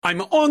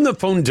I'm on the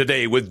phone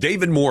today with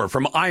David Moore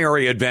from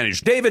IRA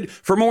Advantage. David,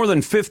 for more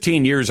than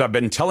 15 years, I've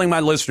been telling my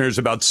listeners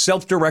about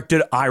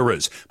self-directed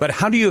IRAs, but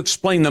how do you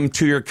explain them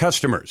to your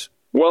customers?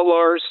 Well,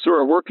 Lars, through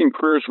our working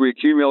careers, we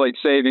accumulate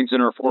savings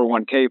in our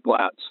 401k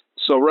plans.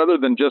 So rather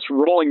than just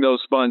rolling those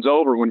funds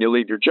over when you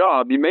leave your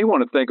job, you may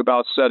want to think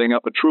about setting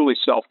up a truly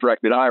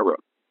self-directed IRA.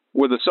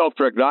 With a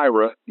self-directed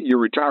IRA, your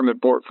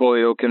retirement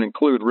portfolio can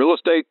include real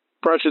estate,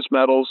 precious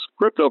metals,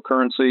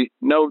 cryptocurrency,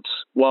 notes,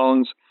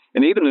 loans,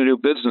 and even a new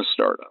business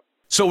startup.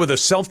 So with a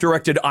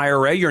self-directed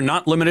IRA, you're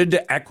not limited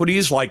to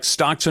equities like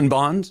stocks and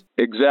bonds?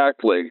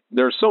 Exactly.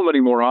 There are so many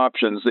more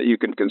options that you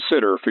can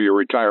consider for your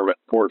retirement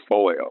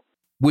portfolio.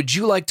 Would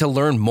you like to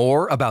learn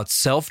more about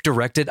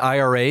self-directed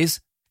IRAs?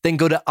 Then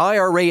go to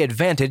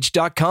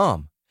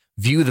IRAadvantage.com,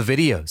 view the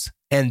videos,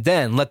 and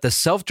then let the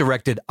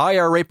self-directed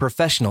IRA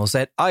professionals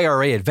at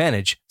IRA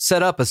Advantage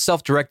set up a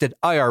self-directed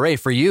IRA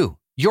for you.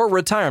 Your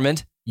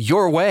retirement,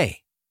 your way.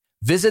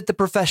 Visit the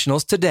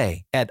professionals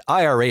today at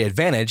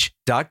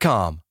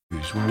IRAadvantage.com.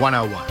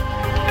 101.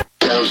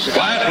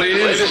 Quiet,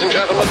 please. Ladies and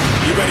gentlemen.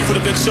 You ready for the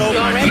big show?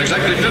 In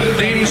exactly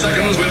 15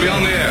 seconds, we'll be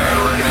on the air.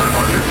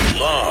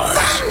 Lars.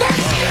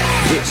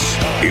 This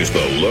is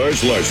the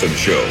Lars Larson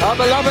Show. Our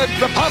beloved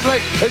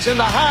republic is in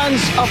the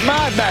hands of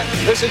madmen.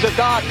 This is a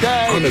dark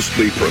day.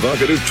 Honestly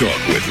provocative talk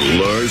with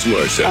Lars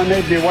Larson. I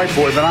may be a white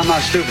boy, but I'm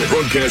not stupid.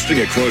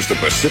 Broadcasting across the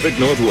Pacific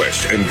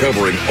Northwest and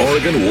covering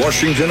Oregon,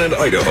 Washington, and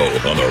Idaho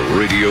on the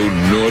Radio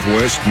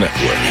Northwest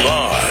Network.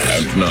 Live.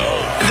 And now.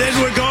 Then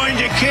we're going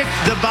to kick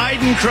the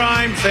Biden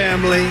crime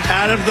family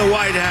out of the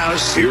White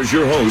House. Here's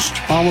your host.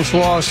 Almost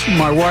lost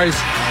my wife,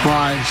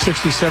 my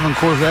 67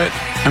 Corvette,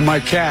 and my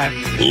cat.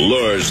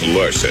 Lars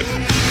Larson.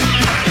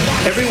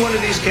 Every one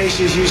of these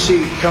cases you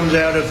see comes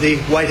out of the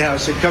White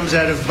House. It comes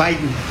out of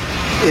Biden.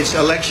 It's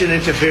election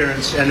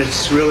interference, and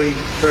it's really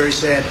very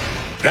sad.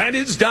 That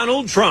is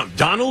Donald Trump,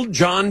 Donald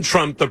John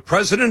Trump, the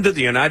president of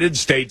the United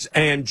States,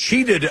 and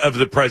cheated of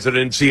the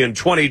presidency in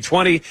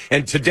 2020.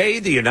 And today,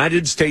 the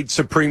United States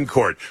Supreme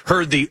Court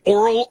heard the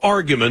oral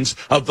arguments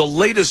of the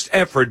latest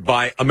effort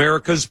by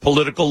America's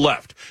political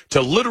left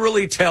to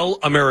literally tell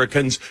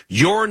Americans,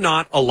 you're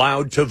not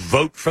allowed to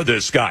vote for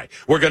this guy.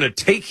 We're going to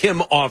take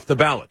him off the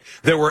ballot.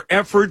 There were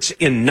efforts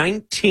in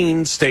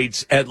 19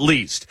 states at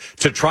least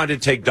to try to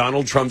take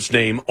Donald Trump's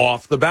name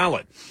off the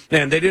ballot.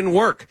 And they didn't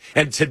work.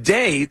 And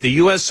today, the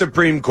U.S.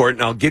 Supreme Court,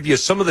 and I'll give you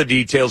some of the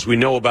details we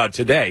know about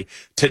today.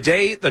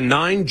 Today, the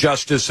 9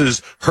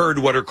 justices heard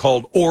what are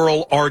called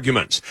oral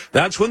arguments.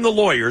 That's when the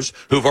lawyers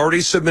who've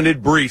already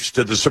submitted briefs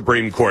to the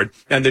Supreme Court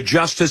and the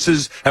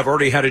justices have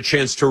already had a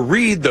chance to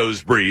read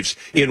those briefs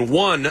in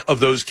one of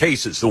those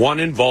cases, the one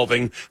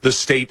involving the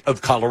state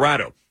of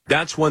Colorado.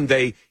 That's when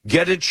they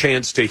get a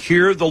chance to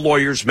hear the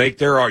lawyers make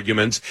their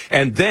arguments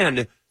and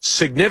then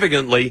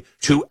significantly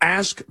to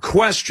ask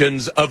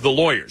questions of the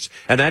lawyers.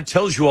 And that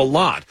tells you a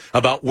lot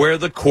about where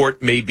the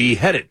court may be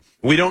headed.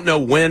 We don't know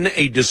when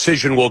a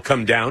decision will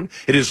come down.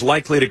 It is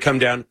likely to come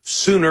down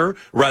sooner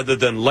rather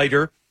than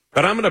later.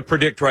 But I'm going to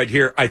predict right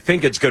here, I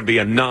think it's going to be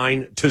a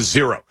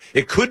 9-0.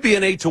 It could be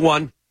an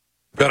 8-1.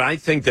 But I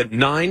think that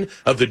 9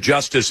 of the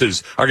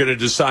justices are going to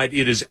decide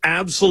it is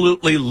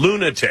absolutely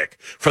lunatic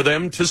for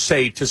them to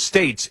say to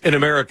states in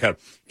America,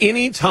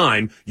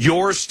 anytime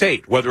your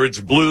state, whether it's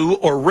blue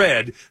or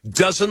red,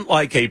 doesn't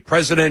like a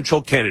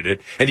presidential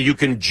candidate and you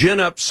can gin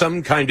up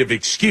some kind of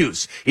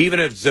excuse, even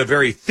if it's a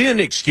very thin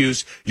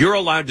excuse, you're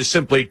allowed to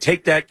simply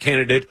take that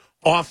candidate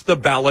off the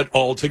ballot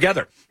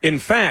altogether. In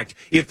fact,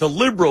 if the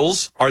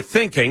liberals are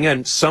thinking,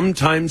 and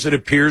sometimes it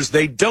appears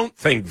they don't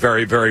think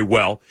very, very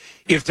well,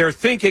 if they're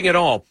thinking at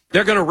all,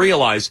 they're going to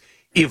realize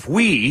if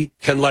we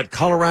can let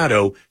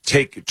Colorado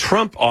take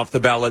Trump off the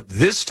ballot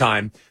this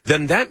time,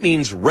 then that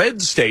means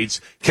red states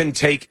can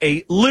take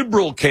a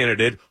liberal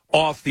candidate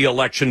off the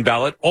election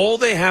ballot. All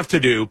they have to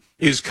do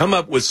is come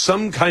up with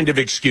some kind of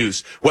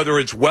excuse, whether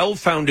it's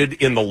well-founded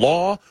in the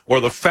law or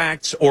the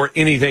facts or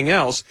anything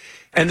else,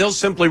 and they'll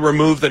simply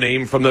remove the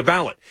name from the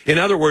ballot. In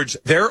other words,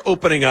 they're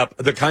opening up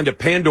the kind of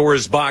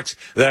Pandora's box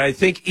that I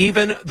think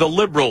even the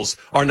liberals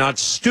are not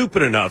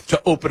stupid enough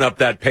to open up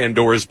that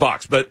Pandora's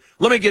box. But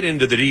let me get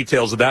into the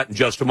details of that in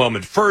just a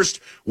moment.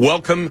 First,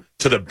 welcome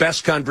to the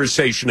best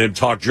conversation in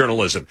talk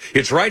journalism.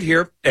 It's right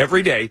here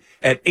every day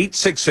at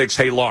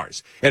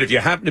 866-HEY-LARS. And if you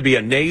happen to be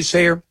a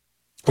naysayer,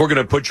 we're going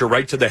to put you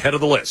right to the head of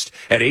the list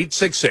at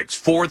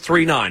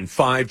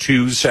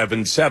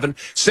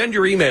 866-439-5277. Send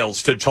your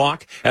emails to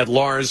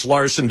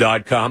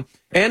talk@LarsLarson.com.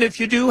 And if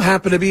you do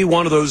happen to be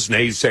one of those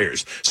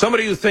naysayers,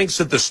 somebody who thinks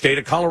that the state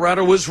of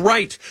Colorado was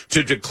right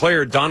to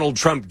declare Donald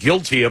Trump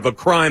guilty of a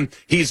crime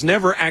he's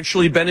never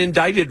actually been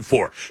indicted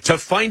for, to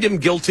find him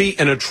guilty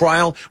in a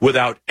trial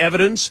without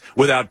evidence,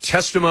 without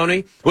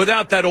testimony,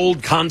 without that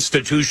old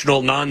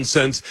constitutional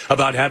nonsense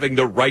about having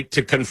the right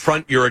to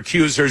confront your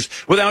accusers,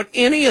 without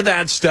any of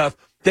that stuff,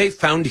 they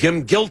found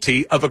him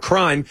guilty of a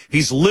crime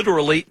he's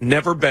literally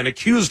never been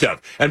accused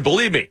of. And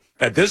believe me,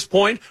 at this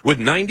point, with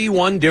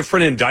 91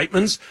 different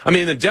indictments, I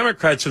mean, the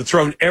Democrats have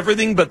thrown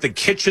everything but the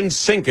kitchen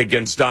sink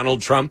against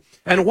Donald Trump.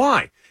 And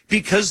why?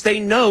 because they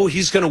know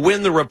he's going to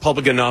win the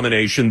Republican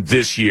nomination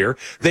this year.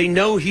 They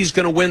know he's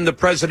going to win the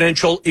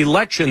presidential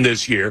election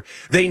this year.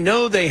 They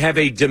know they have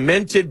a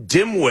demented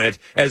dimwit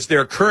as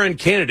their current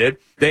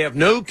candidate. They have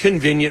no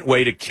convenient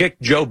way to kick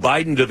Joe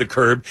Biden to the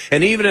curb.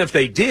 And even if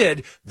they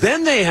did,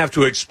 then they have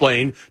to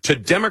explain to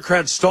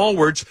Democrat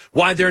stalwarts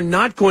why they're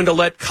not going to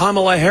let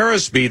Kamala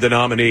Harris be the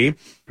nominee,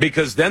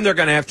 because then they're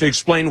going to have to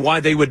explain why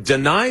they would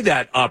deny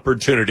that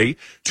opportunity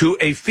to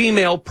a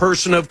female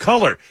person of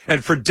color.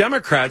 And for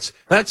Democrats,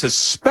 that's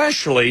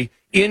especially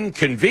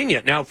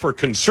inconvenient. Now, for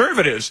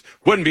conservatives,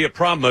 wouldn't be a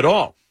problem at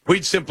all.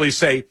 We'd simply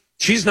say,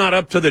 she's not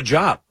up to the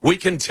job. We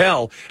can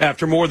tell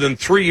after more than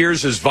 3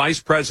 years as vice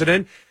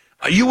president,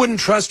 you wouldn't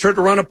trust her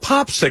to run a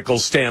popsicle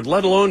stand,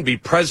 let alone be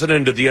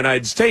president of the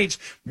United States,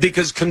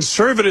 because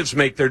conservatives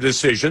make their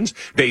decisions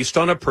based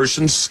on a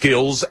person's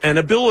skills and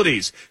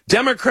abilities.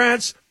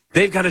 Democrats,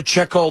 they've got to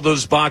check all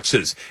those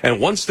boxes. And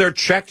once they're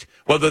checked,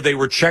 whether they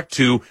were checked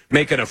to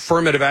make an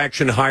affirmative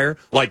action hire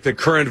like the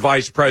current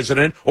vice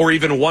president or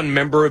even one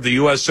member of the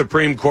U.S.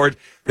 Supreme Court,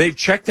 they've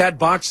checked that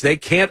box. They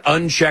can't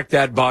uncheck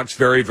that box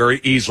very, very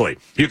easily.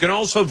 You can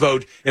also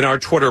vote in our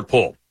Twitter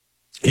poll.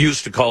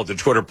 Used to call it the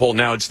Twitter poll.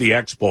 Now it's the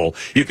X poll.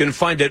 You can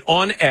find it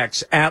on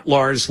X at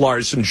Lars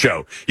Larson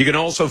Show. You can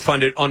also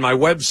find it on my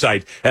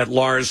website at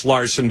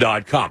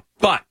larslarson.com.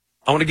 But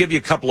I want to give you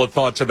a couple of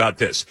thoughts about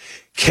this.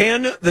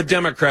 Can the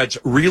Democrats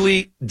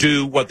really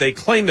do what they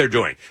claim they're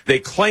doing? They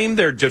claim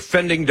they're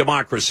defending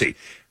democracy.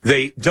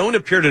 They don't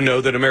appear to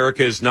know that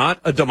America is not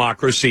a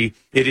democracy.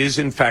 It is,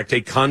 in fact, a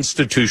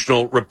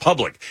constitutional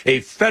republic,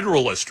 a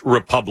federalist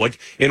republic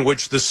in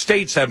which the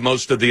states have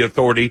most of the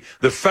authority.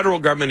 The federal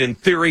government, in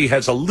theory,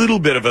 has a little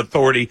bit of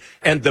authority,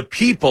 and the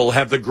people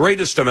have the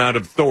greatest amount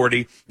of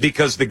authority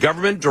because the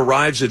government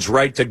derives its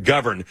right to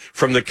govern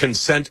from the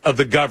consent of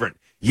the governed.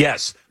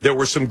 Yes, there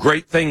were some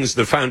great things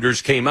the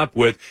founders came up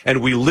with,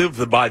 and we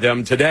live by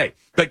them today.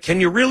 But can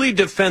you really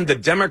defend the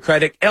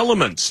democratic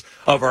elements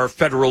of our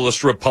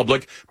federalist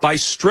republic by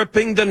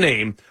stripping the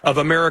name of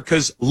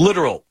America's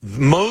literal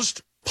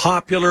most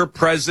popular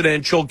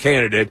presidential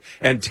candidate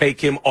and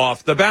take him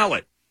off the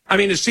ballot? I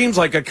mean, it seems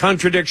like a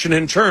contradiction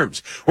in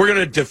terms. We're going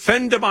to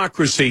defend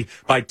democracy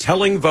by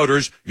telling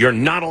voters you're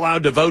not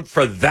allowed to vote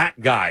for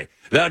that guy.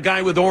 The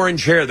guy with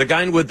orange hair, the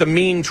guy with the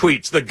mean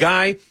tweets, the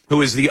guy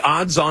who is the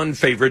odds-on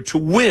favorite to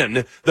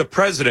win the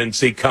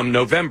presidency come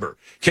November.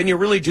 Can you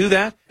really do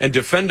that and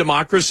defend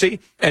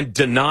democracy and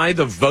deny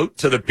the vote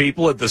to the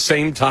people at the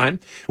same time?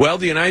 Well,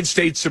 the United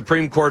States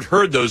Supreme Court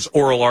heard those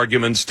oral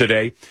arguments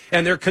today,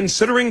 and they're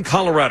considering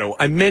Colorado.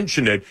 I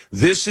mentioned it.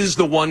 This is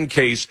the one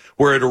case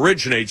where it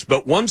originates.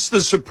 But once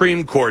the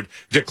Supreme Court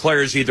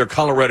declares either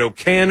Colorado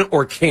can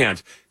or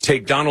can't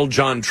take Donald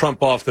John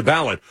Trump off the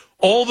ballot,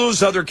 all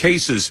those other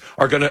cases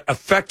are going to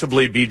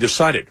effectively be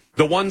decided.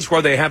 The ones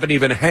where they haven't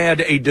even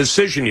had a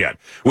decision yet.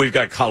 We've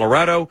got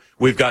Colorado,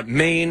 we've got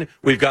Maine,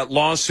 we've got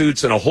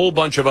lawsuits in a whole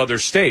bunch of other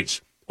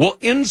states. Well,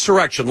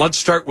 insurrection, let's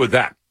start with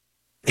that.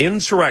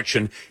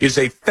 Insurrection is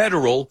a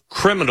federal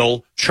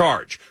criminal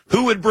charge.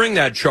 Who would bring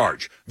that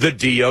charge? The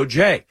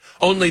DOJ.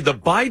 Only the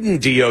Biden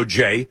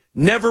DOJ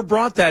never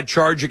brought that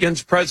charge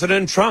against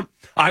President Trump.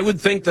 I would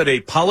think that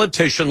a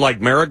politician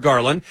like Merrick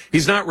Garland,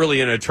 he's not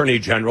really an attorney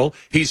general,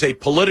 he's a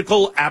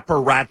political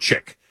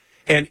apparatchik.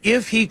 And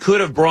if he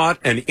could have brought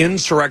an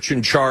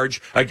insurrection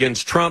charge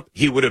against Trump,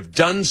 he would have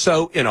done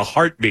so in a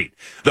heartbeat.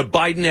 The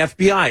Biden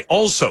FBI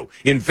also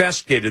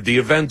investigated the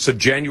events of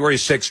January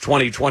 6,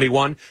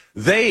 2021.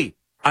 They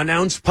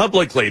announced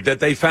publicly that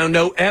they found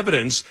no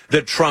evidence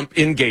that Trump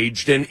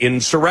engaged in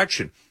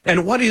insurrection.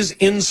 And what is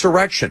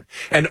insurrection?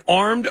 An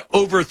armed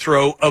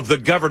overthrow of the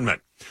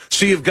government.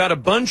 So you've got a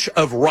bunch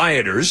of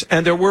rioters,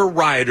 and there were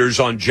rioters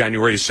on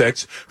January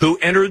 6th, who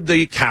entered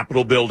the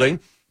Capitol building,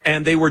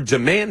 and they were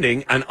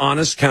demanding an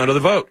honest count of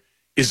the vote.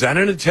 Is that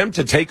an attempt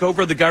to take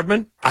over the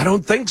government? I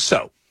don't think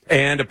so.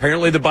 And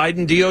apparently the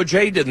Biden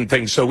DOJ didn't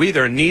think so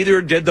either.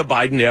 Neither did the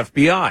Biden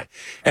FBI.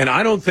 And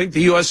I don't think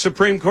the U.S.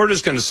 Supreme Court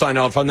is going to sign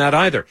off on that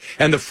either.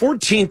 And the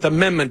 14th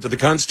Amendment to the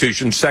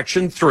Constitution,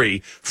 Section 3,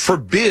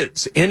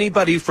 forbids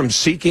anybody from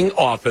seeking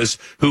office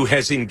who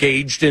has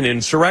engaged in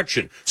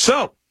insurrection.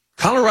 So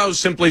Colorado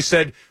simply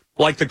said,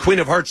 like the Queen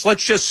of Hearts,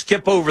 let's just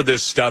skip over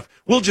this stuff.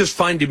 We'll just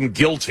find him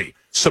guilty.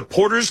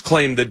 Supporters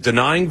claim that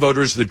denying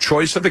voters the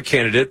choice of a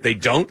candidate they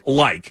don't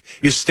like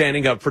is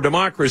standing up for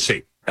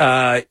democracy.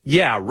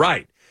 Yeah,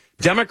 right.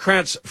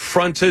 Democrats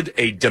fronted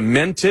a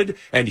demented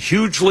and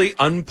hugely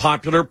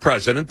unpopular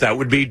president, that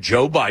would be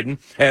Joe Biden,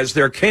 as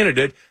their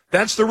candidate.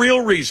 That's the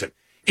real reason.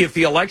 If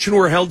the election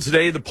were held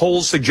today, the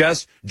polls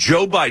suggest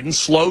Joe Biden,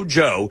 Slow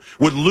Joe,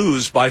 would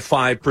lose by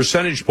 5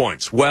 percentage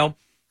points. Well,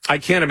 I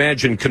can't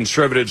imagine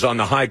conservatives on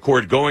the high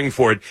court going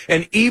for it.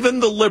 And even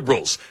the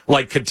liberals,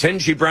 like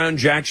Ketanji Brown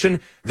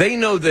Jackson, they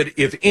know that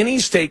if any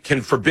state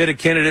can forbid a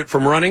candidate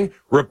from running,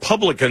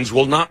 Republicans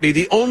will not be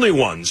the only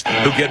ones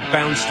who get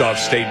bounced off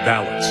state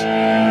ballots.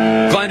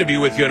 Glad to be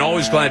with you, and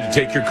always glad to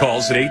take your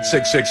calls at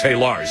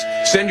 866-HEY-LARS.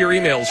 Send your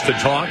emails to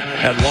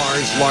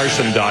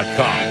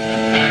talk@larslarson.com.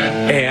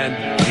 And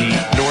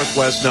the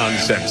Northwest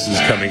Nonsense is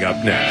coming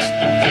up next.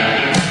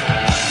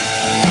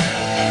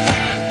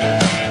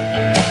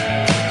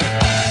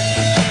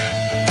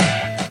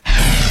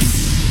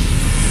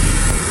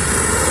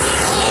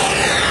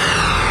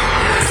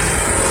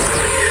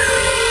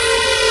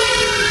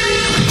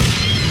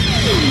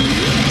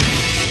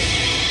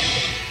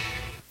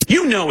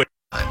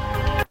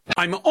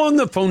 I'm on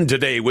the phone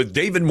today with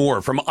David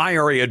Moore from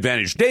IRA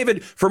Advantage.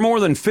 David, for more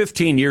than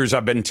 15 years,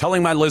 I've been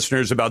telling my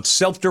listeners about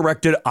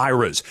self-directed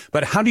IRAs,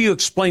 but how do you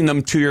explain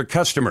them to your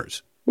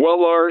customers?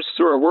 Well, Lars,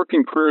 through our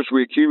working careers,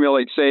 we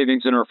accumulate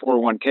savings in our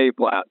 401k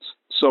plans.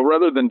 So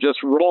rather than just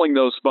rolling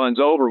those funds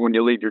over when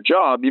you leave your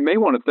job, you may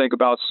want to think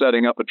about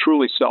setting up a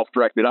truly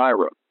self-directed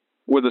IRA.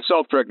 With a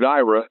self-directed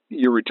IRA,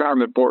 your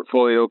retirement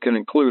portfolio can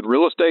include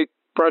real estate,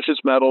 precious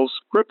metals,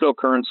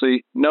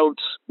 cryptocurrency,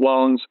 notes,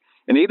 loans,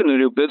 and even a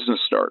new business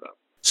startup.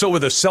 So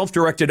with a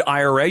self-directed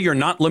IRA, you're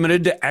not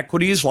limited to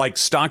equities like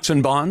stocks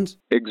and bonds?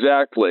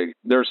 Exactly.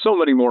 There are so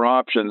many more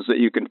options that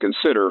you can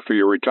consider for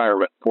your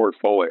retirement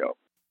portfolio.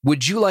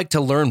 Would you like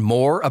to learn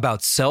more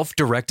about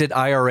self-directed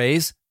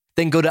IRAs?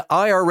 Then go to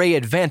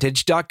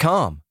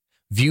IRAadvantage.com,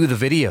 view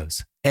the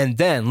videos, and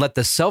then let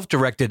the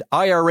self-directed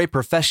IRA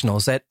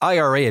professionals at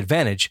IRA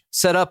Advantage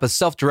set up a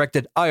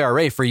self-directed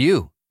IRA for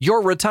you.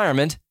 Your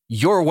retirement,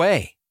 your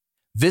way.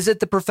 Visit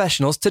the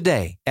professionals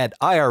today at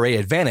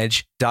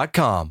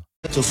IRAadvantage.com.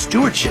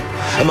 Stewardship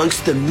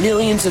amongst the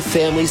millions of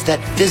families that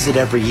visit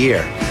every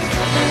year.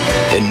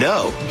 And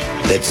know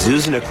that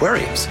zoos and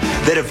aquariums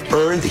that have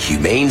earned the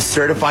Humane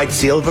Certified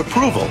Seal of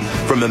Approval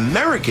from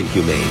American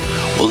Humane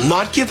will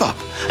not give up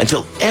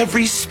until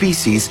every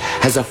species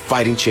has a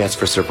fighting chance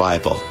for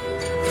survival.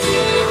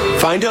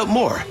 Find out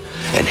more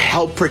and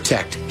help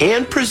protect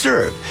and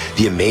preserve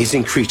the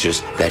amazing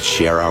creatures that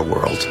share our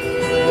world.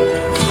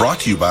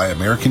 Brought to you by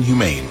American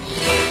Humane.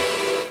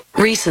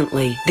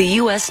 Recently, the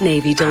U.S.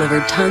 Navy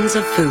delivered tons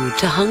of food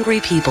to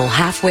hungry people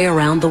halfway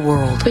around the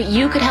world. But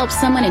you could help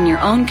someone in your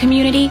own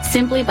community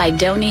simply by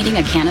donating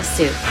a can of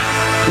soup.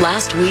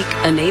 Last week,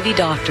 a Navy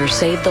doctor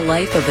saved the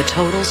life of a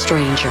total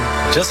stranger.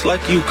 Just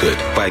like you could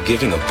by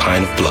giving a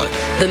pint of blood.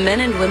 The men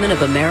and women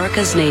of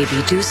America's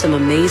Navy do some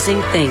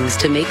amazing things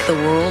to make the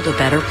world a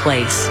better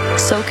place.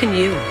 So can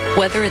you,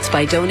 whether it's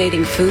by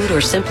donating food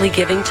or simply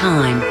giving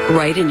time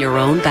right in your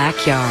own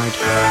backyard.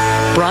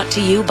 Brought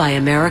to you by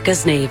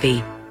America's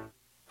Navy.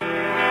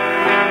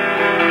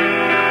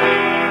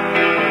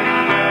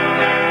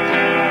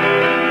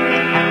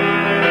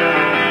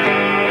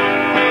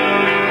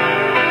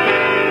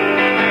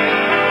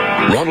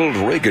 Ronald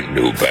Reagan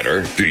knew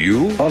better. Do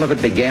you? All of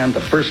it began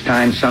the first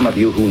time some of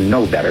you who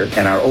know better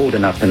and are old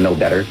enough to know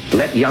better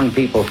let young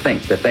people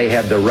think that they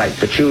had the right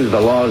to choose the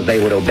laws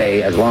they would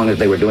obey as long as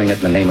they were doing it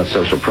in the name of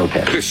social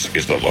protest. This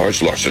is the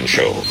Lars Larson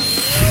Show.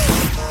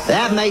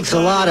 That makes a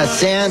lot of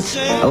sense,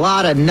 a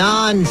lot of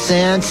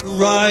nonsense.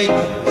 Right,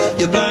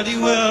 you're bloody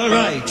well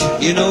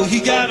right. You know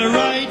you got a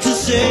right to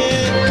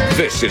say.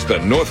 This is the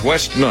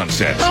Northwest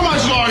Nonsense. How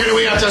much longer do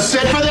we have to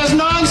sit for this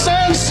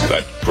nonsense?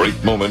 That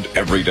great moment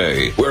every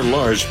day where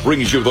Lars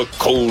brings you the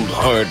cold,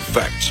 hard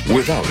facts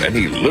without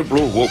any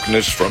liberal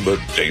wokeness from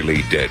the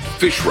Daily Dead,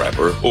 fish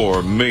wrapper,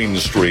 or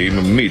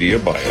mainstream media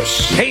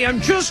bias. Hey,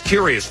 I'm just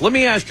curious. Let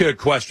me ask you a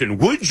question.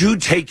 Would you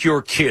take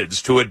your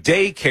kids to a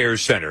daycare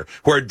center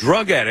where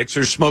drug addicts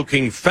are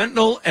smoking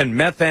fentanyl and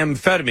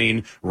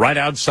methamphetamine right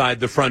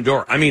outside the front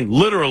door? I mean,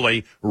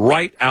 literally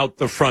right out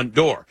the front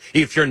door.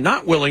 If you're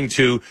not willing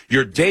to,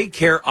 your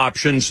daycare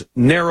options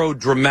narrow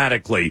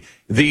dramatically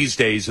these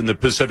days in the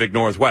Pacific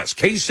Northwest.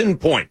 Case in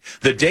point,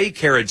 the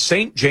daycare at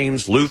St.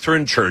 James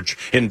Lutheran Church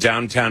in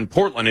downtown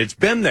Portland. It's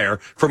been there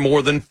for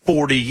more than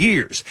 40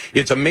 years.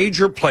 It's a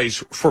major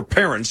place for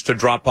parents to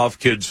drop off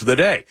kids for the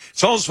day.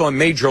 It's also a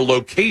major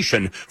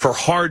location for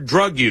hard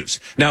drug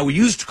use. Now, we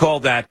used to call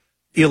that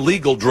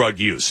illegal drug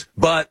use,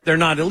 but they're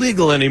not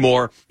illegal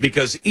anymore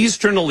because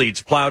Eastern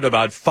elites plowed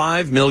about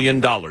 $5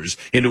 million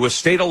into a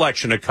state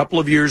election a couple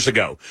of years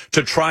ago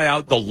to try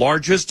out the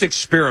largest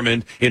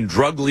experiment in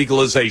drug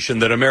legalization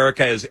that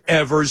America has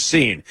ever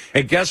seen.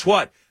 And guess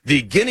what?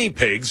 The guinea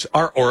pigs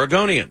are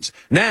Oregonians.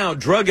 Now,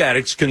 drug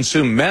addicts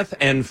consume meth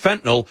and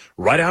fentanyl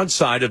right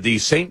outside of the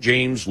St.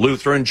 James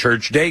Lutheran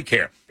Church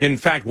daycare. In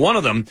fact, one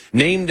of them,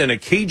 named in a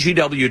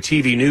KGW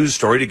TV news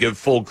story to give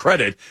full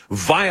credit,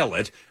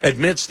 Violet,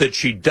 admits that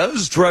she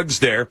does drugs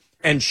there,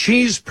 and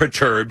she's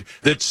perturbed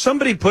that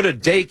somebody put a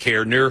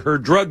daycare near her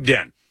drug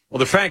den. Well,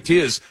 the fact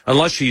is,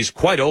 unless she's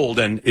quite old,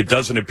 and it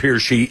doesn't appear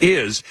she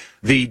is,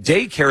 the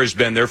daycare has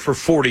been there for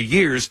 40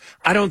 years.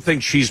 I don't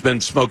think she's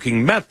been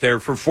smoking meth there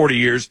for 40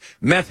 years.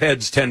 Meth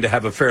heads tend to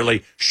have a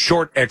fairly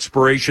short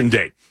expiration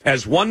date.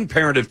 As one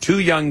parent of two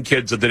young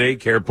kids at the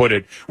daycare put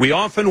it, we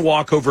often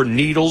walk over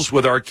needles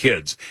with our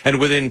kids, and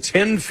within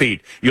 10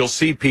 feet, you'll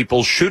see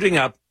people shooting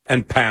up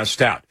and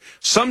passed out.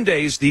 Some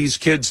days, these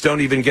kids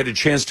don't even get a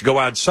chance to go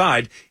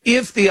outside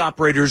if the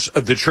operators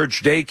of the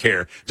church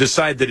daycare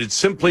decide that it's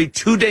simply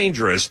too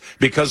dangerous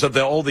because of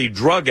all the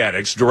drug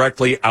addicts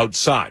directly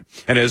outside.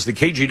 And as the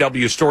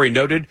KGW story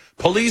noted,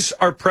 police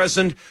are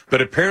present,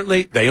 but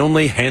apparently they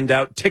only hand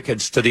out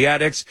tickets to the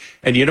addicts.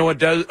 And you know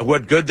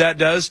what good that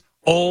does?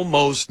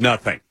 Almost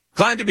nothing.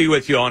 Glad to be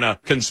with you on a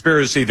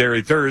Conspiracy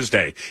Theory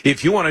Thursday.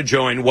 If you want to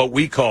join what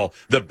we call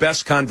the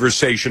best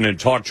conversation in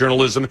talk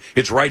journalism,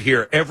 it's right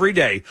here every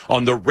day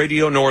on the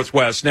Radio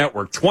Northwest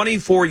Network.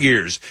 24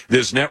 years,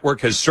 this network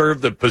has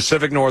served the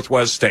Pacific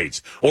Northwest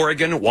states,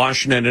 Oregon,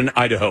 Washington, and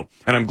Idaho.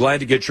 And I'm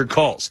glad to get your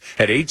calls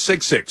at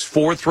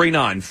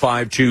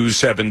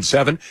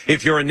 866-439-5277.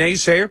 If you're a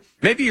naysayer,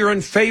 maybe you're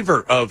in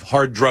favor of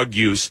hard drug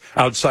use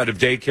outside of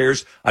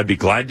daycares, I'd be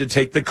glad to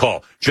take the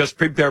call. Just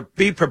be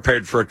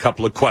prepared for a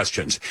couple of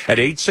questions at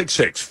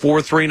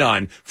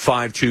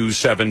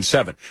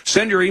 866-439-5277.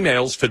 Send your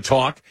emails to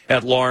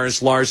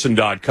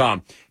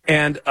talk@LarsLarson.com.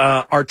 And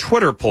our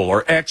Twitter poll,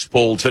 or X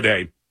poll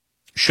today,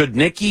 should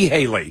Nikki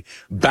Haley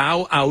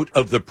bow out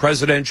of the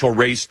presidential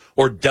race,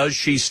 or does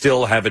she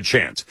still have a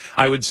chance?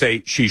 I would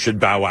say she should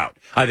bow out.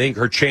 I think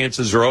her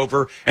chances are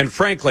over, and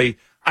frankly,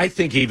 I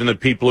think even the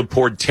people who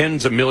poured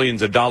tens of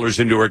millions of dollars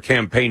into her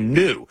campaign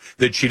knew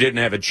that she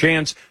didn't have a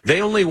chance. They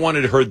only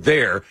wanted her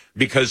there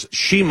because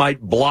she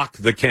might block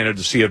the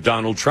candidacy of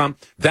Donald Trump.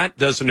 That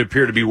doesn't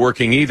appear to be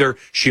working either.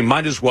 She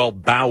might as well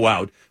bow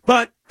out.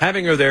 But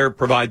having her there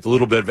provides a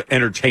little bit of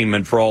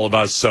entertainment for all of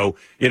us. So,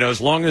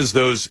 as long as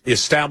those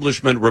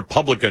establishment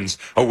Republicans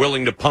are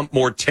willing to pump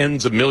more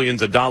tens of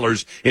millions of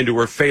dollars into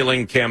her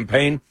failing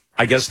campaign,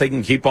 I guess they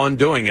can keep on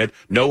doing it.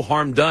 No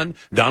harm done.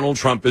 Donald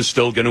Trump is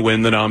still going to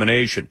win the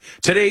nomination.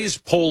 Today's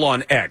poll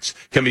on X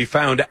can be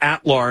found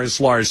at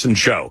Lars Larson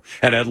Show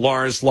and at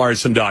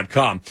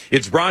LarsLarson.com.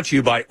 It's brought to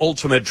you by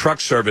Ultimate Truck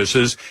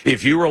Services.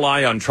 If you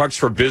rely on trucks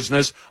for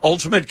business,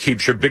 Ultimate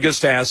keeps your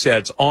biggest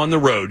assets on the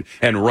road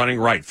and running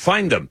right.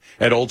 Find them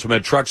at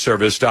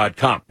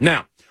UltimateTruckService.com.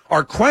 Now,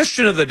 our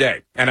question of the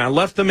day, and I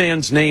left the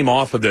man's name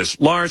off of this.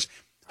 Lars,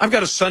 I've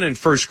got a son in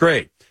first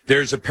grade.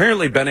 There's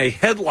apparently been a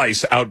head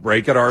lice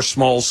outbreak at our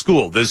small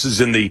school. This is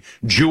in the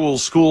Jewel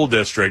School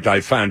District, I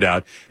found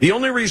out. The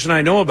only reason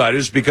I know about it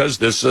is because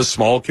this is a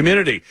small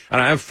community, and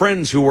I have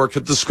friends who work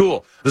at the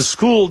school. The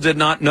school did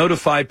not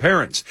notify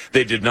parents.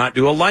 They did not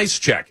do a lice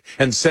check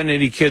and send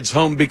any kids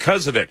home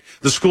because of it.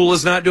 The school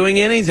is not doing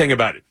anything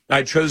about it.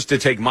 I chose to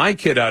take my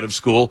kid out of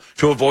school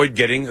to avoid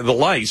getting the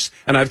lice,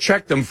 and I've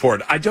checked them for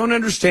it. I don't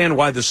understand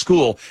why the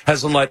school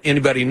hasn't let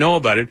anybody know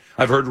about it.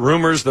 I've heard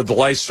rumors that the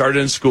lice started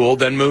in school,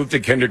 then moved to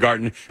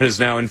kindergarten, and is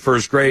now in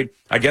first grade.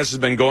 I guess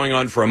it's been going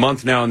on for a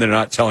month now, and they're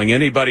not telling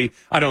anybody.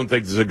 I don't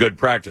think this is a good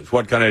practice.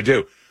 What can I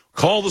do?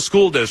 Call the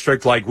school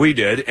district like we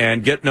did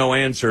and get no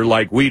answer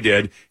like we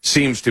did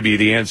seems to be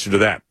the answer to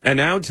that. And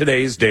now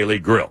today's Daily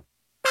Grill.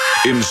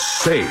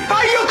 Insane.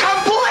 Are you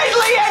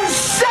completely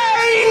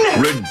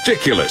insane?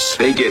 Ridiculous.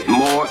 They get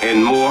more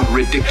and more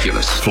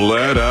ridiculous.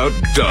 Flat out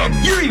dumb.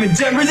 You're even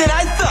dumber than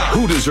I thought.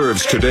 Who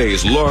deserves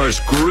today's Lars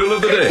Grill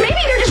of the Day?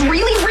 Maybe they're just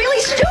really,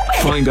 really stupid.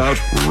 Find out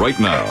right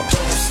now.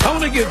 I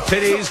want to give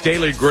today's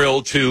Daily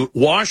Grill to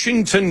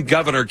Washington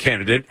governor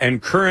candidate and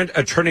current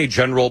Attorney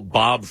General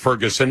Bob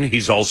Ferguson.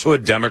 He's also a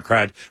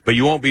Democrat, but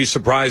you won't be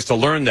surprised to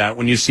learn that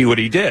when you see what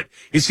he did.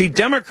 You see,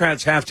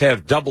 Democrats have to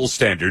have double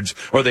standards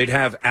or they'd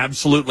have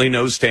absolutely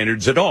no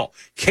standards at all.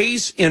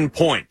 Case in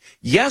point.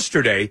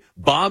 Yesterday,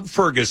 Bob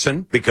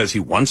Ferguson, because he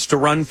wants to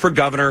run for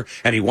governor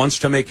and he wants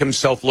to make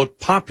himself look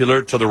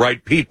popular to the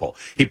right people,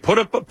 he put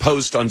up a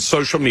post on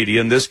social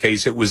media. In this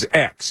case, it was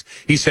X.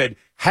 He said,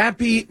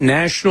 "Happy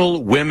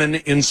National Women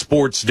in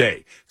Sports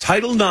Day.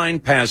 Title IX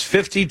passed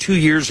 52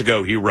 years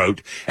ago," he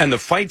wrote, "and the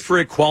fight for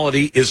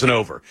equality isn't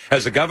over.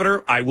 As a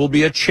governor, I will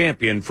be a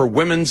champion for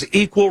women's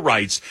equal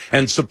rights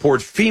and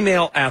support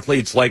female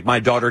athletes like my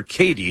daughter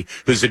Katie,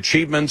 whose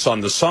achievements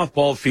on the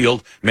softball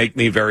field make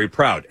me very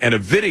proud." And a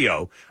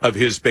video of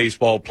his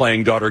baseball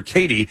playing daughter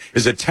Katie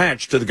is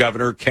attached to the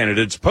governor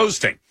candidate's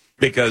posting,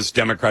 because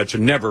Democrats are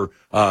never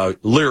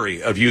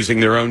leery of using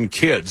their own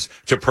kids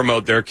to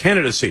promote their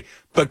candidacy.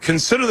 But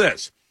consider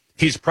this.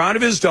 He's proud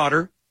of his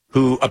daughter,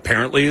 who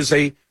apparently is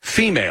a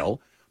female,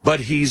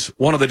 but he's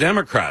one of the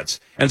Democrats.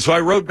 And so I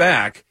wrote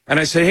back and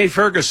I said, "Hey,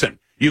 Ferguson,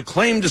 you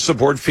claim to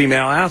support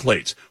female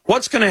athletes.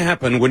 What's going to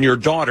happen when your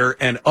daughter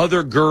and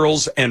other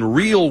girls and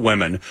real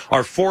women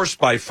are forced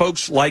by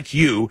folks like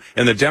you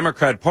in the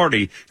Democrat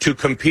Party to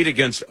compete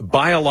against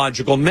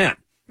biological men,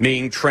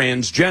 meaning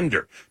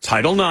transgender?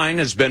 Title IX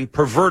has been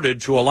perverted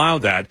to allow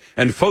that,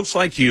 and folks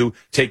like you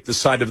take the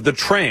side of the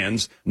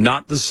trans,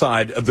 not the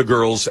side of the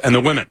girls and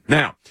the women."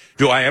 Now,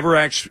 do I ever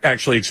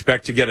actually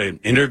expect to get an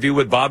interview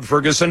with Bob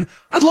Ferguson?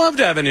 I'd love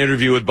to have an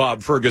interview with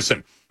Bob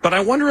Ferguson. But I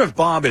wonder if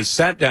Bob has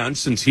sat down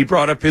since he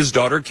brought up his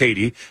daughter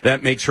Katie.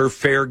 That makes her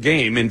fair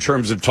game in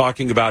terms of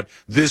talking about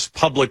this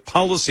public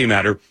policy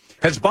matter.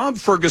 Has Bob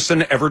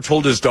Ferguson ever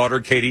told his daughter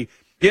Katie,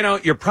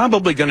 "You're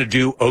probably going to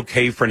do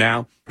okay for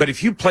now, but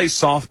if you play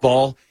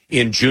softball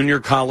in junior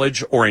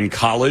college or in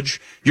college,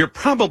 you're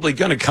probably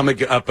going to come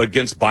up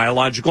against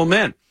biological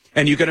men"?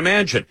 And you can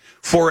imagine,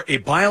 for a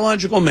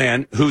biological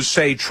man who,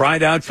 say,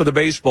 tried out for the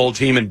baseball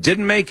team and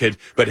didn't make it,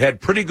 but had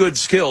pretty good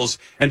skills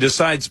and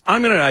decides,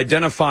 "I'm going to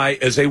identify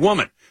as a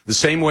woman," the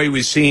same way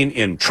we've seen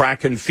in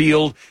track and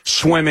field,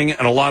 swimming,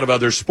 and a lot of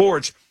other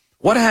sports,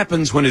 What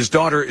happens when his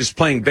daughter is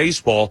playing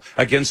baseball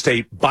against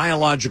a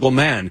biological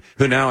man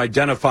who now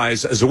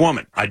identifies as a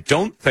woman? I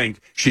don't think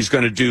she's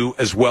going to do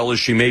as well as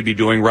she may be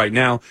doing right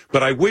now,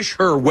 but I wish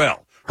her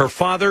well. Her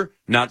father,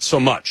 not so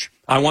much.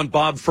 I want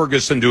Bob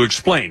Ferguson to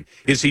explain.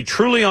 Is he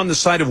truly on the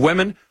side of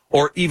women,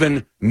 or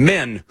even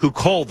men who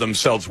call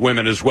themselves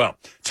women as well?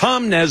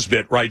 Tom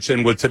Nesbitt writes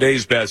in with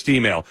today's best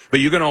email, but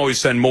you can always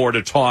send more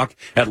to talk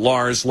at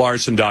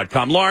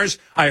LarsLarson.com. Lars,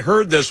 I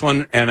heard this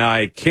one, and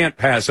I can't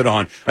pass it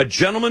on. A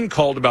gentleman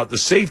called about the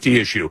safety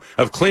issue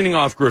of cleaning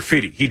off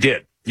graffiti. He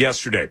did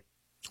yesterday.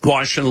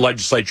 Washington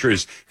legislature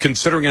is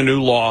considering a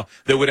new law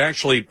that would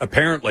actually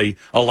apparently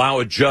allow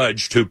a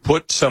judge to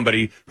put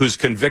somebody who's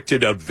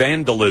convicted of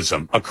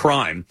vandalism, a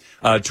crime,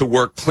 to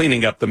work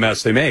cleaning up the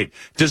mess they made.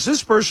 Does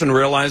this person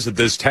realize that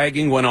this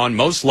tagging went on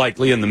most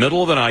likely in the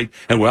middle of the night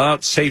and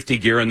without safety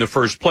gear in the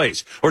first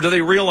place? Or do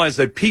they realize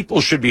that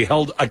people should be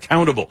held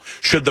accountable?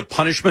 Should the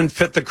punishment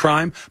fit the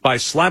crime? By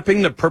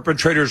slapping the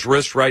perpetrator's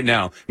wrist right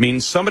now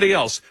means somebody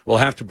else will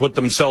have to put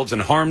themselves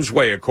in harm's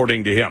way,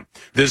 according to him.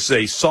 This is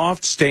a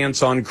soft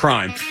stance on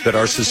crime that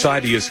our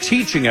society is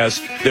teaching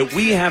us that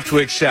we have to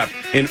accept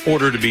in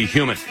order to be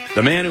human.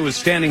 The man who is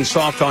standing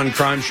soft on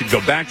crime should go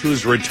back to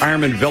his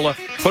retirement villa,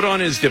 put on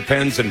his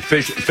Depends, and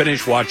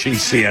finish watching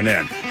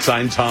CNN.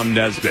 Signed, Tom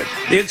Nesbitt.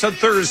 It's a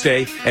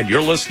Thursday, and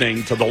you're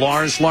listening to The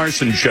Lars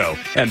Larson Show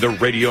and the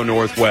Radio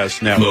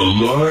Northwest Network. The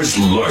Lars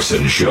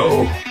Larson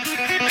Show.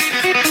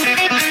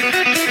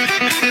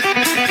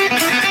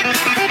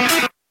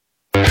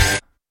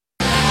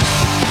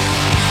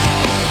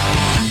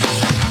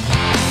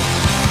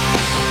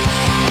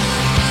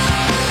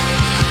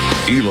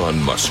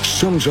 Elon Musk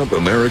sums up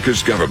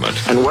America's government.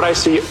 And what I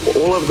see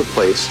all over the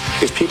place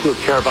is people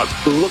who care about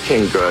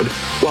looking good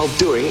while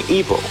doing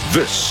evil.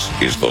 This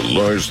is the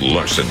Lars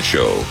Larson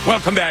Show.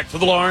 Welcome back to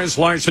the Lars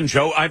Larson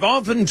Show. I've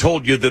often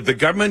told you that the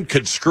government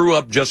could screw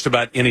up just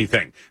about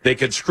anything. They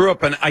could screw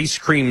up an ice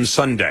cream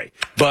sundae.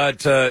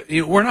 But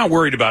we're not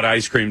worried about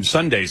ice cream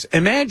sundaes.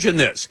 Imagine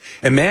this.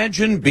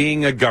 Imagine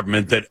being a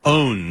government that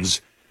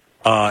owns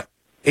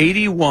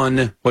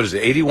 81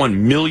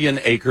 million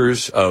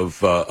acres of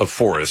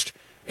forest,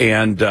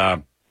 and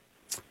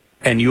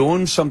you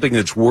own something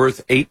that's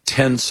worth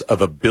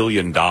 0.8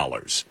 billion.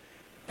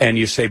 And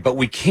you say, but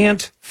we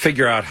can't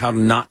figure out how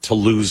not to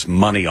lose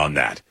money on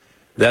that.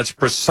 That's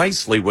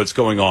precisely what's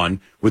going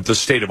on with the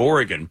state of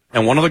Oregon.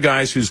 And one of the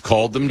guys who's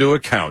called them to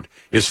account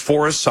is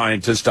forest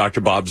scientist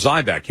Dr. Bob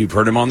Zyback. You've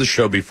heard him on the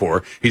show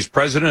before. He's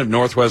president of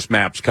Northwest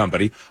Maps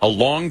Company, a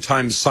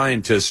longtime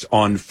scientist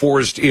on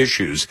forest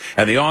issues,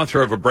 and the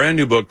author of a brand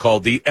new book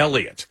called The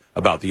Elliott,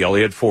 about the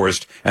Elliott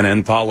Forest, an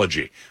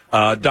anthology.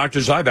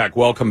 Dr. Zyback,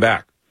 welcome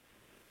back.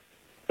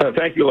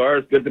 Thank you,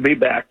 Lars. Good to be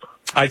back.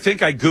 I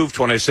think I goofed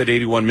when I said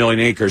 81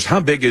 million acres. How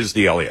big is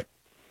the Elliott?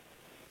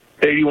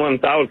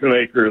 81,000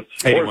 acres.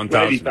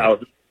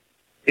 81,000.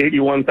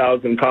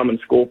 81,000 Common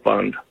School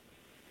Fund.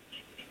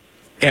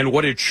 And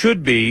what it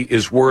should be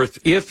is worth,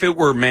 if it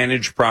were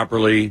managed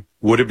properly,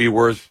 would it be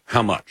worth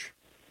how much?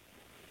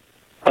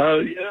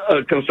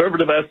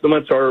 Conservative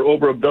estimates are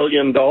over $1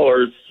 billion. In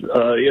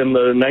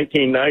the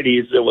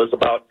 1990s, it was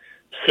about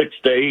 600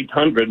 to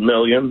 800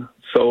 million.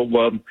 So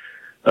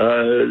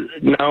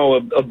now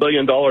 $1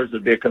 billion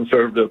would be a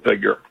conservative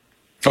figure.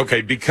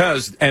 Okay,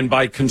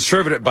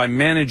 by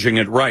managing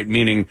it right,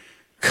 meaning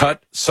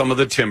cut some of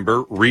the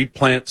timber,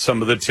 replant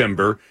some of the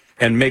timber,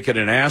 and make it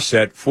an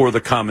asset for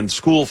the Common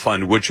School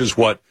Fund, which is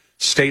what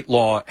state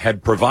law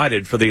had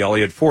provided for the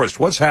Elliott Forest.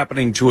 What's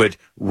happening to it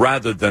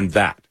rather than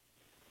that?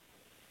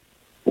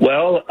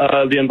 Well,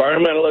 the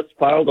environmentalists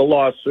filed a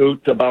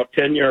lawsuit about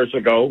 10 years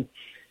ago,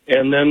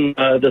 and then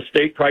the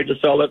state tried to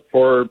sell it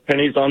for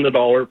pennies on the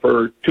dollar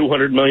for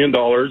 $200 million.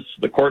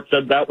 The court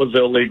said that was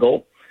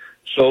illegal.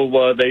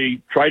 So they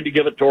tried to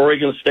give it to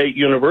Oregon State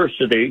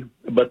University,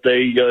 but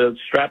they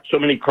strapped so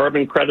many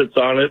carbon credits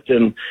on it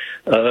and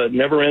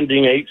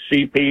never-ending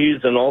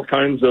HCPs and all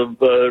kinds of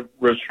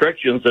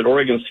restrictions that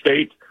Oregon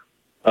State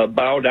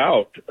bowed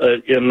out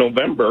in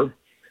November.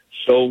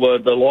 So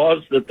the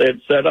laws that they had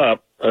set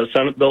up,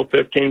 Senate Bill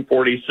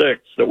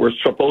 1546, that were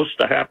supposed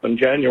to happen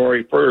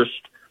January 1st,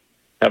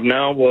 have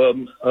now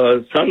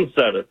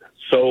sunsetted.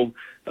 So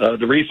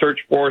the research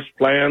forest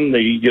plan,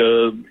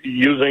 the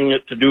using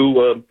it to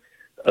do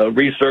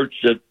research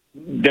that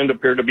didn't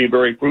appear to be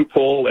very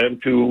fruitful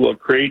and to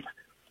create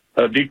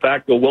a de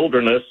facto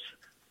wilderness,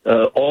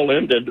 all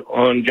ended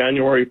on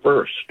January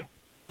 1st.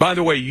 By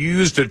the way, you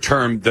used a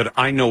term that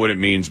I know what it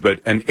means,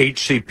 but an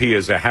HCP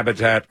is a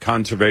habitat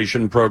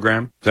conservation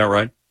program. Is that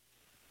right?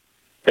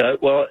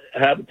 Well,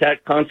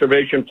 Habitat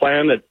Conservation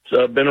Plan,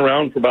 it's been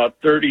around for about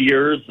 30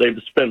 years. They've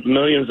spent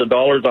millions of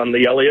dollars on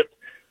the Elliott.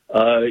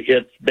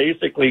 It's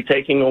basically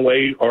taking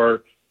away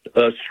our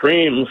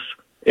streams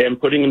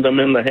and putting them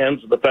in the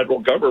hands of the federal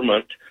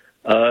government.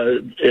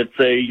 It's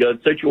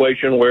a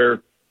situation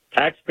where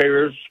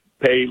taxpayers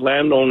pay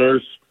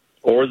landowners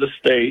or the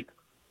state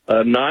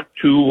not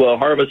to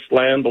harvest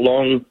land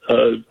along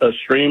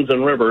streams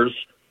and rivers,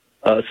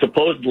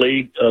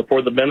 supposedly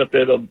for the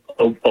benefit of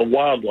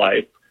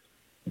wildlife.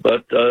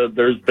 but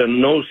there's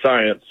been no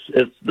science.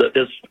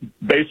 It's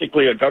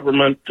basically a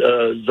government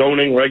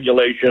zoning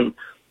regulation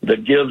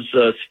that gives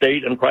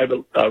state and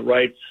private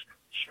rights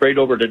straight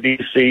over to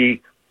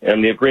D.C.,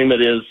 and the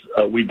agreement is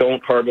we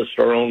don't harvest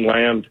our own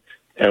land,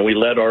 and we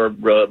let our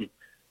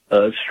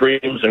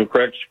streams and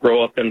creeks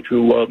grow up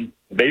into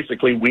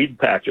basically weed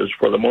patches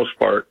for the most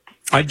part.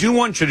 I do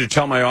want you to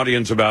tell my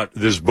audience about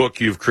this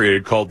book you've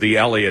created called The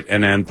Elliott,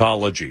 an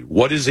Anthology.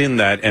 What is in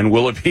that, and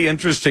will it be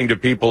interesting to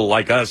people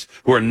like us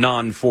who are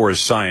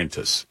non-forest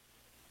scientists?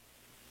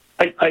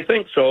 I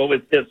think so.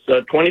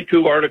 It's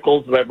 22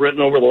 articles that I've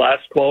written over the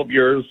last 12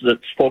 years that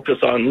focus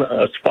on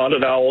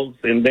spotted owls,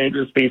 the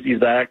Endangered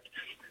Species Act,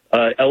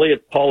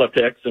 Elliott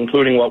politics,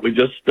 including what we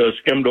just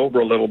skimmed over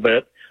a little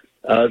bit.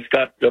 It's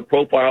got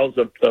profiles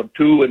of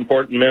two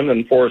important men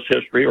in forest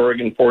history,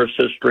 Oregon forest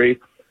history,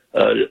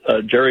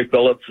 Jerry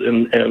Phillips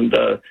and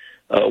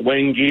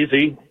Wayne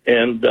Geezy.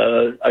 And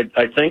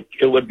I think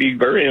it would be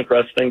very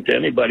interesting to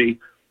anybody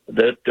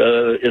that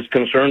is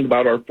concerned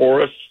about our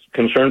forests,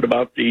 concerned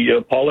about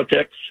the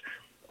politics,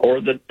 or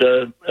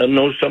that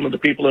knows some of the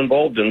people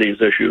involved in these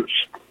issues.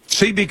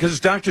 See, because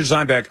Dr.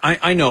 Zyback,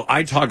 I know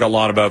I talk a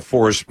lot about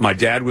forests. My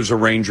dad was a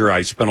ranger.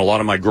 I spent a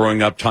lot of my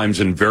growing up times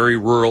in very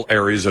rural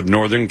areas of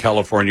Northern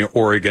California,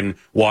 Oregon,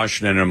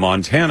 Washington, and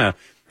Montana.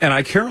 And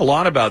I care a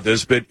lot about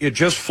this, but it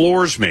just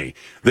floors me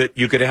that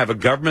you could have a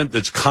government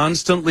that's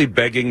constantly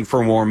begging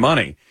for more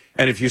money.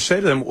 And if you say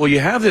to them, well, you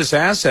have this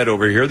asset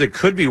over here that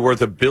could be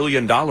worth $1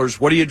 billion,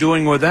 what are you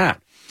doing with that?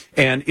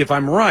 And if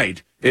I'm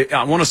right,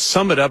 I want to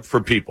sum it up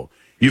for people.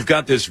 You've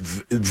got this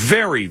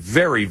very,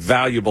 very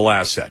valuable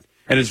asset.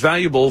 And it's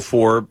valuable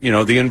for,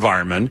 the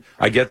environment.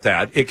 I get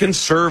that. It can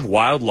serve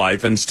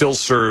wildlife and still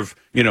serve,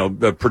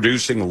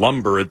 producing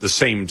lumber at the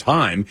same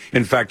time.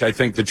 In fact, I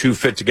think the two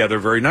fit together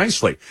very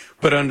nicely.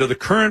 But under the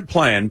current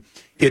plan,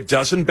 it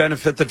doesn't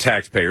benefit the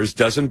taxpayers,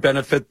 doesn't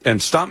benefit, and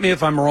stop me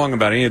if I'm wrong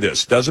about any of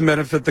this, doesn't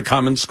benefit the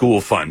Common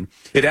School Fund.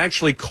 It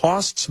actually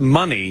costs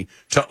money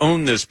to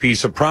own this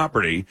piece of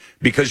property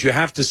because you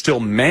have to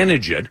still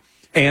manage it.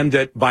 And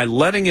that by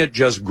letting it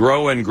just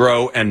grow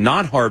and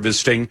not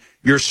harvesting,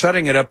 you're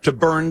setting it up to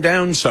burn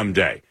down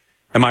someday.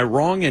 Am I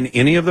wrong in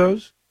any of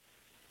those?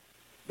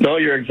 No,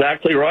 you're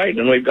exactly right,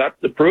 and we've got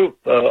the proof.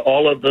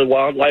 All of the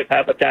wildlife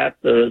habitat,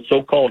 the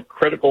so-called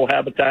critical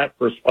habitat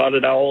for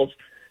spotted owls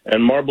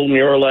and marble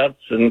murrelets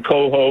and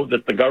coho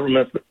that the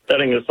government's been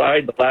setting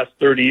aside the last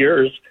 30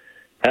 years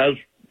has,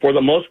 for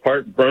the most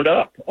part, burned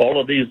up.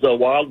 All of these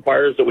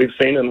wildfires that we've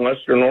seen in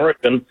Western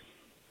Oregon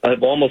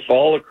have almost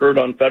all occurred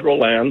on federal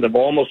land. They've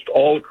almost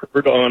all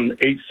occurred on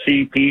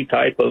HCP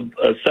type of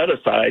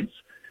set-asides.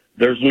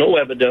 There's no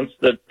evidence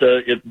that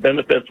it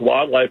benefits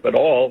wildlife at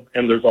all,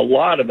 and there's a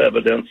lot of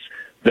evidence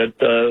that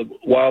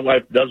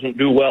wildlife doesn't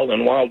do well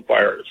in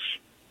wildfires.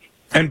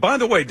 And by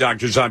the way,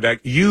 Dr. Zyback,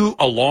 you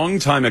a long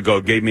time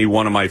ago gave me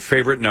one of my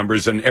favorite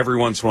numbers, and every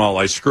once in a while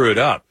I screw it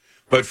up.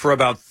 But for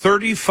about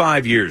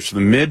 35 years, from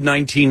the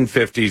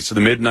mid-1950s to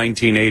the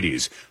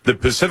mid-1980s, the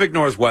Pacific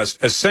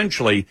Northwest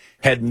essentially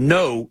had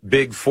no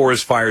big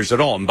forest fires at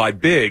all. And by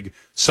big,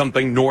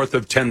 something north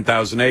of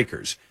 10,000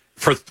 acres.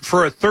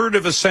 For a third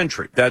of a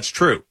century, that's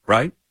true,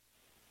 right?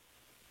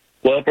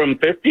 Well, from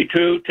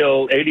 52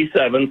 till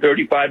 87,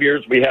 35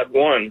 years, we had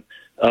one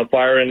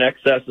fire in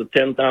excess of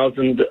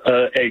 10,000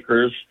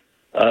 acres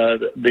on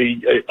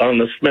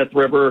the Smith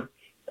River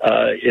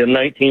in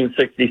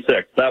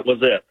 1966. That was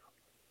it.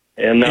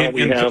 And now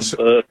we have...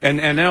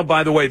 And now,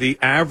 by the way, the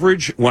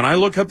average, when I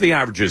look up the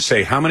averages,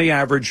 say how many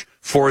average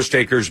forest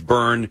acres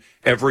burn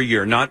every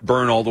year, not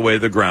burn all the way to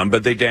the ground,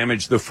 but they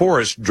damage the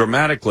forest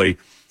dramatically.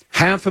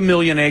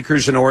 500,000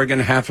 acres in Oregon,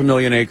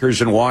 500,000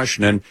 acres in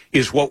Washington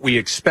is what we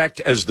expect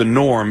as the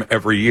norm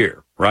every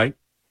year, right?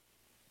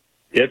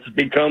 It's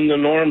become the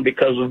norm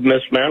because of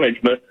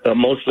mismanagement,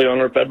 mostly on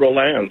our federal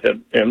land.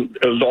 And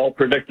it was all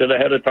predicted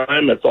ahead of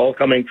time. It's all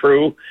coming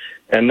true.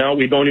 And now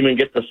we don't even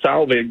get to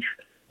salvage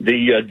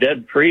the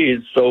dead trees,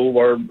 so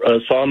our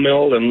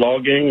sawmill and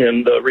logging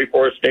and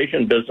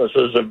reforestation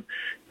businesses and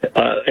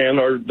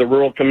the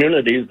rural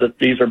communities that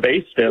these are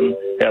based in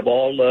have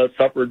all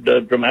suffered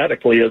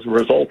dramatically as a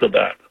result of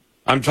that.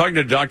 I'm talking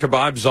to Dr.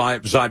 Bob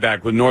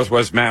Zyback with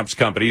Northwest Maps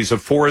Company. He's a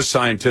forest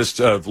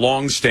scientist of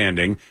long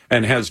standing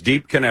and has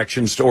deep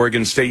connections to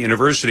Oregon State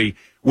University.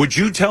 Would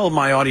you tell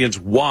my audience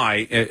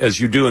why, as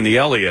you do in the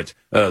Elliott,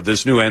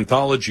 this new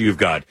anthology you've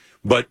got,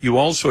 but you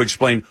also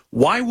explain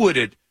why would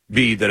it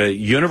be that a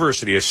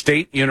university, a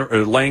state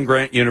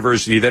land-grant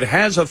university that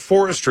has a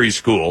forestry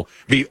school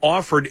be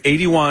offered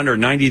 81 or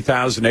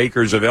 90,000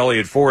 acres of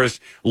Elliott forest,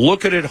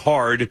 look at it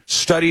hard,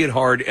 study it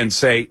hard, and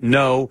say,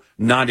 no,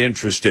 not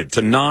interested.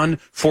 To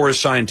non-forest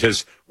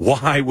scientists,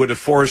 why would a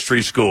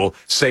forestry school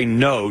say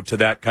no to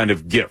that kind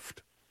of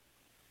gift?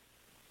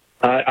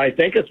 I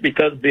think it's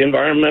because the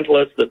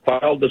environmentalists that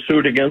filed the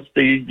suit against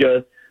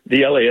the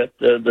Elliott,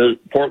 the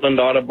Portland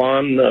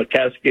Audubon,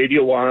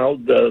 Cascadia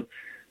Wild,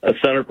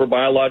 Center for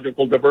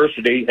Biological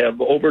Diversity have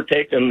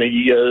overtaken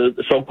the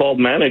so-called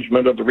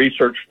management of the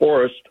research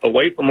forest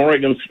away from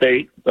Oregon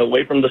State,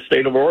 away from the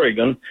state of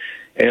Oregon,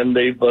 and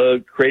they've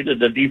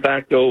created a de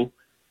facto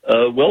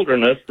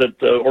wilderness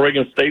that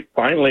Oregon State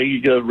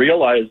finally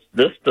realized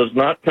this does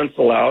not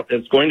pencil out.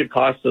 It's going to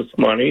cost us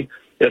money.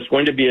 It's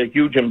going to be a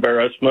huge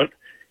embarrassment.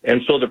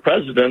 And so the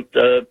president,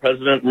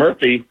 President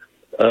Murphy,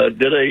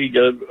 did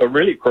a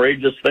really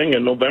courageous thing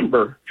in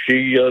November.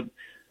 She,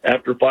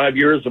 after 5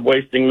 years of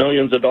wasting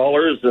millions of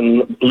dollars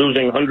and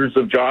losing hundreds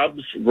of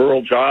jobs,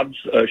 rural jobs,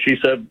 she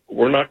said,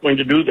 we're not going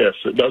to do this.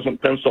 It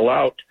doesn't pencil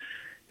out.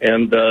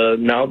 And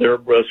now they're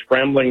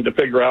scrambling to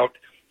figure out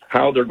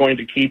how they're going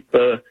to keep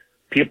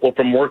people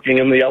from working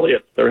in the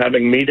Elliott. They're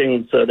having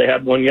meetings. They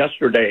had one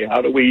yesterday.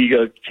 How do we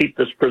keep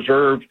this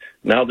preserved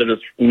now that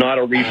it's not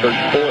a research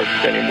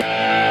forest anymore?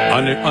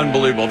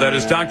 Unbelievable. That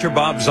is Dr.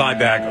 Bob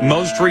Zyback,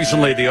 most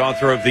recently the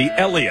author of The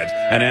Elliott,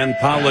 an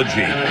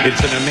anthology.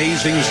 It's an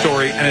amazing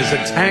story, and as a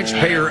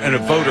taxpayer and a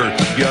voter,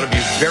 you ought to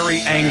be very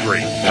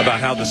angry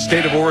about how the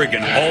state of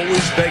Oregon,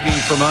 always begging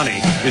for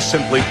money, is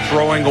simply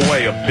throwing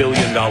away $1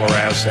 billion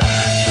asset.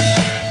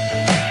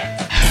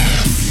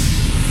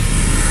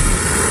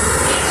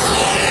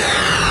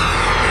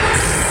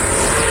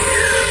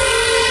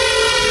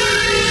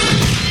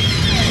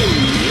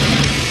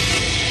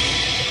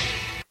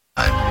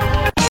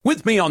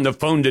 With me on the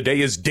phone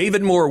today is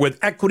David Moore with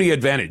Equity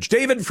Advantage.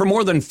 David, for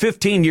more than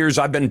 15 years,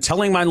 I've been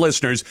telling my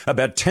listeners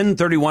about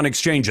 1031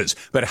 exchanges,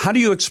 but how do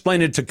you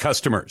explain it to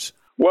customers?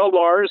 Well,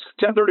 Lars,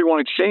 1031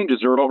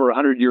 exchanges are over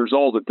 100 years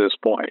old at this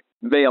point.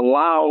 They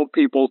allow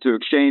people to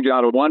exchange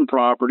out of one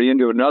property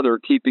into another,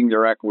 keeping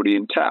their equity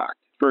intact.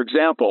 For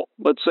example,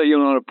 let's say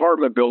you own an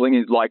apartment building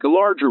and you'd like a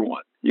larger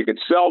one. You can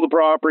sell the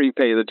property,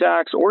 pay the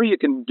tax, or you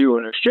can do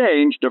an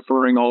exchange,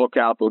 deferring all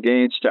capital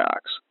gains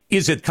tax.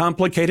 Is it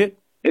complicated?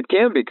 It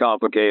can be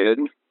complicated,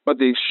 but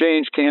the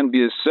exchange can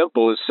be as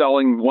simple as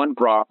selling one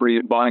property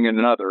and buying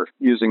another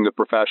using the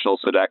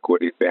professionals at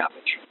Equity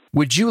Advantage.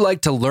 Would you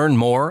like to learn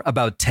more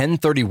about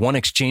 1031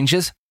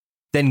 exchanges?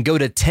 Then go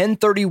to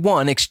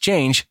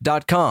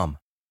 1031exchange.com.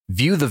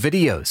 View the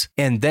videos,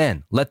 and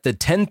then let the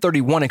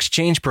 1031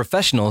 exchange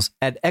professionals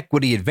at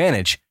Equity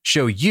Advantage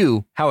show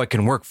you how it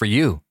can work for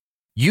you.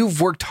 You've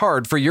worked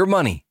hard for your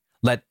money.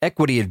 Let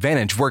Equity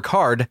Advantage work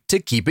hard to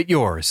keep it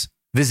yours.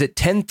 Visit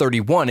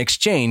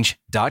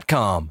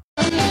 1031exchange.com.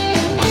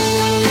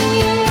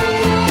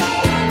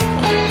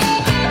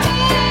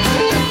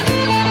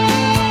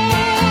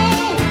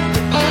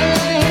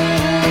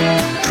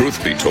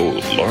 Truth be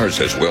told, Lars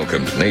has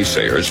welcomed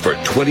naysayers for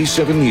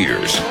 27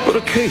 years, but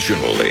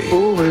occasionally...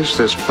 Who is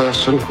this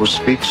person who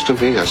speaks to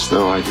me as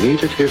though I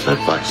needed his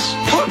advice?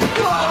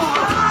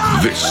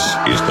 This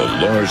is the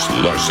Lars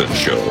Larson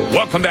Show.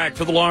 Welcome back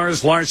to the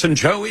Lars Larson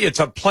Show. It's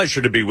a pleasure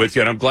to be with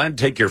you, and I'm glad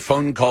to take your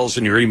phone calls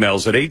and your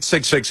emails at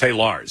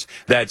 866-HEY-LARS.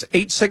 That's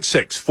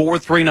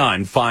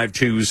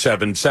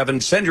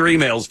 866-439-5277. Send your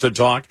emails to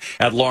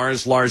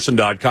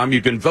talk@larslarson.com.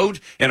 You can vote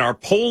in our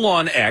poll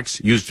on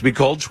X, used to be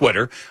called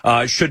Twitter.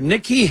 Should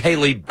Nikki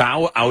Haley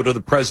bow out of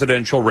the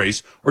presidential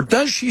race, or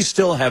does she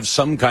still have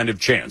some kind of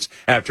chance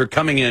after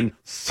coming in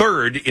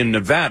third in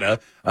Nevada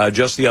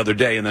just the other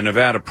day in the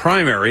Nevada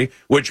primary,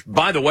 which,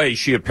 by the way,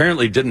 she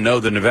apparently didn't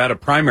know the Nevada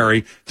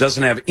primary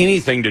doesn't have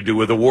anything to do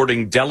with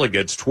awarding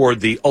delegates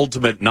toward the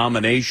ultimate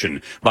nomination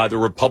by the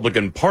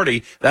Republican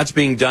Party. That's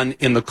being done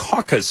in the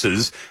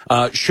caucuses.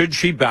 Should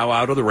she bow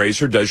out of the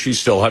race, or does she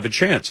still have a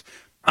chance?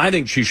 I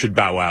think she should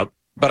bow out.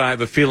 But I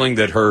have a feeling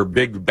that her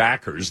big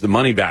backers, the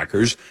money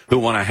backers, who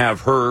want to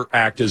have her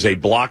act as a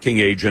blocking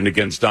agent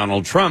against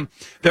Donald Trump,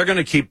 they're going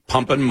to keep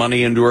pumping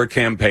money into her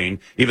campaign,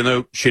 even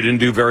though she didn't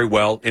do very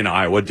well in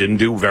Iowa, didn't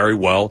do very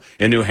well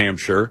in New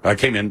Hampshire,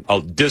 came in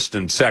a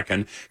distant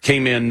second,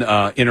 came in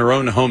her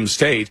own home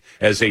state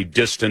as a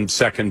distant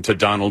second to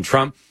Donald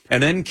Trump,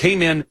 and then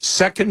came in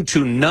second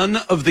to none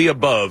of the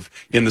above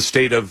in the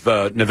state of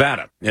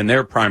Nevada in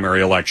their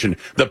primary election.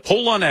 The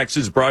poll on X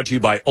is brought to you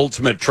by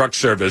Ultimate Truck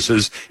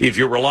Services. If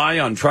you rely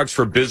on trucks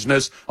for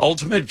business,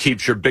 Ultimate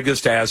keeps your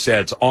biggest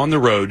assets on the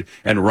road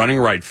and running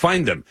right.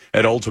 Find them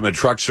at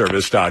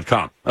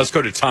ultimatetruckservice.com. Let's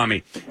go to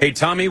Tommy. Hey,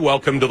 Tommy,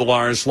 welcome to the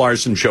Lars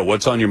Larson Show.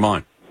 What's on your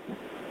mind?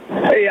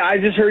 Hey, I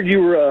just heard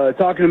you were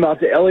talking about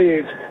the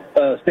Elliott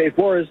State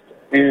Forest,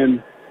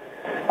 and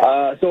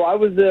so I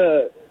was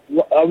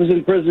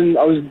in prison.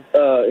 I was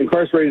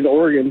incarcerated in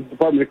Oregon,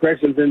 Department of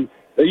Corrections, and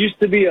there used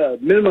to be a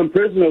minimum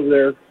prison over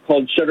there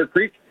called Shutter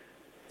Creek.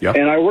 Yep.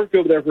 And I worked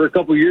over there for a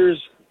couple of years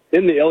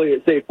in the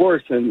Elliott State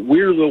Forest, and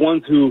we were the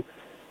ones who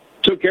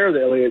took care of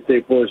the Elliott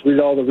State Forest. We did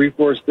all the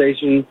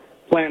reforestation,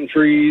 planting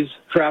trees,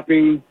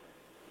 trapping,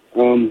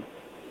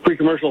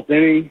 pre-commercial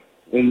thinning,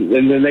 and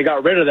then they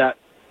got rid of that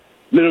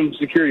minimum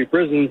security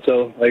prison.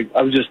 So, I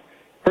was just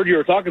heard you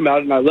were talking about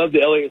it, and I love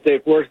the Elliott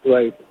State Forest,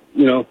 it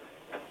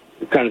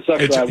kind of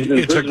sucks.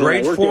 It's a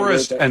great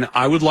forest, and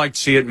I would like to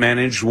see it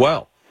managed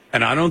well.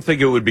 And I don't think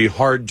it would be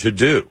hard to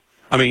do.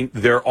 I mean,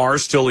 there are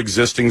still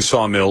existing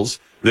sawmills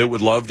that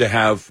would love to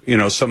have,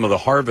 some of the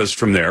harvest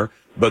from there,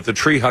 but the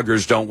tree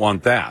huggers don't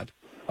want that.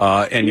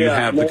 You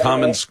have the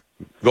commons.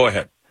 Go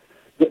ahead.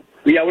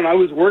 Yeah, when I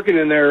was working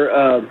in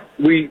there,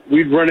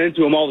 we'd run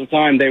into them all the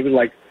time. They would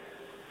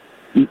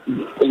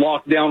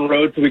lock down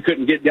roads so we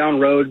couldn't get down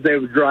roads. They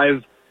would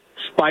drive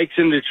spikes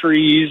into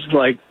trees,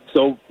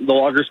 so the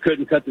loggers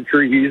couldn't cut the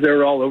trees. They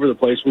were all over the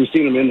place. We've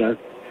seen them in there.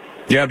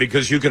 Yeah,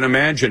 because you can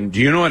imagine. Do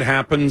you know what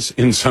happens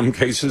in some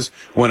cases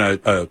when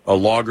a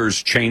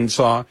logger's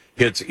chainsaw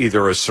hits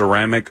either a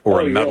ceramic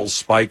or a metal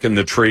spike in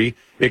the tree?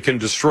 It can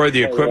destroy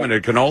the equipment.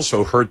 It can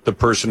also hurt the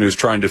person who's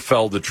trying to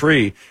fell the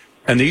tree.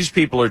 And these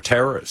people are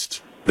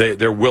terrorists.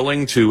 They're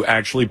willing to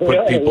actually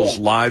put people's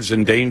lives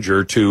in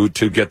danger to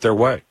get their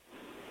way.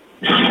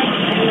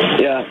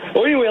 Yeah.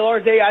 Well, anyway,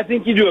 Lars, I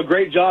think you do a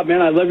great job,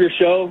 man. I love your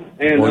show.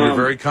 And you're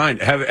very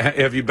kind.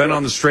 Have you been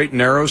on the straight and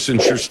narrow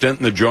since your stint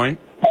in the joint?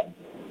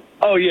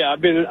 Oh yeah,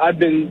 I've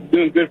been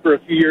doing good for a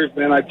few years,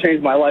 man. I've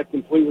changed my life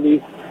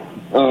completely.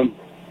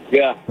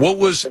 Yeah. What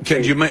was?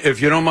 Can you,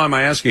 if you don't mind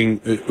my asking,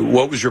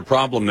 what was your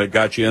problem that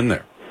got you in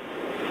there?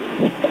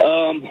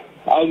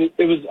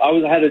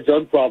 I had a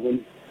drug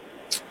problem,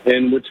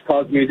 and which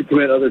caused me to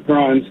commit other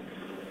crimes.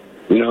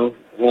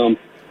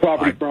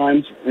 Property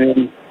crimes,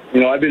 and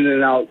I've been in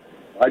and out.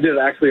 I did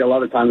actually a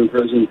lot of time in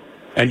prison.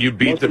 And you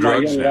beat the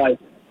drugs now?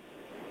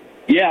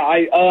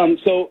 Yeah,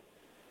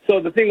 So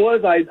the thing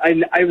was,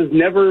 I was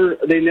never.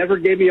 They never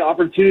gave me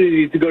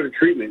opportunity to go to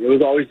treatment. It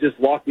was always just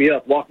lock me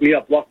up, lock me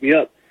up, lock me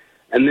up.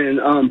 And then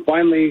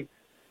finally,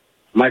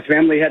 my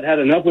family had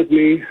enough with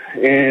me,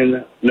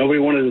 and nobody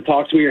wanted to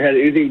talk to me or had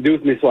anything to do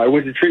with me. So I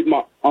went to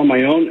treatment on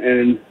my own,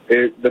 and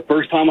the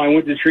first time I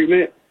went to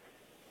treatment,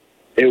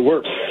 it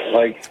worked.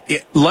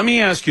 Let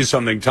me ask you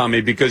something,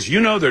 Tommy, because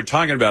they're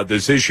talking about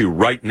this issue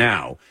right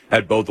now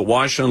at both the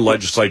Washington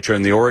legislature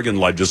and the Oregon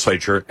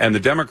legislature, and the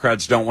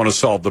Democrats don't want to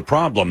solve the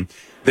problem.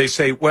 They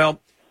say,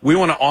 well, we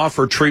want to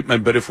offer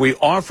treatment, but if we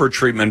offer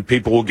treatment,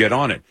 people will get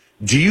on it.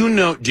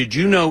 Did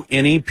you know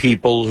any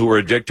people who are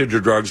addicted to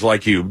drugs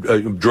like you,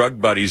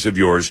 drug buddies of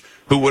yours,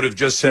 who would have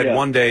just said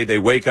one day they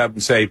wake up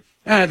and say,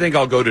 I think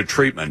I'll go to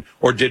treatment?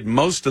 Or did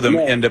most of them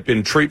end up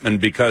in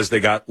treatment because they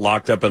got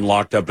locked up and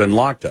locked up and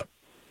locked up?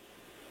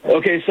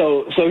 Okay,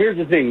 so here's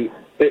the thing.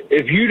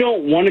 If you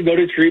don't want to go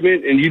to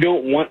treatment and you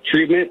don't want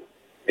treatment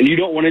and you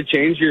don't want to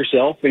change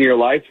yourself in your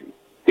life,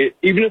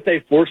 even if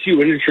they force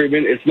you into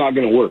treatment, it's not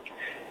going to work.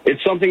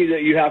 It's something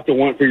that you have to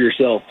want for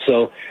yourself.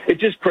 So it's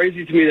just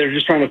crazy to me they're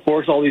just trying to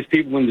force all these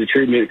people into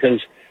treatment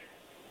because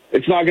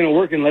it's not going to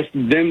work unless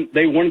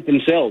they want it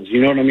themselves.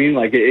 You know what I mean?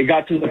 It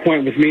got to the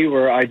point with me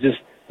where I just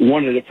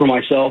wanted it for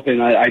myself,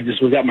 and I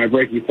just was at my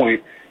breaking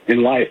point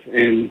in life.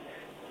 And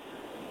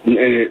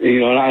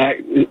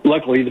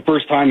luckily the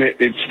first time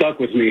it stuck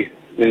with me,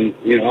 and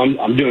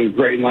I'm doing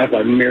great in life.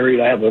 I'm married.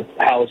 I have a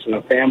house and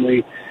a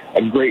family,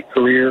 a great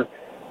career.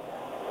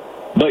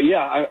 But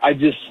yeah, I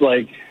just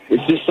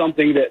it's just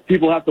something that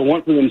people have to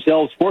want for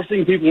themselves.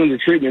 Forcing people into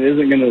treatment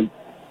isn't going to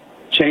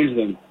change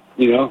them.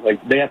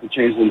 They have to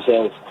change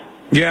themselves.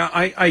 Yeah,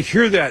 I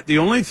hear that. The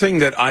only thing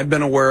that I've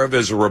been aware of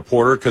as a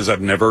reporter, because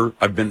I've never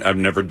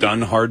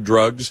done hard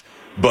drugs,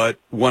 but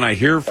when I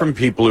hear from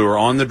people who are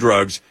on the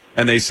drugs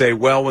and they say,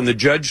 well, when the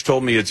judge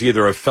told me it's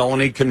either a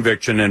felony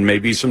conviction and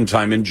maybe some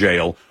time in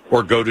jail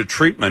or go to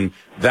treatment,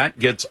 that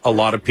gets a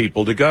lot of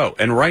people to go.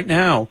 And right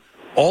now,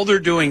 all they're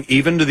doing,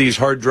 even to these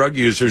hard drug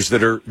users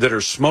that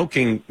are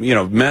smoking,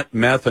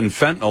 meth and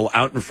fentanyl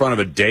out in front of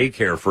a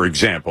daycare, for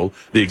example,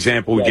 the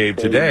example we gave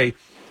today,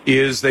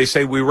 is they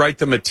say we write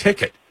them a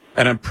ticket.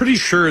 And I'm pretty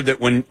sure that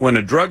when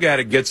a drug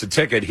addict gets a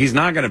ticket, he's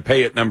not going to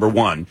pay it, number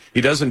one.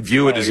 He doesn't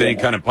view it as any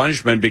kind of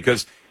punishment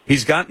because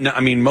he's got,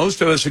 most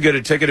of us who get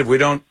a ticket, if we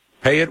don't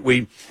pay it,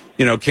 we,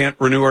 can't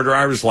renew our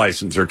driver's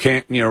license or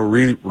can't,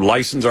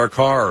 re-license our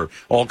car, or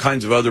all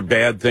kinds of other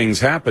bad things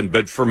happen.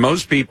 But for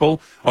most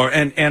people,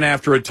 and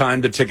after a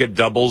time, the ticket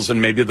doubles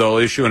and maybe they'll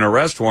issue an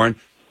arrest warrant.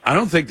 I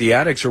don't think the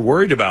addicts are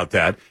worried about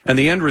that. And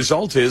the end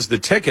result is the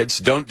tickets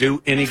don't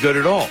do any good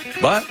at all.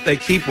 But they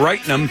keep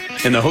writing them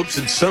in the hopes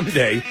that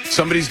someday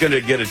somebody's going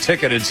to get a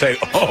ticket and say,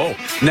 oh,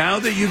 now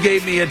that you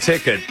gave me a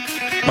ticket.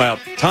 Well,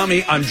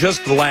 Tommy, I'm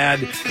just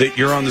glad that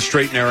you're on the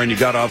straight and narrow and you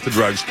got off the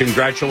drugs.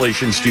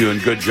 Congratulations to you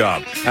and good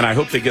job. And I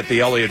hope they get the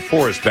Elliott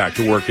Forest back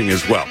to working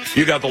as well.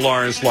 You got the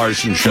Lars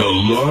Larson Show.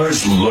 The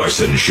Lars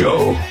Larson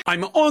Show.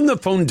 I'm on the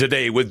phone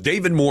today with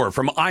David Moore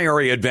from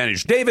IRA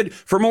Advantage. David,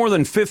 for more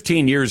than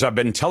 15 years, I've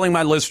been telling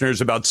my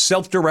listeners about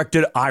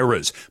self-directed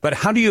IRAs. But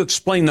how do you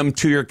explain them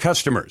to your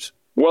customers?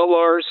 Well,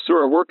 Lars, through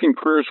our working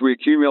careers, we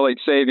accumulate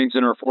savings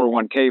in our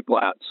 401k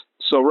plans.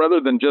 So rather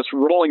than just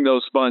rolling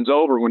those funds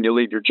over when you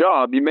leave your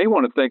job, you may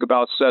want to think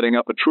about setting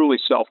up a truly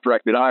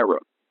self-directed IRA.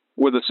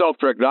 With a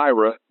self-directed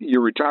IRA,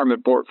 your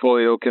retirement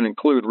portfolio can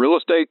include real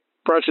estate,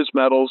 precious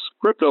metals,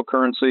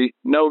 cryptocurrency,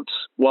 notes,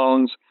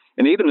 loans,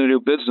 and even a new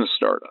business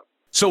startup.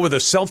 So with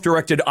a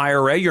self-directed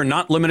IRA, you're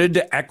not limited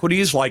to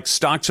equities like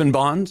stocks and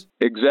bonds?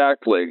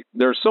 Exactly.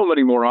 There are so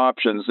many more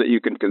options that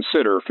you can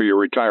consider for your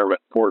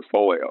retirement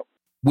portfolio.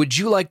 Would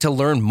you like to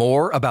learn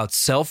more about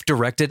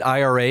self-directed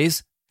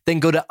IRAs? Then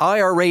go to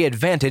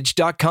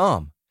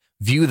IRAadvantage.com,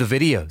 view the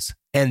videos,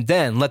 and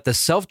then let the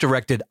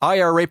self-directed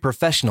IRA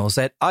professionals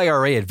at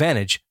IRA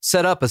Advantage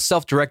set up a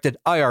self-directed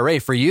IRA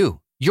for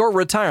you. Your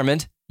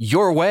retirement,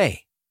 your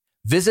way.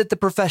 Visit the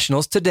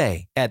professionals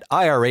today at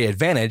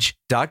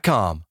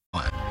IRAadvantage.com.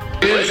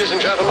 Ladies and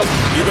gentlemen,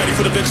 you ready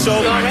for the big show?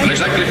 In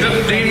exactly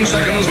 15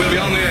 seconds, we'll be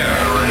on the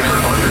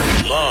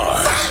air.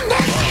 Lars.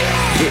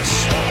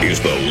 This is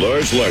the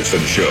Lars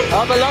Larson Show.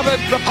 Our beloved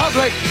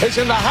republic is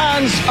in the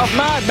hands of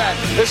madmen.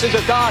 This is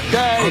a dark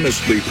day.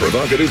 Honestly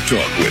provocative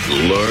talk with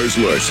Lars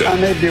Larson. I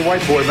may be a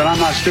white boy, but I'm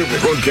not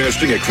stupid.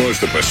 Broadcasting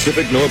across the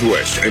Pacific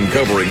Northwest and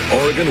covering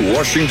Oregon,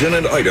 Washington,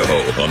 and Idaho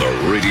on the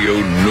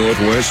Radio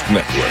Northwest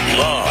Network.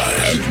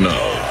 Live. And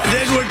now.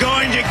 Then we're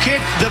going to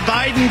kick the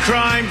Biden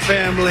crime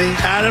family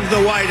out of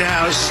the White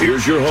House.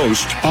 Here's your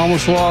host. I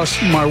almost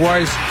lost my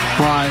wife,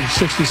 my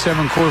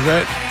 67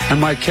 Corvette,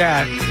 and my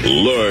cat.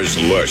 Lars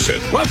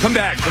Larson. Welcome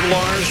back to the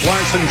Lars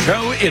Larson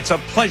Show. It's a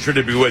pleasure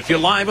to be with you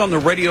live on the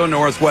Radio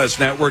Northwest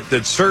Network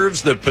that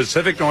serves the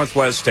Pacific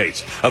Northwest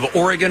states of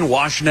Oregon,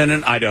 Washington,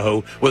 and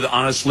Idaho with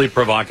honestly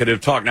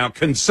provocative talk. Now,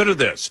 consider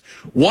this.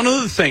 One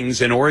of the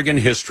things in Oregon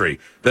history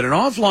that an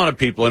awful lot of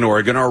people in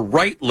Oregon are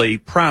rightly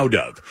proud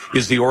of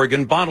is the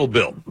Oregon bottle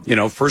bill. You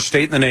know, first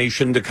state in the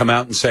nation to come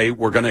out and say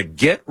we're going to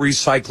get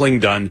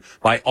recycling done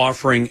by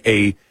offering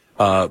a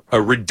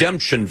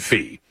redemption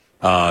fee.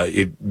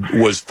 It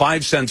was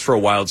 5 cents for a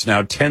while. It's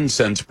now 10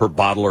 cents per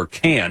bottle or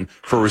can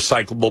for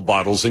recyclable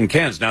bottles and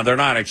cans. Now, they're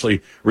not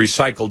actually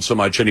recycled so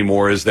much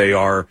anymore as they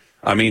are.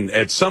 I mean,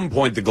 at some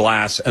point, the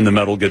glass and the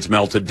metal gets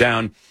melted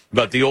down.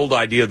 But the old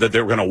idea that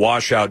they were going to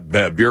wash out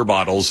beer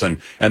bottles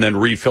and then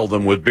refill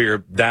them with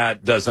beer,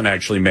 that doesn't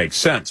actually make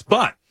sense.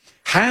 But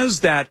has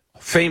that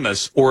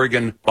famous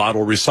Oregon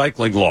bottle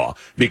recycling law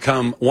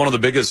become one of the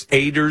biggest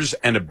aiders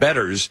and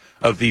abettors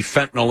of the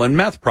fentanyl and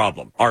meth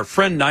problem? Our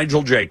friend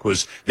Nigel Jake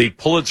was the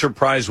Pulitzer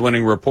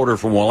Prize-winning reporter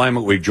from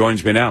Willamette Week,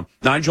 joins me now.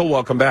 Nigel,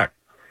 welcome back.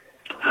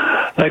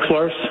 Thanks,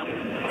 Lars.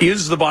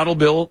 Is the bottle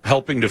bill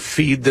helping to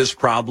feed this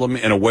problem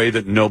in a way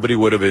that nobody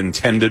would have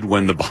intended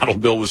when the bottle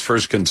bill was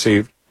first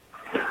conceived?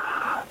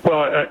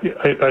 Well,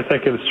 I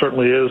think it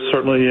certainly is.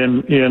 Certainly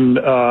in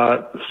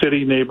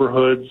city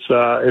neighborhoods,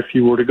 if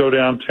you were to go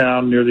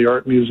downtown near the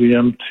Art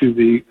Museum to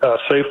the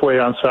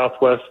Safeway on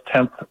Southwest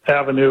 10th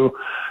Avenue,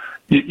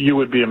 you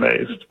would be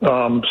amazed.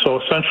 So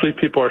essentially,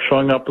 people are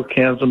showing up with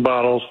cans and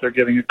bottles. They're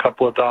getting a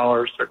couple of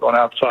dollars. They're going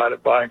outside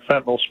and buying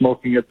fentanyl,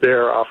 smoking it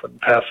there, often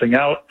passing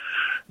out.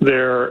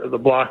 The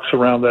blocks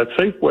around that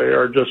Safeway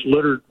are just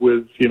littered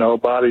with,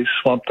 bodies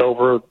slumped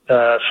over,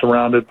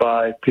 surrounded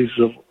by pieces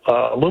of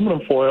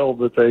aluminum foil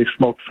that they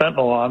smoked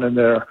fentanyl on, and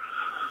they're,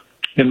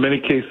 in many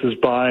cases,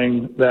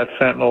 buying that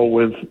fentanyl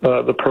with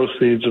the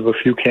proceeds of a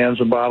few cans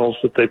and bottles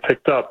that they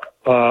picked up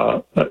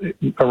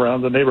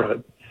around the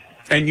neighborhood.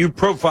 And you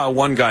profile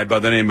one guy by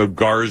the name of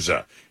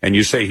Garza, and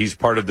you say he's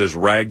part of this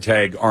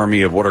ragtag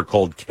army of what are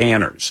called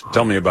canners.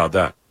 Tell me about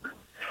that.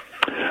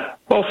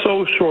 Well,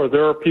 so sure,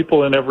 there are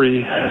people in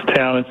every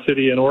town and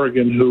city in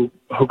Oregon who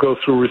go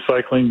through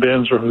recycling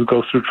bins or who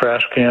go through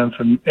trash cans,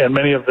 and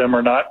many of them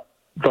are not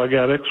drug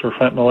addicts or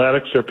fentanyl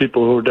addicts. They're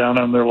people who are down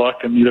on their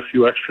luck and need a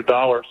few extra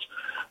dollars.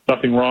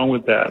 Nothing wrong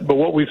with that. But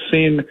what we've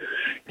seen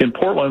in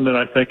Portland and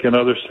I think in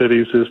other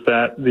cities is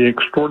that the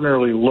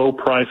extraordinarily low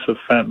price of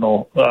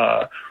fentanyl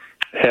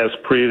has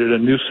created a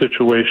new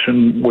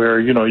situation where,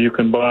 you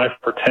can buy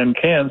for 10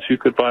 cans, you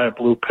could buy a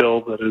blue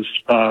pill that is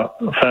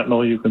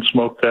fentanyl. You can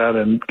smoke that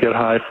and get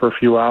high for a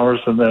few hours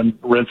and then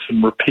rinse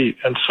and repeat.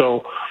 And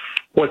so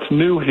what's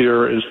new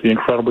here is the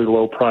incredibly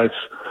low price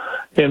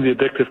and the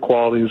addictive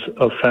qualities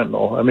of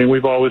fentanyl. I mean,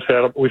 we've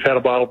had a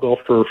bottle bill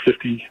for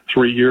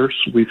 53 years.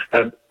 We've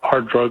had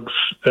hard drugs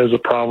as a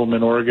problem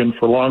in Oregon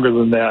for longer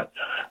than that.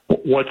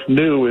 What's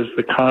new is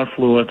the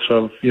confluence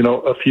of,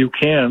 a few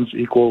cans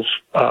equals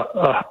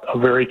a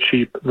very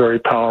cheap, very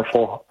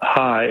powerful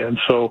high. And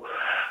so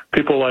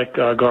people like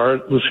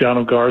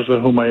Luciano Garza,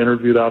 whom I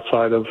interviewed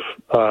outside of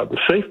the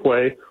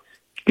Safeway,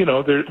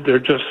 they're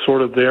just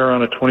sort of there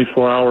on a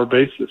 24-hour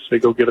basis. They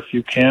go get a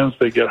few cans,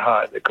 they get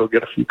high. They go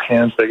get a few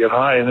cans, they get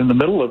high. And in the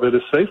middle of it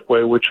is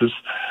Safeway, which is,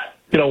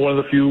 one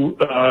of the few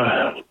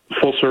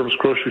full-service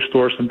grocery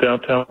stores in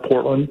downtown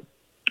Portland.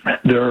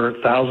 There are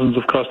thousands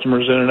of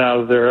customers in and out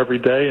of there every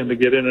day, and to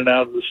get in and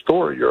out of the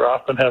store, you're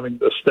often having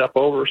to step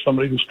over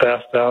somebody who's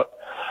passed out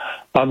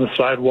on the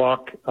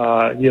sidewalk.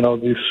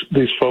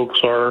 These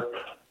folks are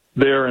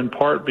there in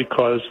part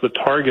because the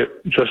Target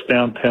just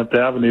down 10th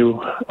Avenue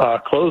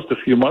closed a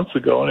few months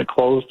ago, and it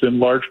closed in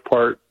large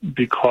part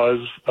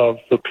because of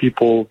the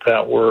people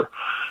that were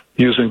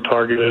using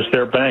Target as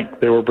their bank.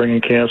 They were bringing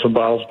cans and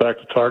bottles back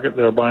to Target.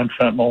 They were buying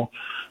fentanyl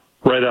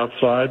right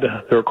outside.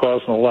 They were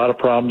causing a lot of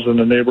problems in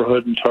the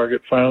neighborhood, and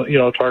Target finally,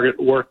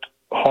 Target worked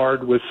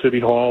hard with City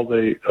Hall.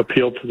 They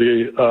appealed to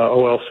the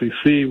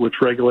OLCC, which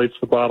regulates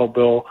the bottle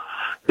bill.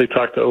 They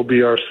talked to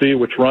OBRC,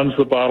 which runs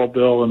the bottle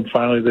bill, and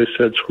finally they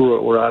said, screw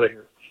it, we're out of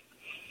here.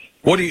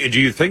 What do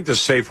you think the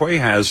Safeway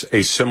has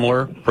a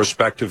similar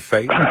prospective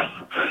fate?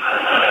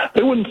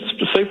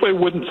 Safeway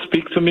wouldn't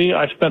speak to me.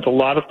 I spent a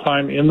lot of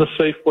time in the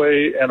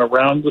Safeway and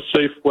around the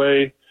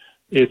Safeway.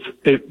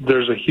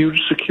 There's a huge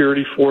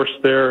security force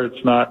there.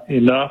 It's not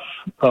enough.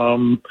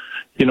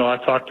 I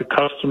talk to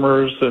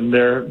customers and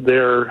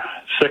they're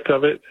sick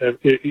of it.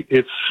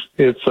 It's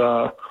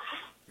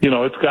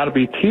got to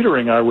be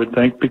teetering, I would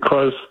think,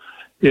 because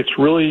that's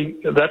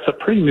a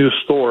pretty new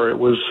store. There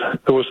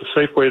was a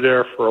Safeway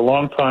there for a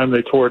long time.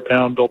 They tore it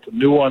down, built a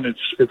new one.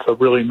 It's a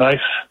really nice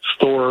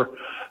store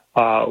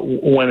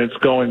when it's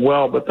going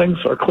well, but things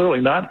are clearly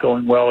not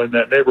going well in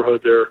that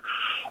neighborhood there.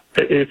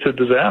 It's a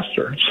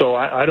disaster. So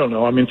I don't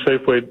know. I mean,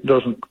 Safeway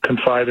doesn't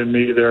confide in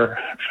me their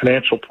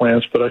financial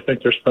plans, but I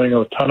think they're spending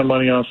a ton of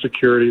money on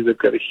security. They've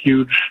got a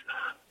huge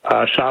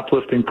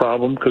shoplifting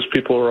problem because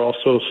people are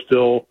also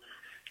still,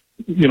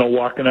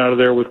 walking out of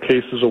there with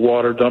cases of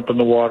water, dumping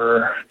the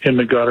water in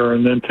the gutter,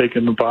 and then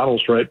taking the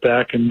bottles right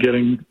back and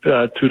getting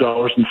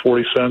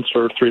 $2.40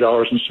 or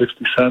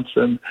 $3.60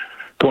 and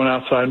going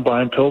outside and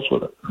buying pills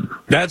with it.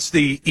 That's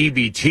the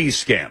EBT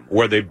scam,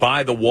 where they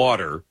buy the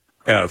water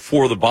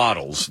for the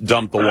bottles,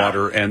 dump the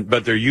water,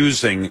 but they're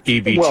using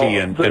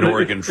EBT and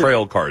Oregon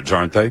Trail cards,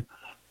 aren't they?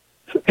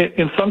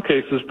 In some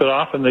cases, but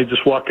often they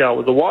just walk out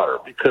with the water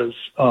because,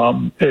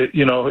 if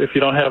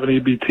you don't have an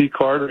EBT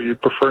card or you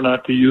prefer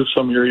not to use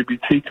some of your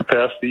EBT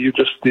capacity, you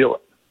just steal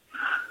it.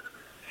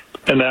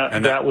 And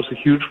that was a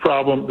huge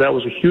problem. That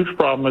was a huge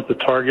problem at the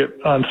Target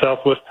on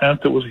Southwest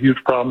 10th. It was a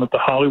huge problem at the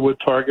Hollywood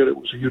Target. It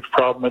was a huge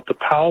problem at the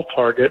Powell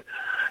Target.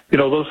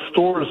 Those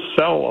stores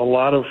sell a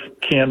lot of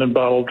canned and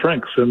bottled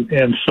drinks.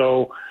 And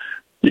so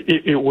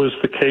it was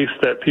the case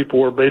that people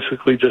were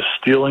basically just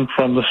stealing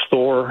from the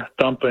store,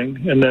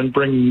 dumping, and then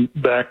bringing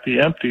back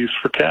the empties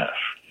for cash.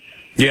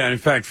 Yeah, in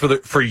fact,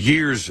 for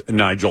years,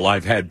 Nigel,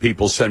 I've had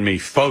people send me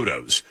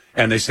photos,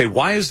 and they say,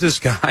 why has this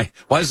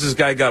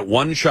guy got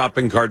one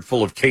shopping cart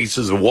full of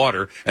cases of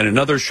water and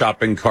another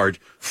shopping cart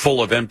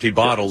full of empty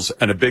bottles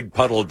and a big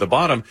puddle at the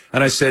bottom?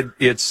 And I said,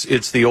 it's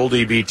the old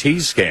EBT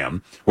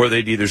scam where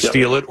they'd either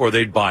steal it or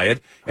they'd buy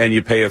it, and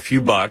you pay a few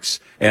bucks,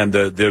 and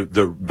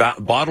the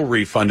bottle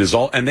refund is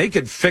all, and they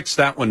could fix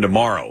that one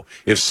tomorrow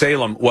if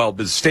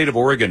the state of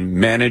Oregon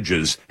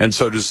manages, and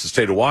so does the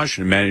state of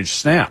Washington, manage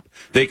SNAP.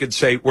 They could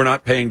say, we're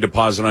not paying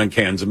deposit on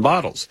cans and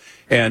bottles.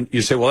 And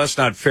you say, well, that's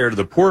not fair to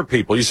the poor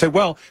people. You say,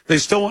 well, they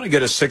still want to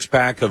get a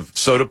 6-pack of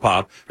soda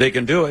pop. They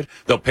can do it.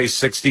 They'll pay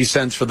 60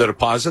 cents for the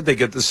deposit. They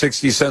get the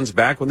 60 cents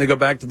back when they go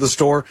back to the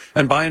store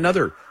and buy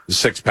another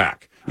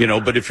 6-pack.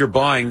 But if you're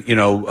buying,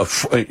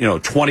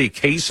 20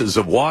 cases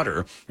of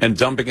water and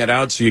dumping it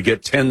out so you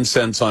get 10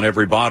 cents on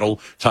every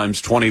bottle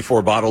times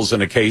 24 bottles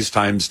in a case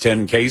times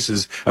 10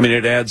 cases,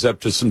 it adds up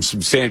to some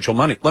substantial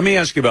money. Let me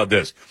ask you about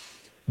this.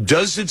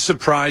 Does it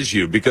surprise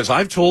you? Because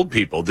I've told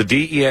people, the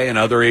DEA and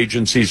other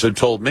agencies have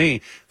told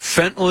me,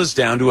 fentanyl is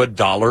down to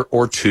 $1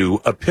 or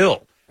 $2 a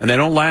pill. And they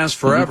don't last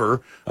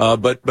forever,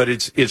 but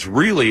it's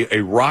really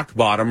a rock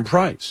bottom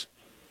price.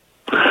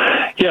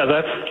 Yeah,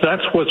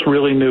 that's what's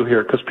really new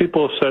here, because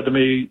people have said to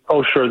me,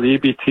 oh, sure, the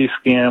EBT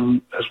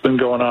scam has been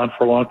going on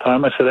for a long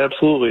time. I said,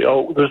 absolutely.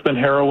 Oh, there's been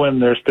heroin,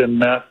 there's been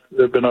meth,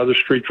 there have been other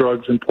street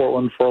drugs in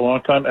Portland for a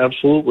long time.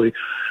 Absolutely.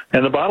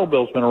 And the bottle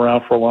bill's been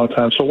around for a long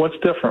time. So what's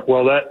different?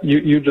 Well, that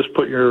you just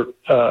put your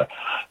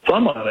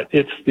thumb on it.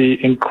 It's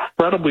the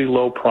incredibly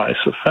low price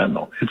of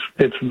fentanyl.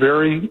 It's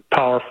very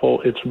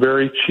powerful, it's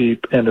very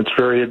cheap, and it's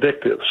very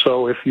addictive.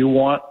 So if you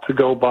want to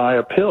go buy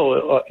a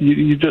pill,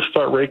 you just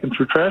start raking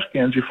through trash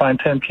cans. You find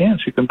 10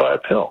 cans, you can buy a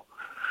pill.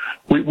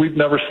 We've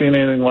never seen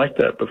anything like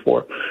that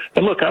before.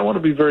 And look, I want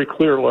to be very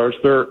clear, Lars.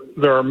 There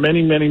are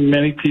many, many,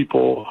 many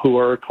people who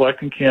are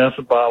collecting cans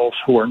and bottles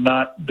who are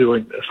not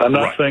doing this. I'm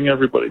not saying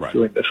everybody's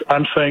doing this.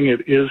 I'm saying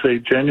it is a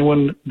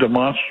genuine,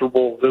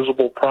 demonstrable,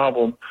 visible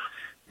problem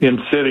in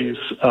cities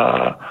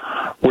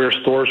where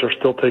stores are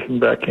still taking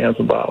back cans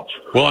and bottles.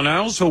 Well, and I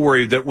also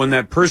worry that when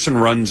that person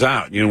runs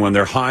out, when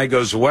their high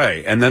goes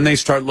away, and then they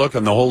start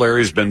looking, the whole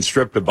area's been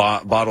stripped of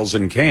bottles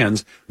and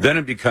cans, then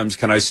it becomes,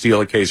 can I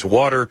steal a case of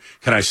water?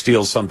 Can I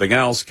steal something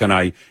else? Can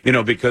I,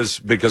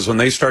 because when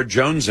they start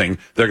jonesing,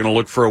 they're going to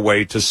look for a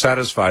way to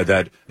satisfy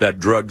that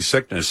drug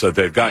sickness that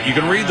they've got. You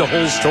can read the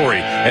whole story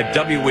at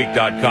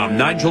wweek.com.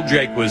 Nigel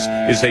Jaques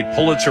is a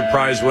Pulitzer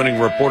Prize-winning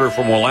reporter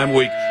from Willamette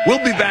Week.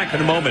 We'll be back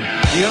in a moment.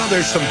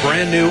 There's some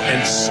brand new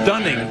and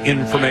stunning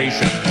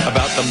information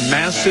about the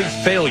massive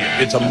failure.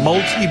 It's a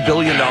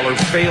multi-billion-dollar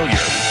failure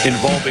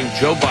involving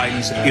Joe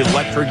Biden's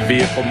electric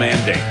vehicle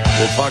mandate.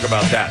 We'll talk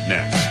about that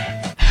next.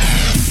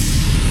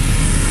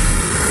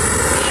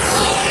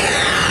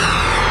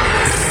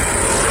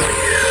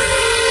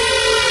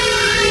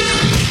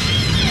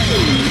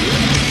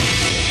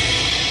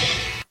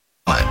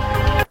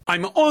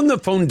 I'm on the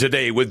phone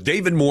today with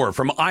David Moore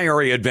from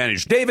IRA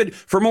Advantage. David,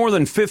 for more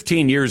than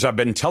 15 years, I've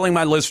been telling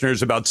my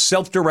listeners about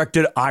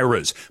self-directed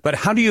IRAs, but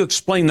how do you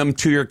explain them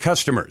to your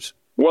customers?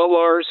 Well,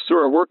 Lars, through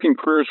our working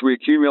careers, we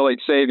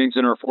accumulate savings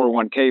in our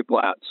 401k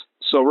plans.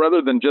 So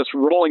rather than just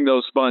rolling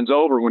those funds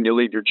over when you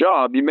leave your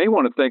job, you may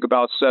want to think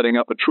about setting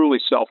up a truly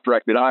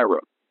self-directed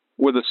IRA.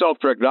 With a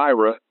self-directed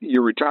IRA,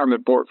 your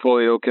retirement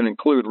portfolio can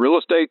include real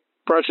estate,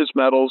 precious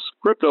metals,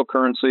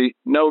 cryptocurrency,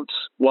 notes,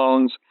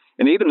 loans,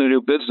 and even a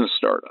new business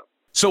startup.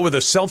 So with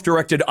a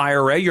self-directed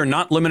IRA, you're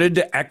not limited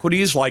to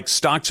equities like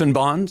stocks and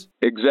bonds?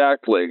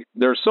 Exactly.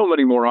 There are so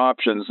many more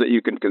options that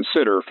you can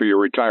consider for your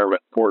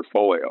retirement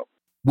portfolio.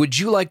 Would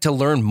you like to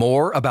learn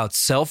more about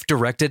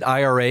self-directed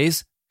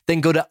IRAs?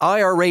 Then go to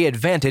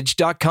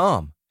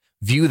IRAadvantage.com,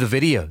 view the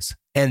videos,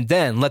 and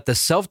then let the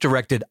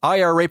self-directed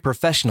IRA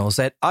professionals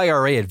at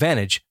IRA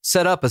Advantage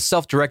set up a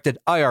self-directed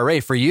IRA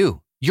for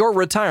you. Your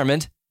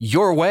retirement,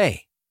 your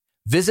way.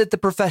 Visit the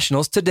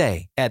professionals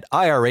today at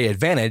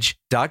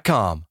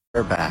IRAadvantage.com.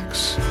 Their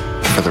backs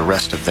for the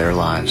rest of their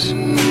lives.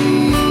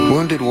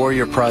 Wounded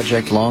Warrior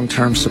Project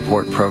long-term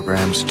support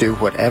programs do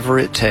whatever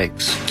it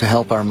takes to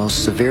help our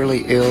most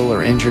severely ill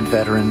or injured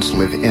veterans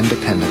live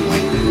independently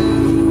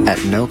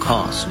at no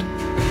cost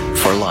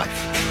for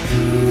life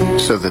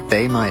so that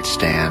they might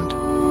stand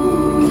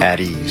at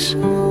ease.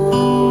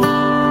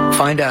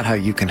 Find out how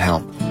you can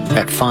help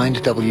at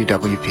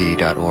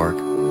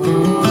findwwp.org.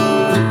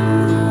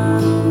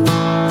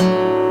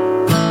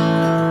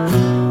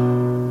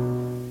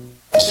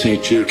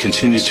 St. Jude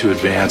continues to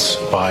advance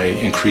by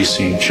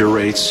increasing cure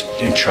rates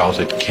in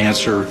childhood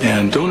cancer.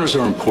 And donors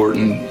are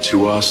important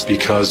to us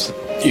because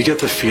you get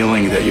the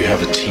feeling that you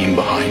have a team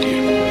behind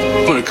you.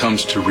 When it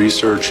comes to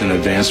research and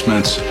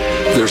advancements,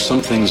 there's some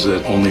things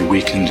that only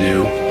we can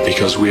do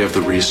because we have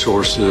the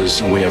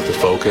resources and we have the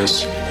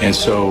focus. And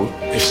so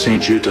if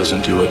St. Jude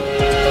doesn't do it,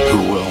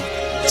 who will?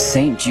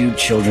 St. Jude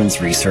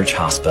Children's Research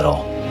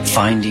Hospital.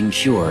 Finding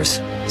cures,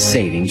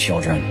 saving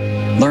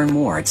children. Learn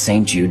more at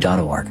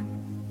stjude.org.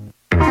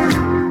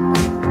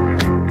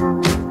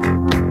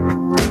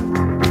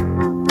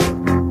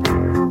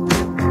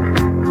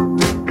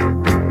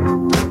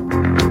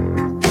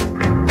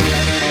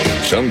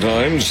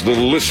 Sometimes the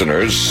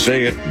listeners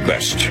say it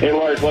best. Hey,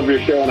 Lars, love your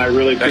show, and I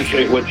really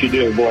appreciate what you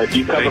do. Boy,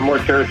 you cover more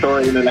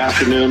territory in an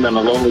afternoon than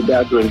a lonely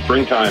badger in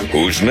springtime.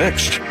 Who's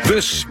next?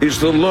 This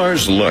is the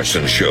Lars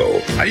Larson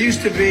Show. I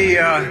used to be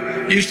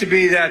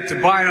that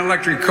to buy an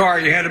electric car,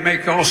 you had to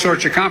make all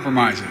sorts of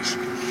compromises.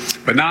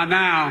 But not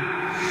now.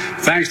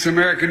 Thanks to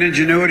American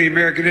ingenuity,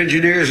 American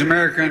engineers,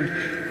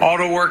 American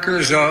auto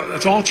workers,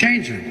 it's all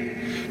changing.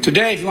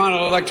 Today, if you want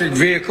an electric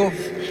vehicle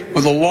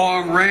with a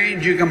long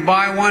range, you can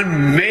buy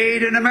one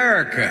made in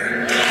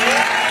America.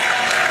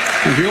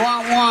 If you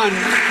want one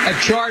that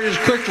charges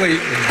quickly,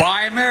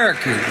 buy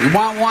American. You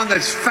want one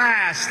that's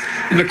fast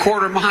in the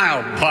quarter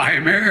mile, buy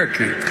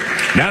American.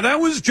 Now, that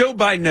was Joe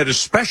Biden at a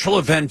special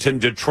event in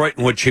Detroit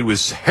in which he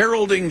was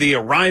heralding the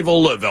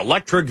arrival of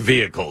electric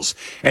vehicles.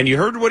 And you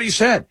heard what he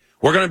said.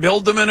 We're going to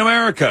build them in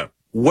America.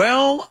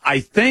 Well, I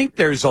think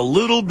there's a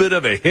little bit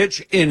of a hitch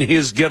in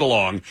his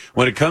get-along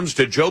when it comes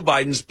to Joe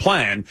Biden's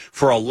plan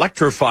for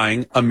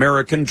electrifying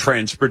American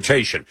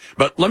transportation.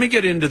 But let me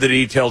get into the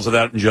details of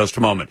that in just a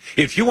moment.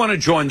 If you want to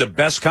join the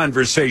best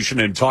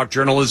conversation in talk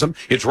journalism,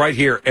 it's right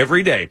here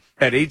every day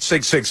at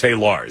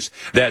 866-HEY-LARS.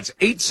 That's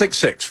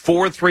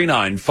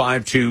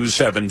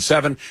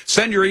 866-439-5277.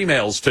 Send your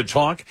emails to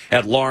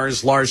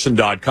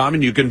talk@LarsLarson.com,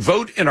 and you can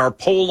vote in our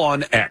poll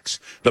on X.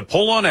 The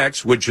poll on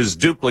X, which is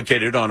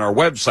duplicated on our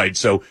website,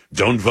 so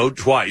don't vote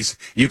twice.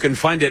 You can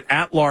find it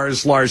at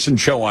Lars Larson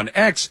Show on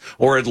X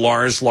or at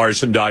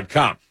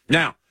LarsLarson.com.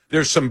 Now,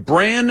 there's some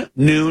brand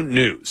new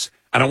news,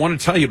 and I want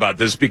to tell you about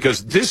this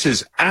because this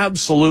is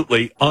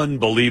absolutely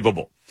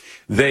unbelievable.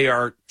 They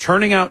are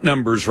turning out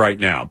numbers right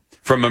now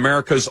from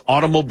America's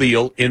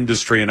automobile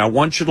industry, and I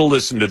want you to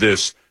listen to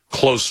this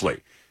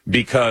closely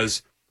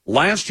because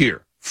last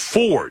year,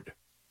 Ford,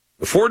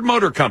 the Ford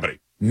Motor Company,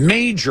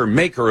 major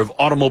maker of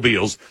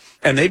automobiles,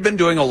 and they've been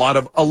doing a lot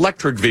of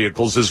electric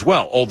vehicles as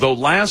well. Although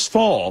last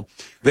fall,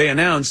 they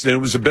announced, and it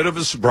was a bit of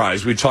a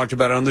surprise, we talked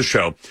about it on the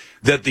show,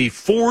 that the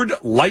Ford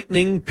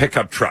Lightning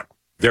pickup truck,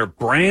 their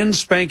brand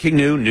spanking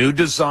new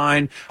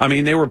design. I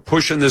mean, they were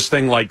pushing this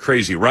thing like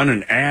crazy,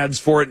 running ads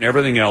for it and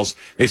everything else.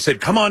 They said,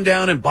 come on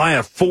down and buy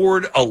a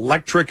Ford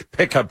electric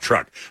pickup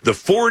truck. The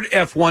Ford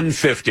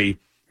F-150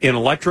 in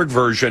electric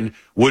version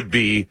would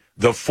be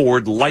the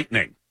Ford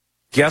Lightning.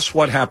 Guess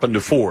what happened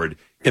to Ford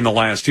in the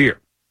last year?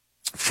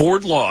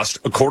 Ford lost,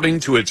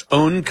 according to its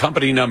own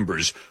company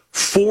numbers,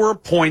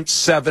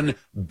 $4.7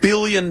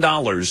 billion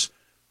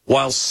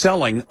while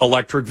selling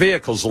electric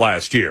vehicles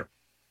last year.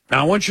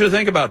 Now, I want you to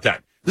think about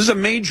that. This is a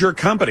major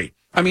company.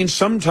 I mean,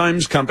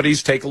 sometimes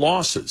companies take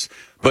losses,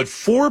 but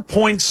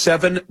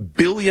 $4.7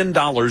 billion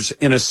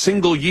in a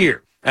single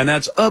year, and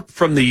that's up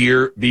from the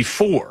year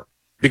before.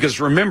 Because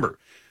remember,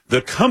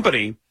 the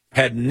company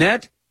had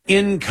net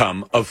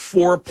income of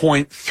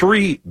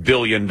 $4.3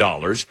 billion.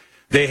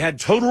 They had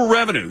total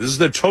revenue. This is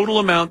the total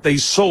amount they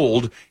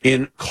sold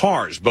in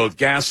cars, both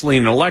gasoline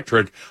and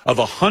electric, of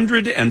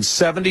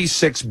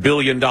 $176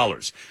 billion.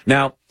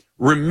 Now,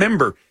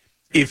 remember,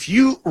 if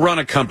you run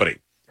a company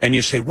and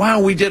you say, wow,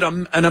 we did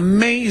an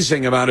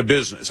amazing amount of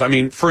business. I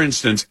mean, for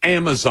instance,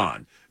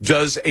 Amazon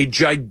does a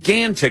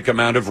gigantic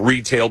amount of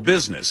retail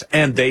business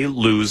and they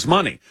lose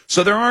money.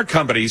 So there are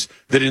companies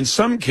that in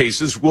some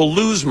cases will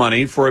lose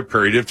money for a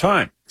period of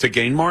time to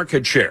gain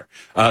market share.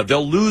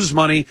 They'll lose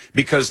money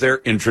because they're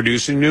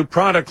introducing new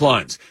product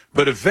lines,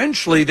 but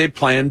eventually they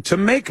plan to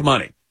make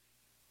money.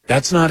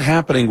 That's not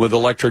happening with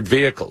electric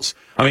vehicles.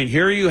 I mean,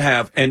 here you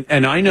have, and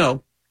I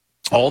know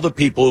all the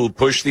people who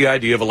push the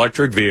idea of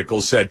electric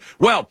vehicles said,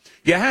 well,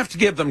 you have to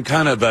give them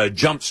kind of a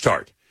jump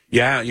start.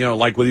 Yeah, you know,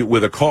 like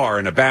with a car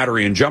and a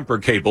battery and jumper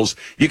cables,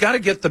 you got to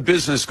get the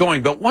business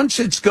going. But once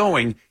it's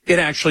going, it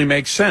actually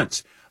makes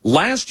sense.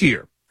 Last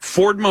year,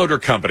 Ford Motor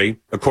Company,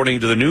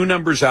 according to the new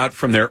numbers out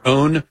from their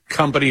own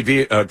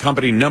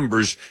company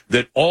numbers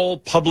that all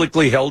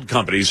publicly held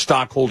companies,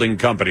 stockholding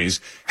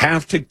companies,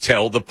 have to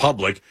tell the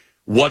public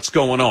what's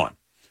going on.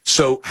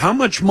 So how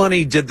much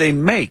money did they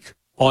make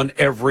on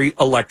every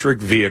electric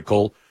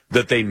vehicle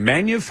that they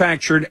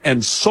manufactured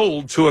and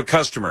sold to a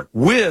customer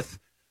with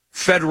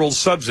federal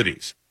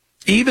subsidies?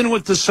 Even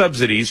with the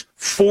subsidies,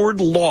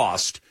 Ford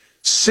lost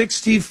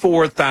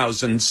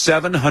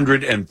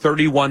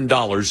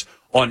 $64,731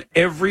 on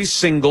every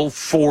single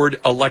Ford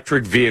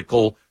electric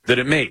vehicle that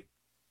it made.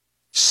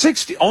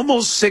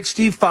 Almost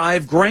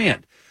 65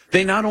 grand.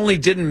 They not only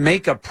didn't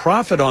make a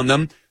profit on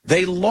them,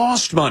 they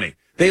lost money.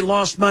 They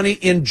lost money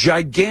in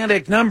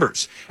gigantic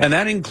numbers, and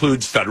that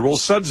includes federal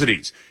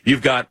subsidies.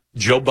 You've got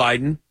Joe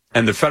Biden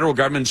and the federal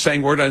government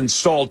saying we're going to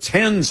install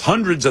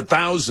hundreds of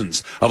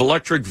thousands of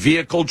electric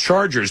vehicle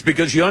chargers,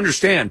 because you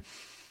understand,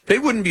 they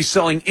wouldn't be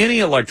selling any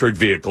electric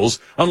vehicles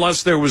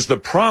unless there was the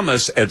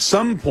promise at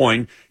some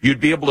point you'd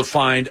be able to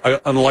find an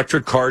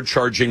electric car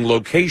charging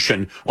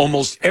location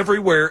almost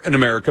everywhere in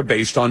America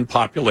based on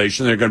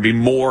population. There are going to be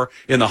more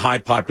in the high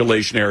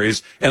population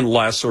areas and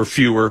less or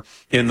fewer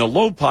in the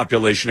low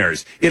population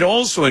areas. It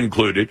also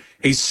included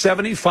a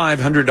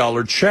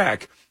 $7,500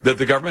 check that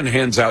the government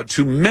hands out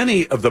to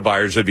many of the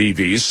buyers of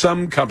EVs.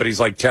 Some companies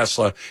like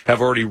Tesla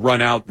have already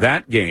run out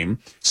that game.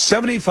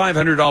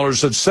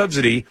 $7,500 of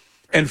subsidy,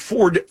 and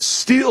Ford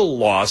still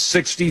lost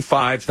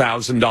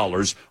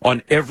 $65,000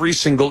 on every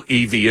single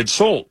EV it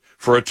sold,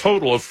 for a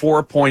total of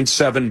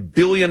 $4.7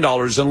 billion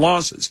in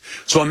losses.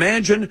 So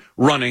imagine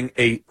running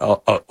a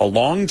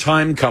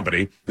long-time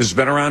company that's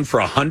been around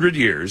for 100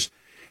 years,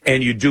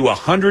 and you do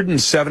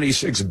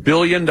 $176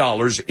 billion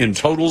in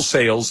total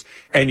sales,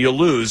 and you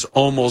lose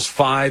almost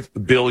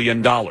 $5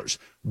 billion.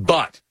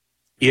 But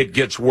it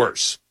gets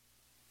worse.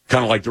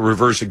 Kind of like the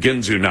reverse of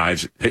Ginsu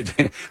knives.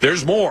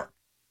 There's more.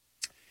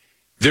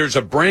 There's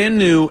a brand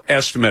new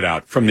estimate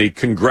out from the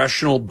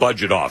Congressional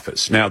Budget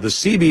Office. Now, the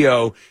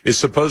CBO is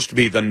supposed to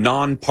be the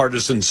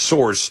nonpartisan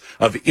source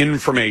of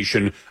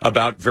information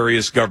about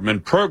various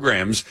government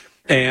programs,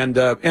 and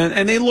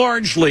they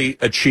largely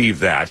achieve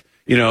that.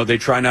 You know, they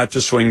try not to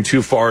swing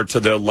too far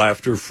to the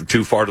left or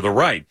too far to the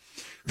right.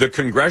 The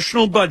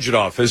Congressional Budget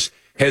Office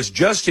has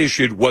just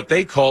issued what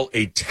they call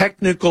a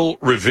technical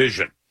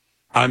revision.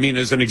 I mean,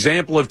 as an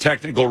example of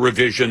technical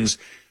revisions,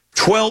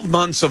 12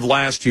 months of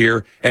last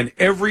year, and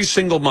every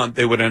single month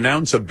they would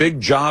announce a big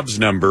jobs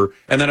number,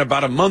 and then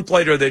about a month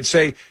later they'd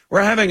say,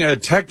 we're having a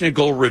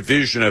technical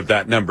revision of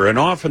that number. And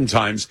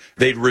oftentimes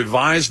they'd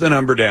revise the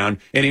number down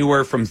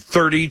anywhere from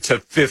 30 to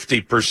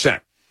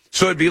 50%.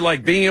 So it'd be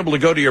like being able to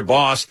go to your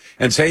boss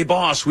and say, hey,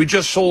 boss, we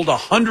just sold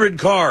 100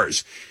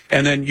 cars.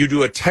 And then you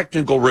do a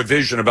technical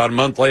revision about a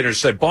month later and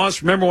say,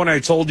 boss, remember when I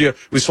told you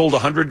we sold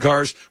 100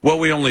 cars? Well,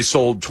 we only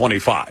sold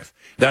 25.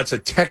 That's a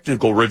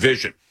technical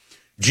revision.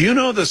 Do you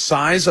know the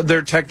size of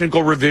their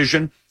technical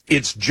revision?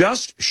 It's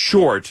just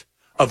short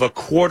of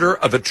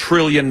 $250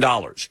 billion,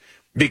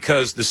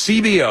 because the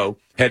CBO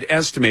had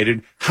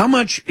estimated how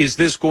much is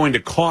this going to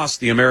cost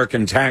the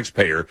American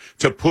taxpayer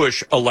to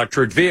push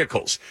electric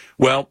vehicles.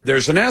 Well,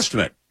 there's an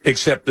estimate,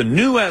 except the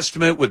new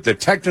estimate with the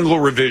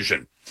technical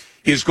revision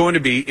is going to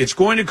be, it's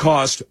going to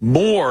cost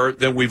more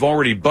than we've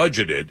already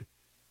budgeted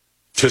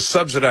to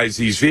subsidize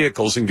these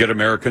vehicles and get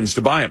Americans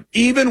to buy them.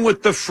 Even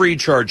with the free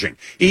charging,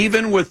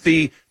 even with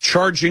the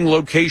charging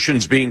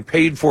locations being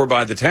paid for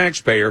by the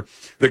taxpayer,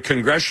 the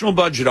Congressional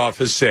Budget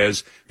Office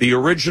says the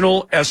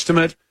original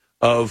estimate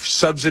of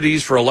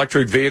subsidies for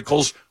electric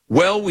vehicles,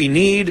 well, we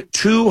need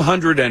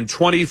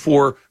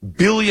 $224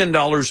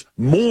 billion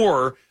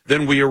more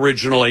than we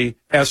originally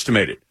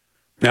estimated.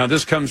 Now,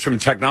 this comes from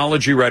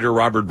technology writer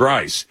Robert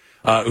Bryce,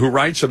 who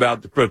writes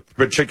about the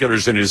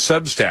particulars in his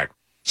Substack.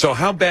 So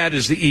how bad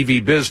is the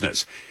EV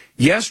business?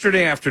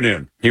 Yesterday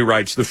afternoon, he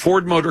writes, the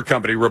Ford Motor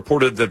Company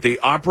reported that the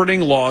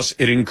operating loss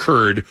it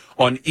incurred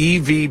on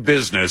EV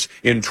business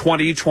in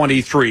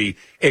 2023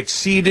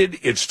 exceeded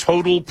its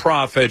total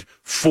profit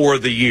for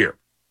the year.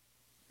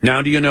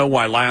 Now, do you know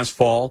why last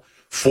fall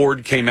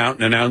Ford came out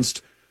and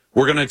announced,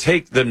 we're going to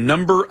take the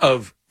number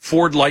of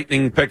Ford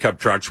Lightning pickup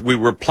trucks. We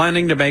were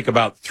planning to make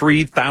about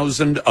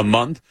 3,000 a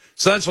month.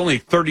 So that's only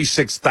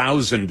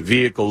 36,000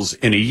 vehicles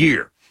in a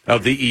year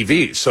of the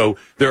EVs. So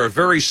they're a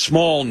very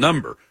small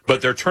number,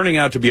 but they're turning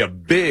out to be a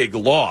big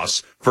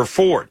loss for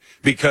Ford,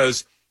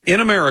 because in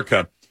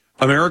America,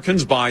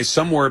 Americans buy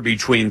somewhere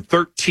between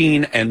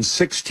 13 and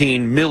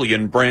 16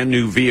 million brand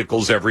new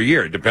vehicles every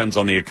year. It depends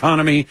on the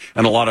economy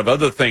and a lot of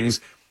other things,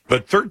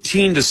 but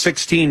 13 to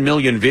 16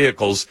 million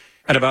vehicles,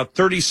 and about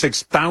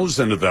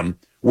 36,000 of them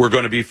were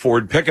going to be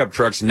Ford pickup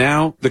trucks.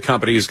 Now the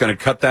company is going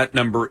to cut that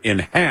number in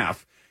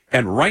half.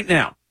 And right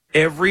now,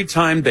 every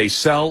time they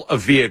sell a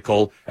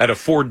vehicle at a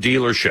Ford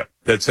dealership,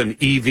 that's an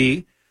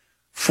EV,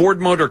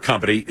 Ford Motor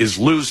Company is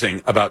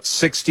losing about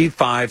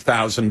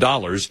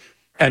 $65,000.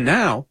 And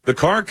now the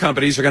car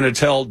companies are going to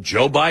tell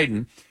Joe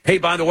Biden, hey,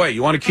 by the way,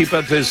 you want to keep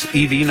up this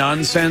EV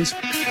nonsense?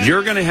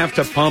 You're going to have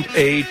to pump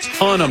a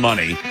ton of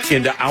money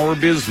into our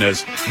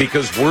business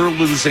because we're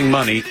losing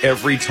money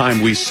every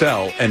time we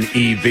sell an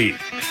EV.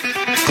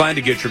 Glad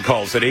to get your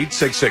calls at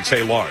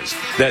 866-HEY-LARS.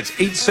 That's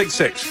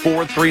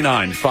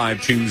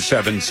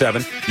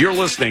 866-439-5277. You're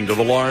listening to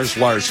the Lars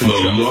Larson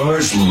Show. The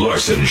Lars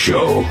Larson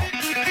Show.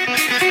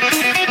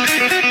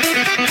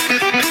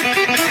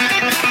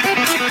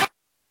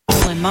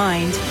 In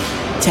mind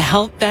to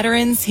help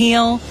veterans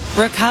heal,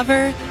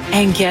 recover,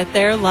 and get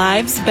their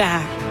lives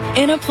back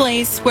in a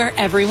place where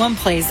everyone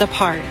plays a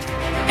part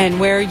and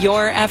where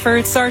your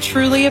efforts are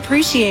truly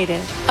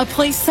appreciated. A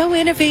place so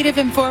innovative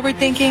and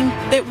forward-thinking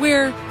that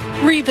we're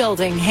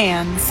rebuilding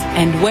hands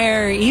and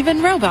where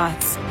even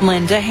robots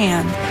lend a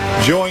hand.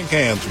 Join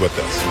hands with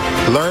us.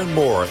 Learn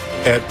more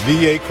at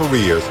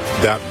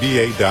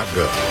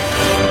vacareers.va.gov.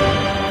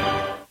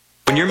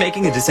 When you're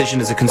making a decision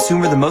as a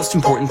consumer, the most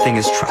important thing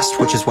is trust,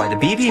 which is why the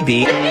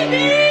BBB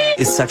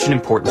is such an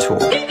important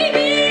tool.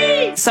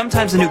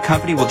 Sometimes a new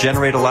company will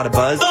generate a lot of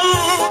buzz,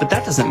 but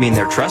that doesn't mean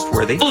they're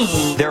trustworthy.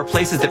 There are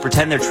places that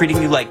pretend they're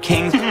treating you like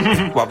kings,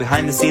 while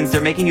behind the scenes they're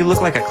making you look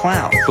like a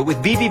clown. But with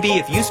BBB,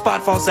 if you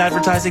spot false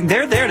advertising,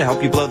 they're there to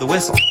help you blow the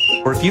whistle.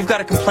 Or if you've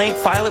got a complaint,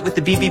 file it with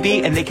the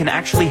BBB and they can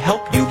actually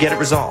help you get it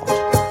resolved.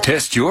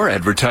 Test your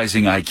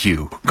advertising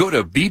IQ. Go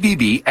to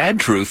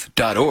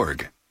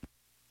bbbadtruth.org.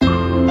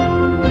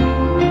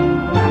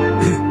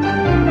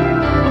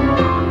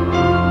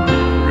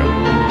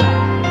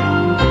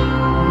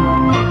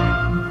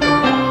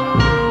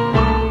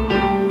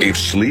 If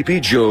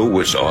Sleepy Joe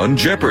was on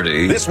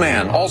Jeopardy... This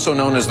man, also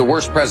known as the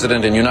worst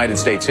president in United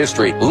States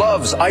history,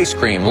 loves ice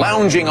cream,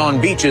 lounging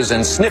on beaches,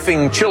 and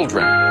sniffing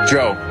children.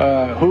 Joe.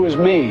 Who is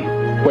me?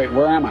 Wait,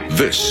 where am I?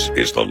 This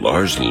is the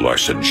Lars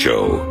Larson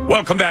Show.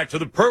 Welcome back to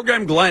the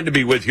program. Glad to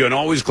be with you and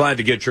always glad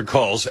to get your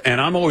calls.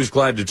 And I'm always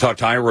glad to talk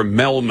to Ira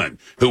Melman,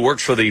 who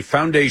works for the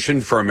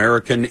Foundation for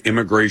American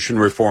Immigration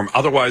Reform,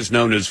 otherwise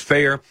known as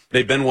FAIR.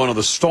 They've been one of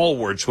the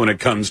stalwarts when it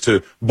comes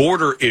to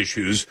border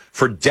issues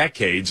for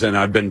decades, and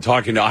I've been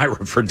talking to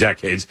Ira for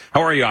decades.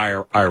 How are you,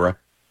 Ira?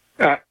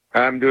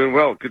 I'm doing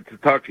well. Good to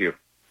talk to you.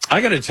 I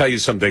got to tell you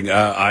something.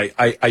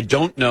 I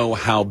don't know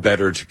how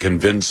better to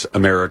convince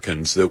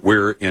Americans that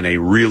we're in a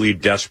really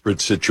desperate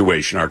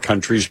situation. Our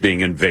country's being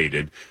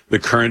invaded. The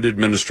current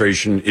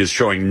administration is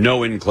showing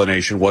no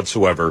inclination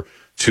whatsoever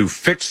to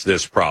fix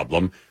this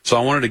problem. So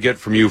I wanted to get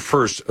from you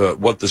first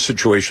what the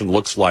situation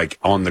looks like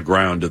on the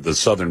ground at the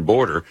southern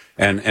border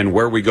and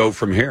where we go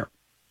from here.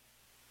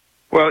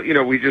 Well, you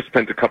know, we just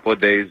spent a couple of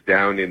days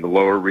down in the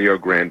lower Rio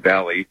Grande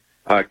Valley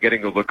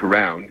getting a look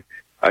around.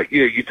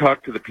 You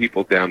talk to the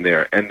people down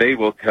there, and they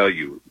will tell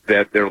you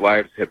that their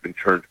lives have been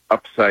turned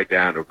upside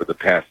down over the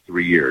past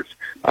 3 years.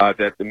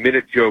 That the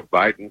minute Joe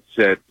Biden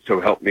said, "So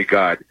help me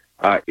God,"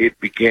 it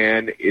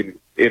began in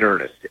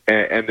earnest,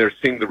 and they're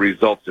seeing the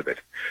results of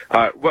it.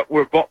 What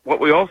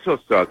we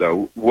also saw,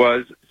 though,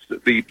 was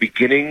the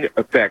beginning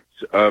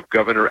effects of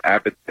Governor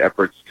Abbott's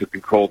efforts to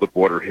control the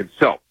border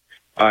himself.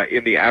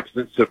 In the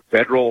absence of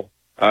federal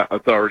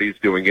authorities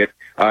doing it,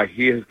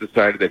 he has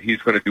decided that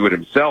he's going to do it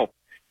himself.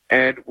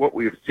 And what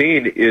we've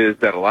seen is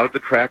that a lot of the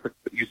traffic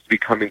that used to be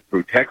coming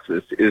through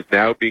Texas is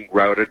now being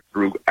routed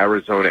through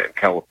Arizona and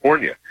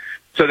California.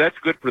 So that's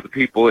good for the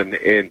people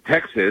in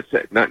Texas,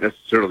 not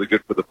necessarily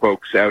good for the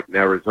folks out in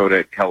Arizona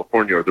and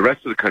California or the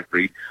rest of the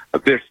country.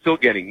 They're still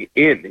getting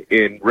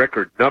in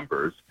record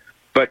numbers.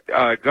 But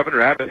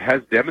Governor Abbott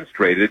has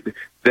demonstrated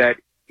that,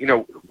 you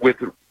know, with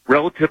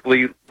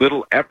relatively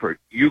little effort,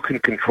 you can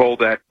control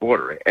that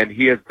border. And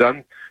he has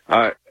done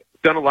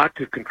a lot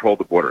to control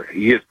the border.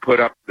 He has put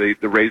up the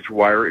razor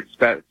wire in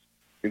spite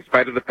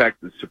of the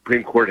fact that the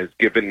Supreme Court has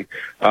given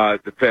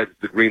the feds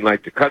the green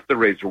light to cut the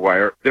razor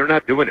wire. They're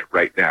not doing it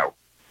right now.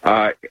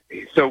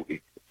 So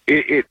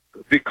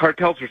the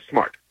cartels are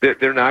smart.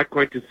 They're not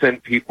going to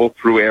send people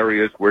through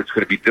areas where it's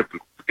going to be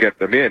difficult to get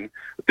them in.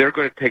 They're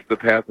going to take the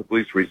path of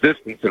least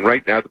resistance, and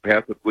right now the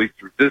path of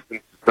least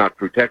resistance is not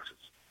through Texas.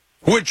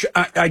 Which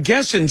I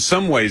guess in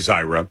some ways,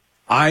 Ira,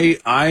 I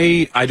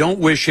don't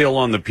wish ill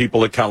on the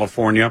people of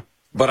California.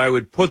 But I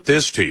would put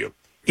this to you.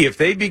 If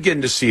they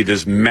begin to see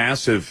this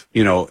massive,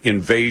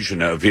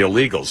 invasion of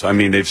illegals, I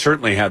mean, they've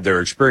certainly had their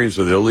experience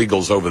with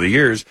illegals over the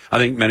years. I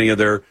think many of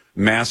their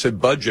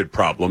massive budget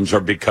problems are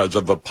because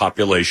of a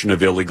population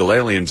of illegal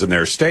aliens in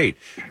their state.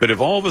 But if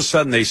all of a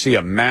sudden they see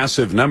a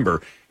massive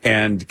number,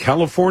 and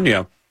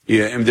California,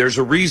 and there's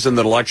a reason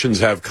that elections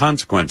have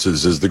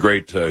consequences, as the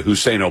great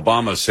Hussein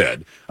Obama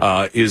said,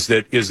 is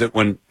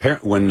that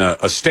when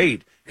a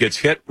state gets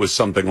hit with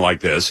something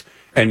like this,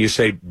 and you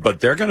say, but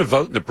they're going to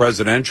vote in the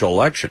presidential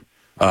election.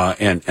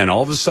 And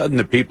all of a sudden,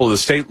 the people of the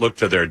state look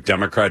to their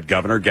Democrat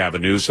governor,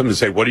 Gavin Newsom, and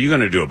say, what are you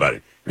going to do about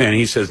it? And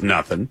he says,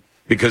 nothing.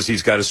 because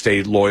he's got to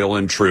stay loyal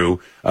and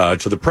true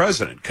to the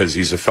president because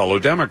he's a fellow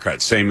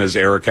Democrat, same as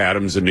Eric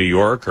Adams in New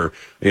York, or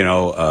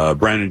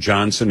Brandon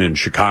Johnson in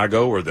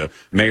Chicago, or the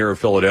mayor of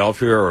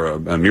Philadelphia, or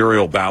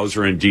Muriel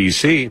Bowser in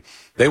D.C.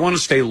 They want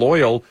to stay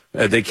loyal.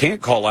 They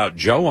can't call out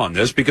Joe on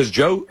this because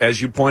Joe,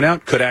 as you point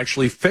out, could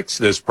actually fix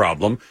this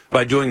problem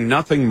by doing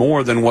nothing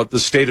more than what the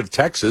state of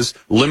Texas,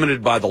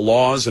 limited by the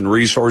laws and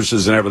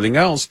resources and everything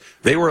else,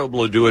 they were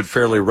able to do it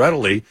fairly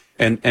readily.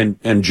 And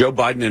Joe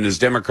Biden and his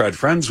Democrat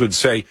friends would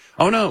say,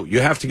 oh, no,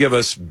 you have to give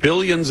us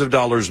billions of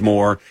dollars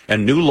more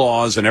and new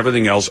laws and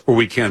everything else, or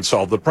we can't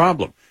solve the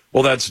problem.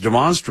 Well, that's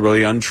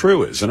demonstrably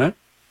untrue, isn't it?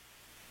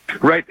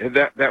 Right, and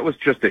that was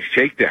just a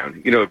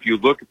shakedown. If you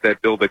look at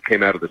that bill that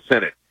came out of the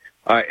Senate,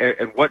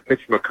 and what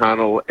Mitch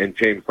McConnell and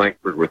James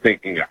Lankford were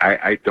thinking,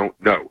 I don't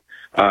know.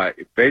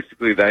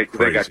 Basically, they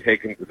got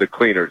taken to the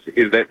cleaners.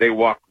 Is that they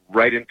walked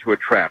right into a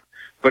trap.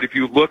 But if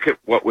you look at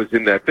what was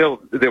in that bill,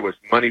 there was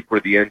money for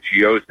the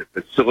NGOs that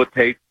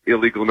facilitate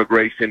illegal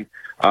immigration.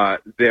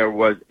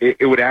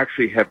 It would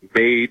actually have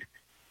made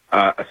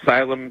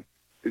asylum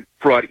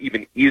fraud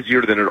even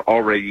easier than it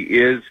already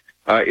is.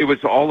 It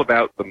was all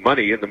about the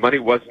money, and the money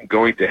wasn't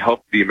going to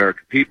help the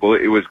American people.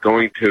 It was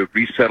going to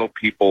resettle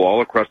people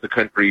all across the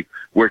country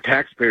where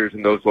taxpayers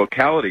in those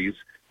localities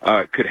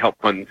could help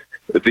fund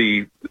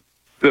the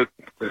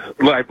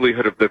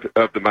livelihood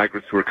of the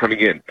migrants who are coming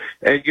in.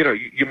 And,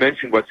 you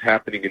mentioned what's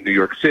happening in New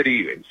York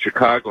City and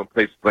Chicago and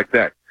places like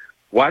that.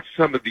 Watch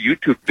some of the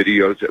YouTube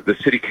videos of the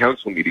city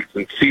council meetings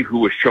and see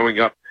who is showing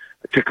up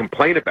to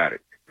complain about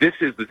it. This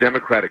is the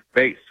Democratic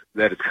base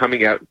that is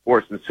coming out in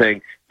force and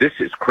saying, this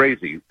is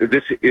crazy.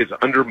 This is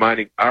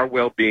undermining our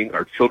well-being,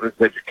 our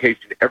children's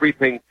education.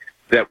 Everything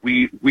that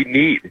we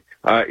need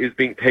is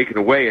being taken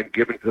away and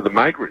given to the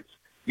migrants.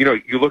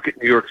 You look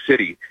at New York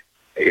City,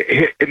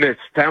 an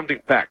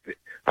astounding fact.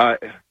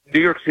 New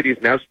York City is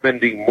now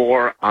spending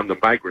more on the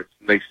migrants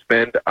than they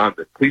spend on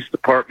the police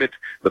department,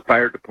 the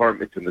fire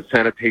department, and the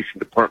sanitation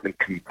department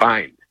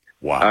combined.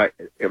 Wow.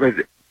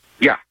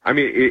 Yeah, I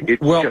mean, it's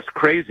just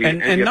crazy.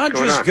 And not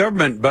just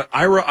government, but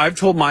I've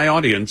told my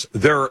audience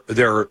there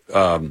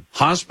are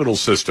hospital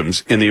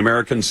systems in the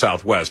American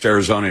Southwest,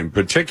 Arizona in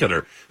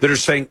particular, that are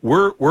saying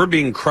we're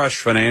being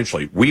crushed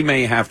financially. We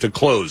may have to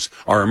close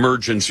our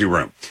emergency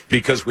room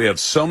because we have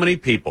so many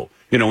people.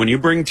 When you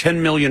bring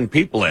 10 million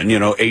people in,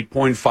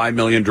 8.5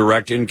 million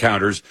direct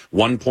encounters,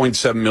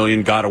 1.7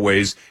 million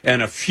gotaways,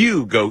 and a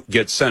few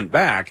get sent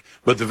back,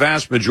 but the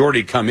vast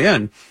majority come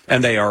in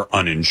and they are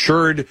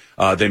uninsured.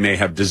 They may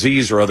have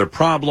disease or other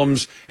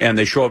problems, and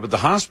they show up at the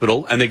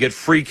hospital and they get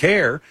free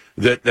care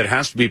that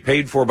has to be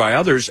paid for by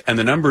others, and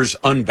the numbers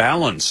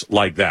unbalance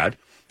like that.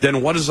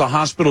 Then what does the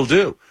hospital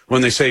do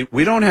when they say,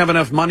 we don't have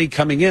enough money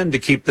coming in to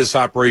keep this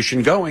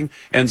operation going?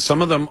 And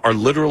some of them are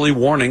literally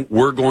warning,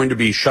 we're going to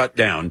be shut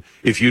down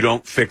if you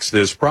don't fix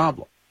this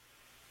problem.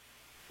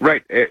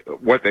 Right.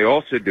 What they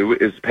also do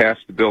is pass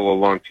the bill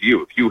along to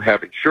you. If you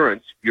have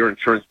insurance, your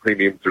insurance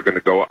premiums are going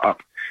to go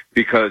up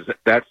because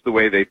that's the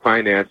way they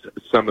finance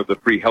some of the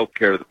free health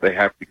care that they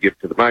have to give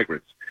to the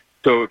migrants.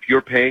 So if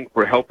you're paying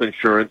for health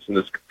insurance in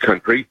this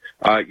country,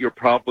 you're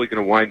probably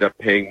going to wind up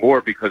paying more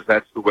because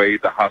that's the way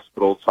the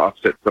hospitals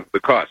offset some of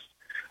the costs.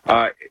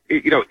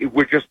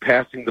 We're just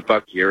passing the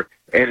buck here,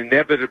 and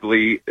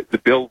inevitably the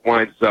bill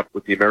winds up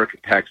with the American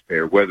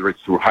taxpayer, whether it's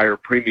through higher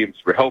premiums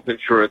for health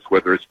insurance,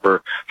 whether it's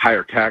for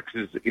higher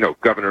taxes.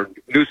 Governor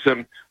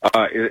Newsom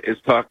is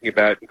talking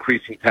about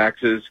increasing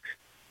taxes.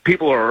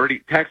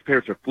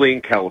 Taxpayers are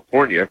fleeing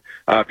California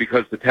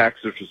because the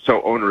taxes are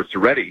so onerous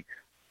already.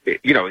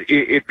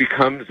 It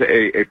becomes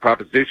a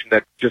proposition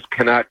that just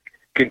cannot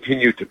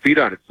continue to feed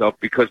on itself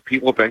because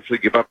people eventually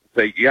give up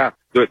and say, yeah,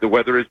 the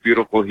weather is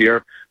beautiful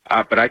here,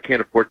 but I can't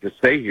afford to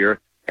stay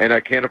here, and I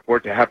can't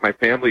afford to have my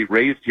family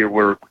raised here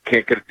where we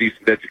can't get a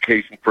decent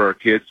education for our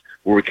kids,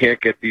 where we can't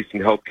get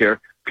decent health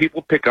care.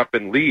 People pick up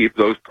and leave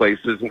those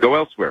places and go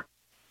elsewhere.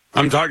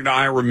 I'm talking to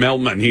Ira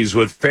Melman. He's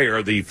with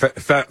FAIR, the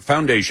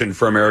Foundation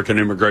for American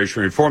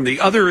Immigration Reform. The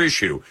other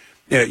issue,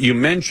 you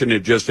mentioned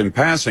it just in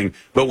passing,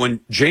 but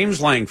when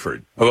James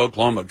Lankford of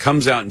Oklahoma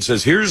comes out and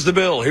says, here's the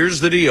bill, here's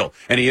the deal,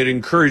 and he had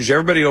encouraged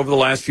everybody over the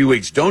last few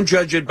weeks, don't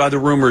judge it by the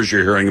rumors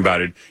you're hearing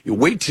about it. You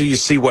wait till you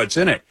see what's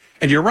in it.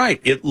 And you're right,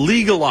 it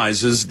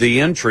legalizes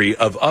the entry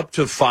of up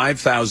to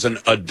 5,000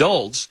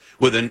 adults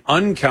with an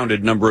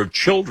uncounted number of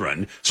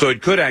children. So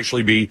it could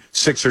actually be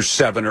 6 or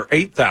 7 or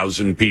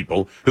 8,000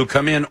 people who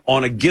come in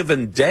on a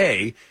given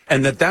day,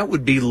 and that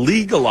would be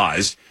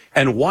legalized.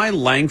 And why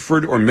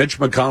Lankford or Mitch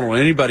McConnell or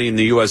anybody in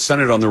the U.S.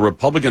 Senate on the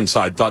Republican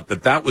side thought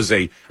that was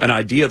an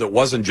idea that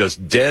wasn't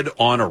just dead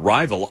on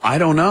arrival, I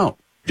don't know.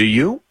 Do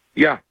you?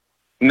 Yeah.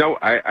 No,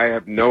 I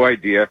have no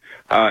idea.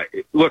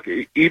 Look,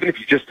 even if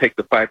you just take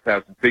the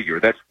 5,000 figure,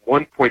 that's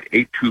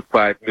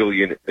 1.825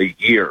 million a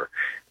year.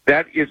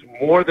 That is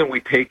more than we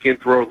take in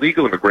through our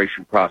legal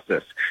immigration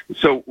process.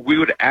 So we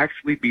would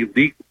actually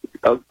be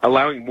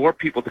allowing more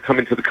people to come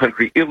into the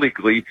country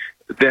illegally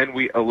than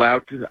we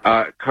allowed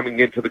to coming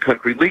into the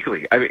country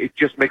legally. I mean, it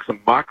just makes a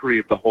mockery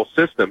of the whole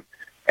system.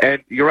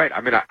 And you're right. I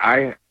mean,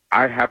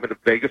 I haven't the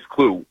vaguest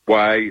clue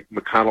why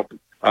McConnell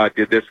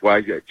did this,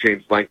 why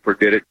James Lankford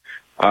did it.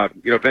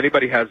 If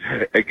anybody has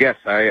a guess,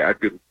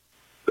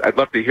 I'd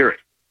love to hear it.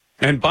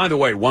 And by the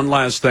way, one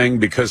last thing,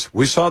 because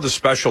we saw the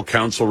special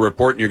counsel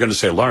report, and you're going to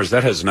say, Lars,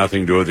 that has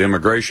nothing to do with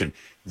immigration.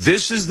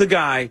 This is the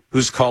guy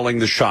who's calling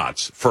the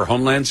shots for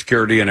Homeland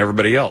Security and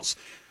everybody else.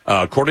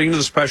 According to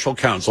the special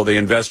counsel, they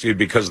investigated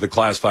because of the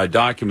classified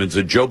documents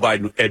that Joe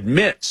Biden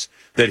admits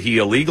that he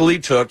illegally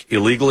took,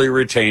 illegally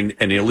retained,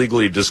 and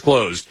illegally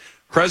disclosed.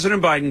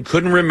 President Biden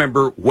couldn't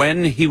remember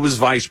when he was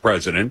vice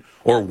president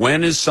or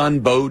when his son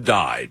Beau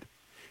died.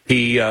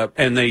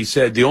 And they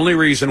said the only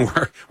reason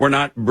we're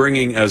not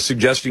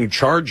suggesting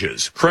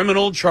charges,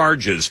 criminal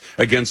charges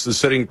against the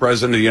sitting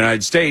president of the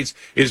United States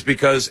is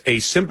because a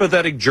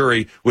sympathetic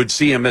jury would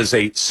see him as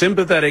a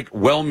sympathetic,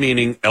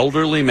 well-meaning,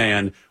 elderly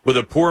man with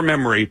a poor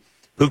memory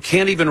who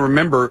can't even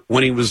remember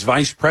when he was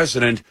vice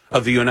president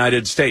of the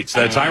United States.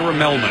 That's Ira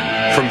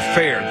Melman from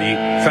FAIR,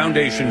 the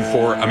Foundation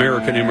for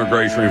American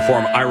Immigration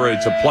Reform. Ira,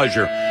 it's a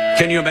pleasure.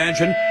 Can you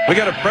imagine? We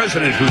got a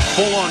president who's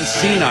full-on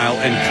senile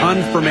and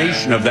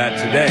confirmation of that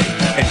today,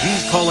 and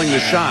he's calling the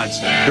shots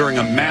during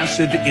a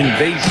massive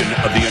invasion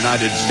of the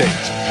United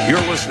States. You're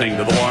listening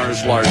to the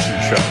Lars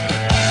Larson Show.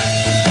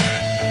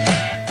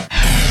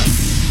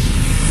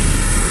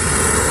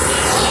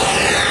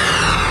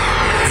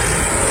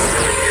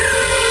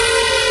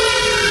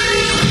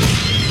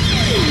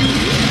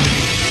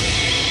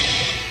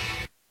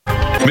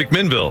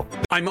 McMinnville.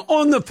 I'm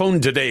on the phone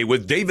today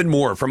with David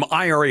Moore from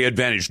IRA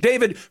Advantage.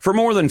 David, for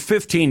more than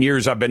 15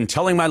 years, I've been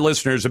telling my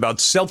listeners about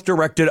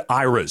self-directed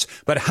IRAs,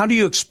 but how do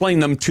you explain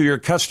them to your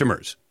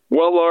customers?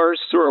 Well, Lars,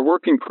 through our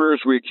working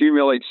careers, we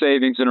accumulate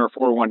savings in our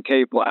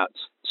 401k plans.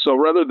 So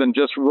rather than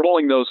just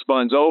rolling those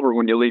funds over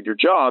when you leave your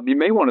job, you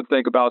may want to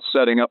think about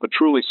setting up a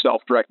truly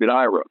self-directed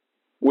IRA.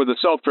 With a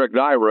self-directed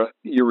IRA,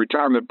 your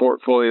retirement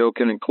portfolio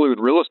can include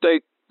real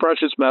estate,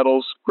 precious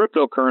metals,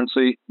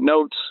 cryptocurrency,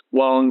 notes,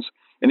 loans,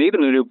 and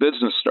even a new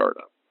business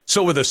startup.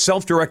 So with a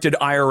self-directed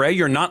IRA,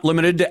 you're not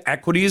limited to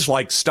equities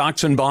like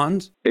stocks and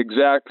bonds?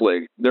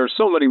 Exactly. There are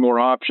so many more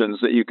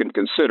options that you can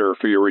consider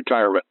for your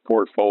retirement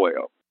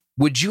portfolio.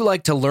 Would you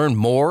like to learn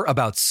more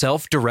about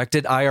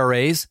self-directed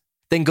IRAs?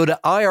 Then go to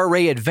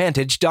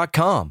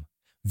IRAadvantage.com,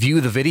 view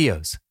the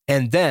videos,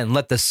 and then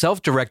let the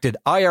self-directed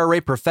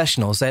IRA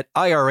professionals at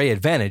IRA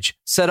Advantage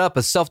set up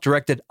a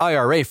self-directed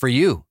IRA for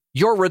you.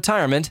 Your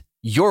retirement,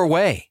 your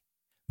way.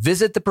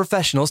 Visit the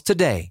professionals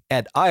today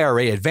at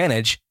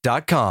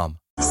IRAadvantage.com.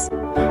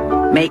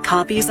 Make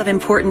copies of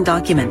important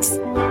documents.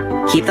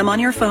 Keep them on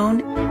your phone,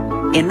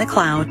 in the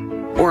cloud,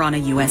 or on a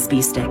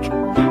USB stick.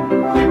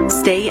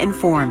 Stay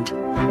informed.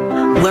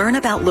 Learn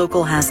about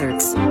local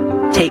hazards.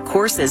 Take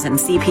courses in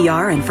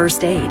CPR and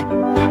first aid.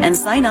 And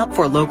sign up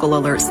for local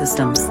alert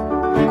systems.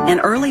 An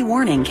early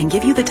warning can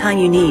give you the time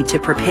you need to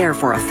prepare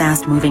for a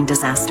fast-moving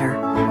disaster.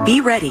 Be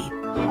ready.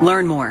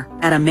 Learn more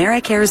at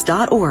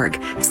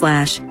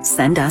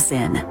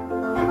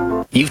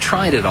americares.org/send-us-in. You've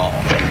tried it all.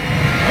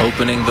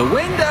 Opening the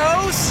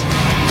windows,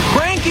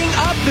 cranking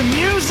up the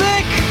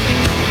music,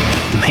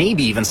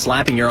 maybe even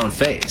slapping your own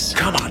face.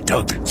 Come on,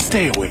 Doug,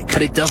 stay awake.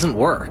 But it doesn't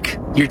work.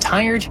 You're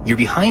tired, you're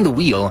behind the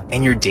wheel,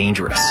 and you're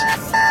dangerous.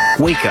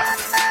 Wake up.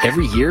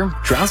 Every year,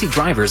 drowsy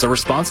drivers are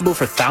responsible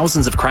for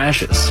thousands of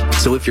crashes.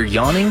 So if you're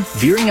yawning,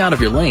 veering out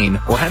of your lane,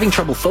 or having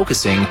trouble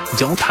focusing,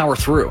 don't power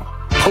through.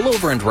 Pull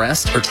over and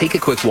rest or take a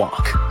quick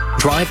walk.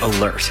 Drive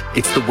alert.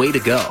 It's the way to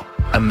go.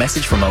 A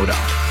message from ODOT.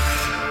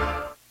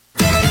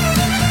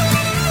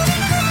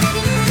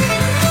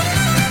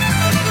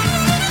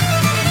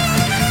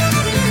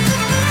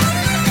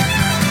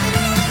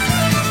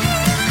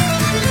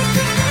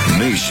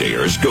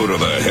 Naysayers go to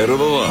the head of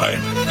the line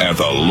at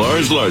the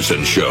Lars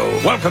Larson Show.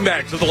 Welcome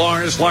back to the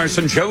Lars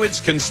Larson Show. It's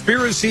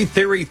Conspiracy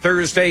Theory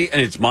Thursday,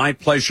 and it's my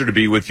pleasure to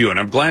be with you, and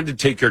I'm glad to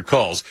take your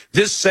calls.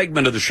 This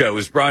segment of the show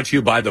is brought to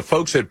you by the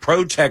folks at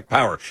ProTech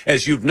Power.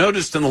 As you've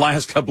noticed in the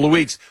last couple of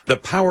weeks, the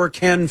power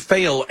can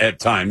fail at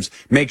times.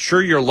 Make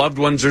sure your loved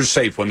ones are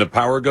safe when the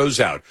power goes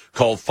out.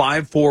 Call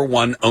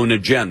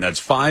 541-OWN-A-GEN.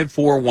 That's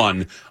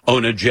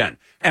 541-OWN-A-GEN.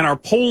 And our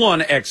poll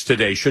on X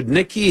today, should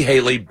Nikki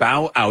Haley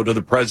bow out of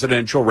the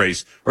presidential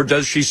race, or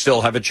does she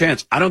still have a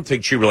chance? I don't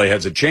think she really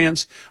has a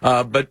chance,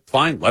 but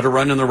fine, let her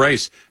run in the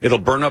race. It'll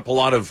burn up a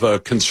lot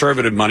of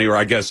conservative money, or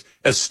I guess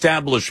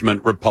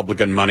establishment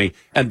Republican money,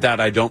 and that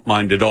I don't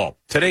mind at all.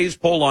 Today's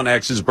poll on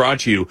X is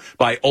brought to you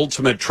by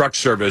Ultimate Truck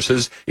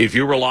Services. If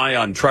you rely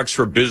on trucks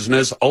for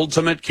business,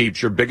 Ultimate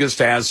keeps your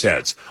biggest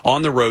assets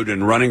on the road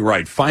and running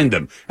right. Find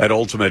them at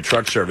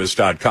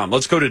ultimatetruckservice.com.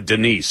 Let's go to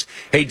Denise.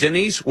 Hey,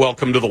 Denise,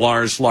 welcome to the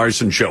Lars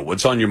Larson Show.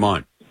 What's on your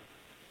mind?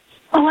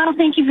 Oh, well,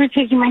 thank you for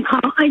taking my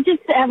call. I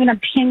just have an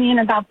opinion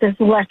about this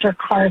electric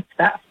car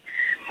stuff.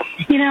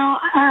 You know,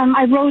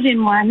 I rode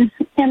in one,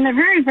 and they're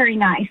very, very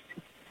nice.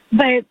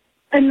 But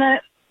I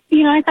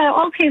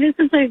thought, okay, this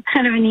is a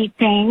kind of a neat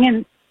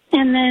thing.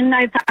 And then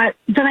I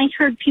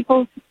heard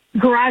people's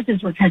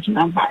garages were catching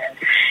on fire.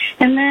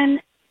 And then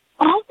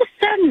all of a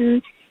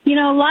sudden,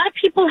 a lot of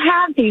people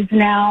have these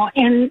now.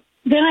 And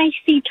then I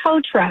see tow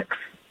trucks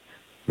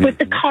with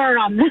the car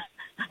on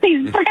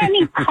brand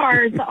new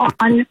cars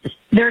on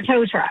their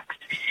tow trucks.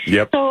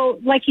 Yep. So,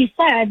 like you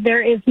said,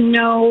 there is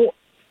no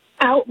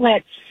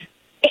outlets.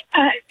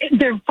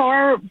 They're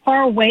far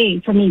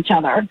away from each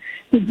other.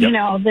 Yep. You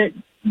know, that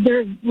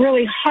they're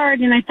really hard.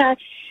 And I thought,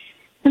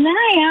 and then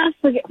I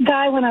asked the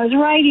guy when I was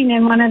riding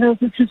in one of those,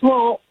 it says,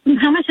 well,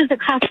 how much does it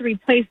cost to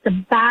replace the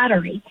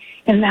battery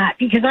in that?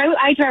 Because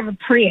I drive a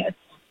Prius,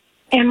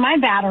 and my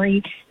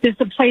battery, just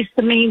to replace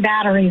the main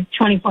battery, is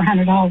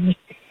 $2,400.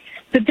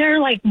 But they're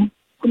like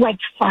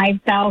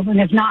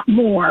 $5,000, if not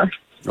more.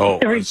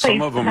 Oh,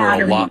 some of them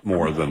are a lot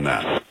more than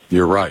that.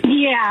 You're right.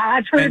 Yeah,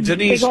 I've heard. And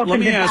Denise, let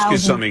me ask you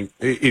something.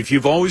 If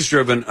you've always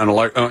driven an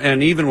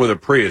and even with a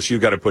Prius,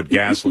 you've got to put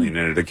gasoline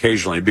in it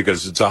occasionally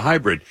because it's a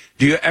hybrid.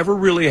 Do you ever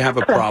really have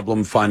a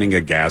problem finding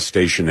a gas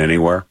station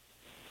anywhere?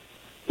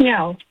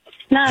 No,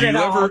 not at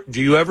all.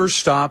 Do you ever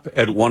stop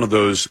at one of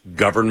those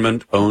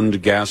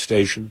government-owned gas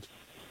stations?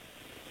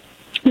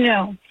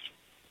 No.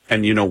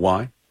 And you know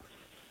why?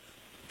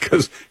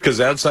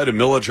 Because outside of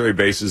military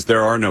bases,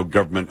 there are no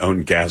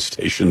government-owned gas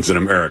stations in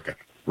America,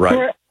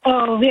 right?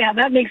 Oh, yeah,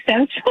 that makes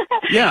sense.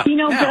 Yeah. You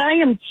know, but I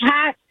am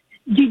taxed.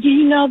 Did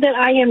you know that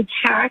I am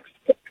taxed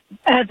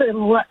as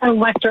an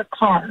electric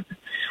car?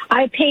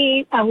 I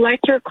pay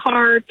electric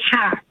car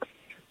tax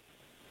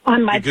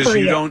on my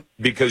Prius.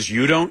 Because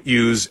you don't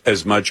use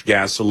as much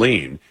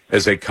gasoline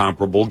as a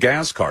comparable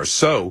gas car.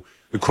 So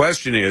the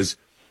question is,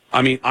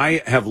 I mean,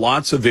 I have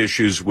lots of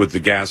issues with the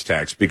gas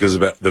tax because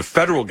the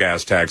federal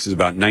gas tax is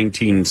about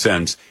 19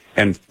 cents,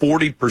 and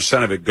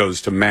 40% of it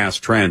goes to mass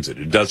transit.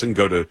 It doesn't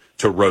go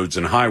to roads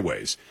and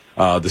highways.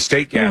 The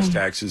state gas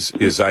tax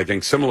is, I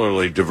think,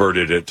 similarly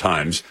diverted at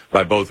times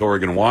by both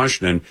Oregon and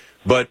Washington.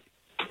 But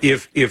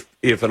if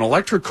an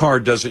electric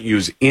car doesn't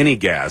use any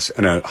gas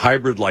and a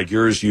hybrid like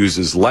yours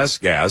uses less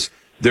gas,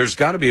 there's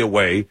got to be a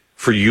way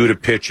for you to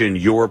pitch in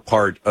your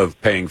part of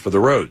paying for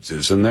the roads,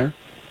 isn't there?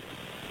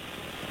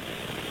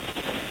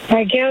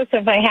 I guess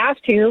if I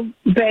have to,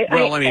 but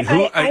well, I mean,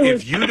 hold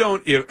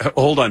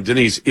on,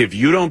 Denise, if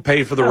you don't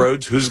pay for the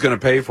roads, who's going to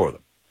pay for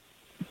them?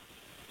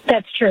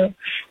 That's true.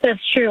 That's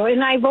true.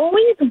 And I've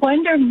always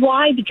wondered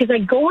why, because I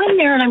go in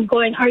there and I'm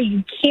going, are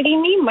you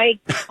kidding me? My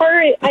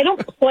car, I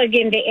don't plug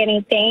into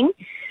anything.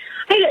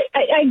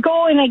 I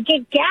go and I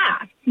get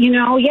gas, you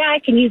know. Yeah, I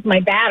can use my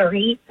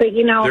battery, but,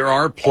 you know. There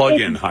are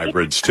plug-in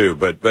hybrids, too,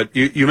 but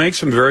you make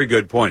some very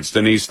good points.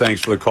 Denise, thanks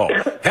for the call.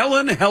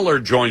 Helen Heller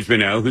joins me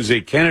now, who's a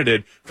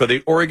candidate for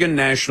the Oregon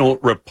National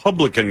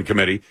Republican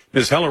Committee.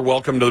 Ms. Heller,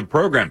 welcome to the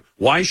program.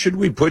 Why should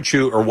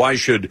why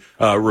should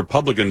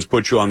Republicans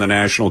put you on the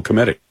National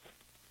Committee?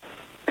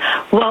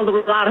 Well,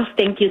 Lars,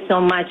 thank you so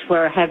much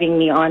for having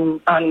me on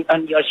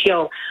your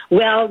show.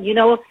 Well, you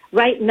know,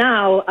 right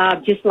now,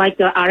 just like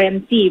the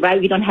RNC, right,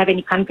 we don't have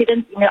any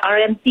confidence in the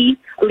RNC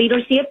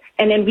leadership,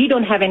 and then we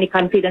don't have any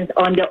confidence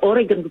on the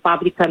Oregon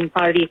Republican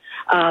Party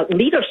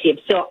leadership.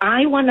 So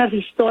I want to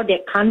restore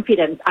that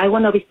confidence. I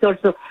want to restore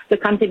the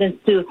confidence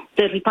to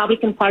the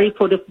Republican Party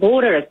for the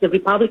voters, the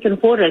Republican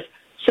voters,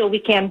 so we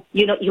can,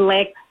 you know,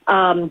 elect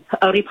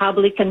a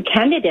Republican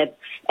candidate.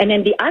 And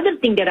then the other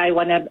thing that I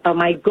want to,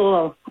 my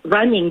goal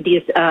running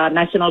this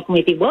National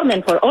Committee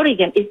Women for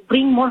Oregon is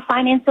bring more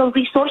financial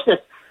resources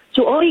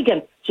to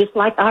Oregon, just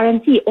like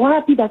RNC.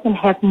 ORP doesn't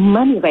have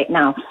money right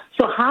now.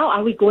 So how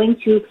are we going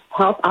to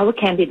help our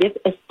candidates,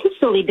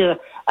 especially the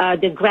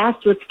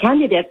grassroots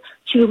candidates,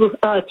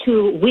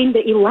 to win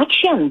the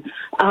election?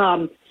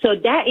 So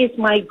that is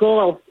my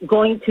goal,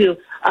 going to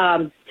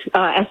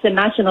as a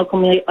national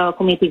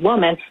committee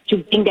woman, to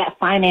bring that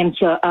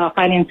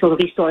financial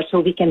resource so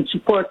we can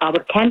support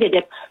our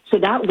candidates, so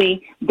that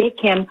way they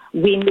can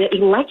win the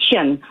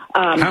election.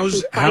 How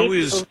is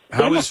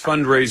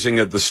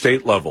fundraising at the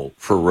state level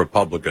for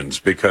Republicans?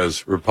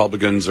 Because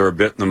Republicans are a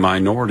bit in the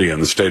minority in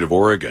the state of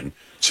Oregon.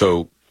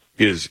 So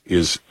is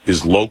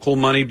local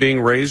money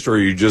being raised, or are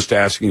you just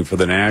asking for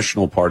the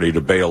national party to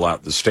bail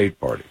out the state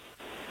party?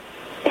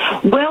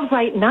 Well,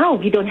 right now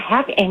we don't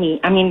have any.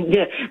 I mean,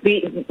 the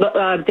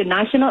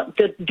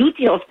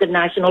duty of the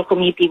National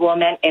Committee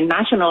woman and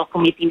National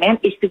Committee men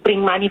is to bring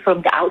money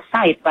from the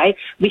outside, right?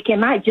 We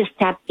cannot just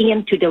tap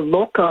into the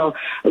local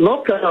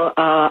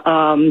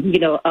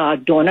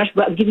donors,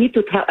 but we need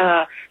to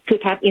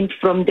tap in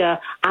from the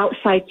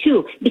outside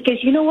too.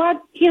 Because you know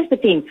what? Here's the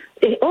thing: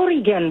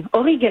 Oregon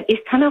is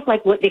kind of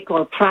like what they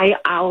call trial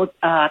out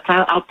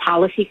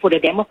policy for the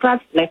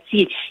Democrats. Let's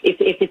see if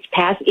it's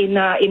passed in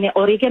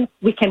Oregon,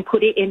 we can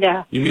put it in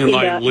the. You mean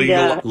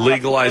like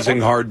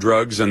legalizing hard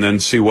drugs and then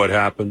see what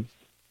happens?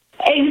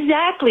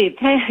 Exactly.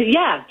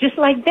 Yeah, just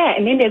like that.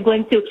 And then they're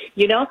going to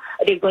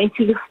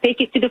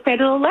take it to the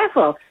federal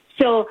level.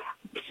 So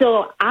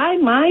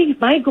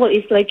my goal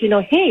is like,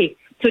 hey,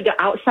 to the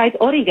outside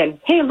Oregon,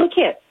 hey, look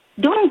at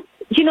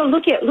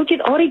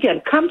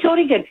Oregon. Come to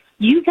Oregon.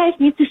 You guys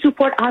need to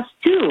support us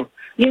too.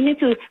 You need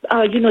to,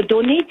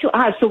 donate to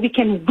us so we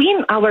can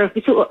win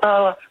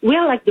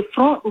we're like the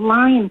front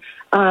line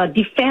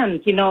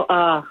defense,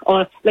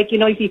 or like,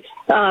 if you,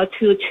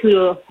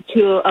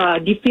 to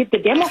defeat the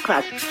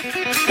Democrats.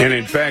 And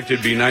in fact,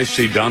 it'd be nice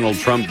to see Donald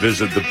Trump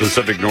visit the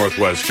Pacific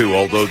Northwest, too,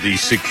 although the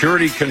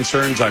security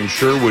concerns, I'm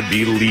sure, would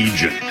be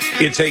legion.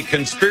 It's a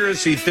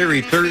Conspiracy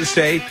Theory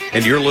Thursday,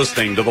 and you're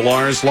listening to The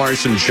Lars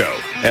Larson Show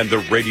and the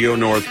Radio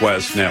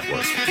Northwest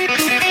Network.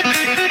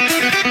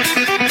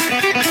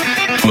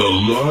 The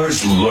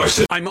Lars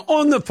Larson. I'm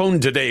on the phone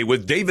today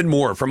with David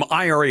Moore from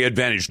IRA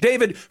Advantage.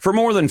 David, for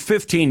more than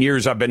 15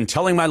 years, I've been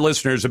telling my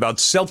listeners about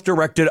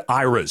self-directed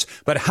IRAs,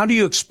 but how do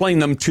you explain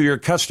them to your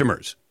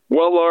customers?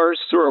 Well, Lars,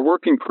 through our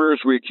working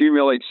careers, we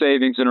accumulate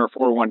savings in our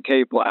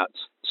 401k plans.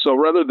 So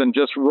rather than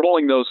just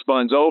rolling those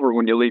funds over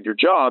when you leave your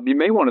job, you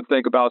may want to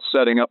think about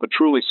setting up a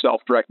truly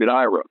self-directed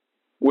IRA.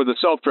 With a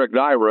self-directed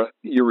IRA,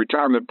 your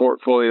retirement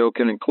portfolio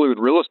can include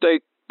real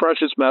estate,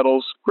 precious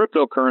metals,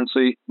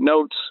 cryptocurrency,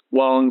 notes,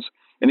 loans,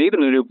 and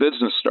even a new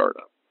business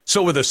startup.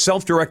 So with a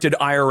self-directed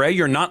IRA,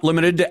 you're not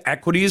limited to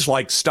equities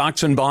like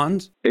stocks and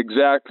bonds?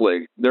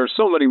 Exactly. There are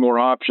so many more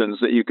options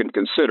that you can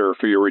consider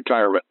for your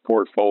retirement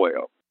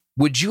portfolio.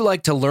 Would you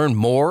like to learn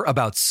more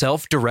about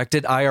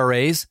self-directed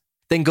IRAs?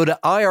 Then go to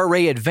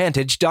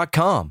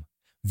IRAadvantage.com,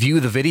 view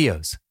the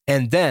videos,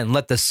 and then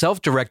let the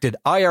self-directed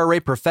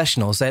IRA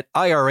professionals at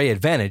IRA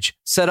Advantage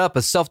set up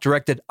a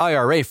self-directed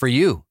IRA for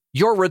you.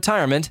 Your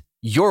retirement,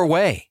 your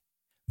way.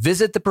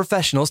 Visit the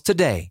professionals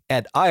today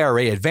at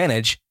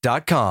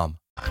IRAadvantage.com.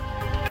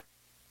 Quiet,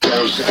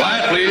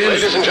 please.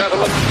 Ladies and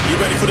gentlemen. You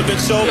ready for the big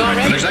show?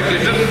 In exactly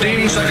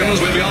 15 seconds,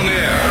 we'll be on the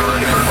air.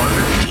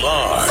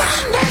 Lars.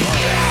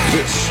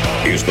 This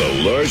is the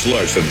Lars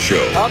Larson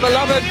Show. Our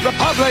beloved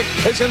republic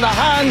is in the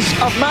hands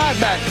of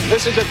madmen.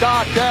 This is a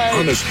dark day.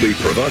 Honestly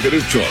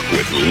provocative talk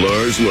with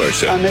Lars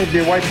Larson. I may be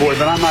a white boy,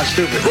 but I'm not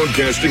stupid.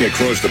 Broadcasting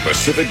across the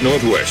Pacific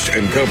Northwest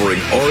and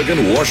covering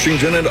Oregon,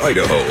 Washington, and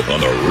Idaho on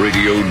the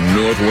Radio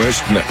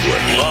Northwest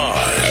Network. Lars.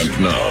 And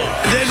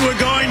now. Then we're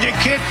going to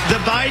kick the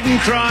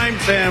Biden crime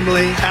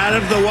family out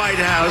of the White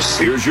House.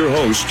 Here's your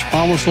host.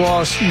 I almost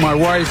lost my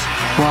wife,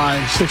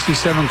 my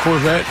 67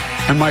 Corvette,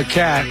 and my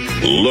cat.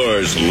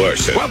 Lars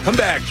Larson. Welcome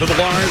back to the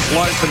Lars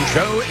Larson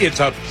Show. It's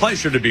a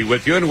pleasure to be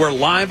with you, and we're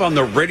live on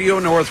the Radio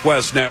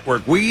Northwest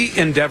Network. We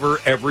endeavor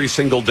every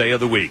single day of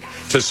the week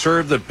to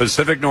serve the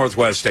Pacific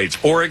Northwest states,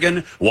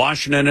 Oregon,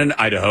 Washington, and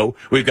Idaho.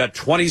 We've got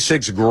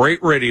 26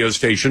 great radio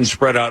stations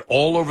spread out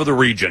all over the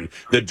region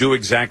that do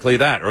exactly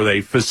that, or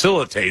they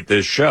facilitate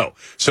this show.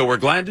 So we're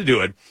glad to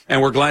do it,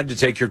 and we're glad to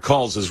take your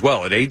calls as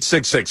well at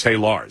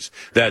 866-HEY-LARS.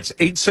 That's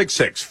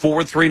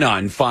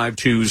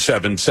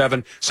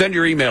 866-439-5277. Send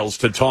your emails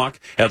to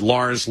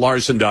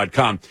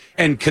talk@LarsLarson.com.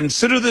 And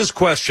consider this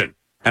question.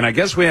 And I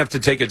guess we have to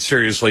take it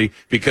seriously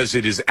because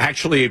it is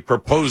actually a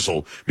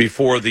proposal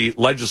before the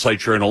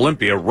legislature in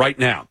Olympia right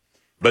now.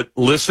 But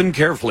listen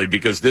carefully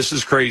because this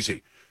is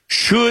crazy.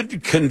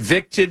 Should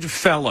convicted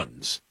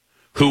felons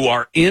who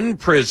are in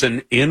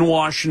prison in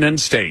Washington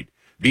state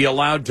be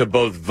allowed to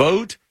both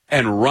vote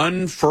and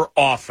run for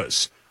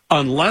office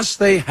unless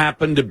they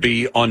happen to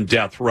be on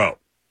death row?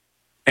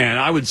 And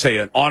I would say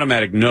an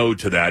automatic no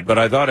to that, but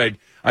I thought I'd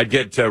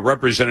get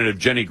Representative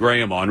Jenny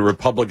Graham on,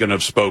 Republican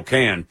of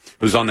Spokane,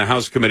 who's on the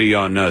House Committee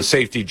on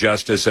Safety,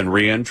 Justice, and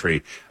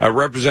Reentry.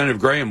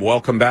 Representative Graham,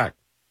 welcome back.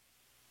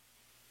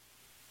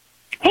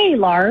 Hey,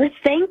 Lars.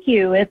 Thank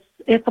you.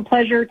 It's a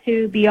pleasure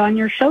to be on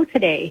your show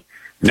today.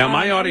 Now,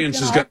 my audience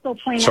is going to...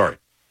 Sorry.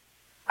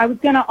 I was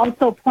going to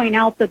also point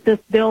out that this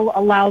bill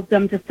allows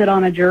them to sit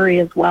on a jury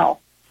as well.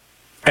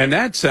 And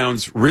that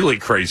sounds really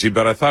crazy,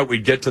 but I thought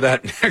we'd get to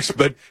that next.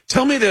 But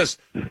tell me this.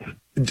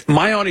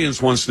 My audience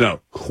wants to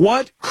know,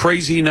 what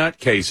crazy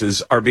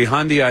nutcases are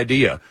behind the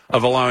idea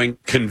of allowing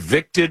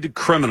convicted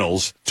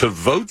criminals to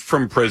vote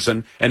from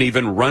prison and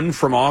even run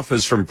from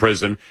office from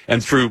prison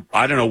and through,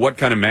 I don't know what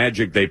kind of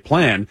magic they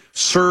plan,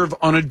 serve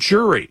on a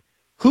jury?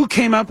 Who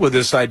came up with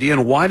this idea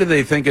and why do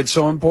they think it's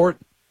so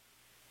important?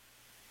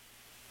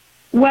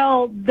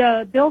 Well,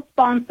 the bill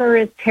sponsor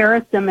is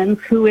Tara Simmons,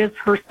 who is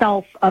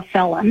herself a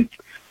felon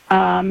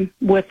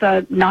with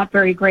a not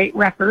very great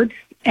record.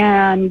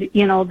 And,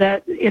 you know,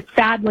 that it's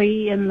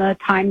sadly in the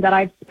time that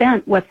I've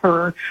spent with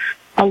her,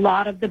 a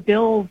lot of the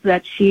bills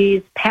that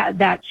because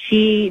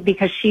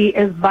she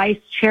is vice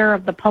chair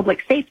of the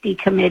Public Safety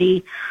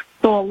Committee,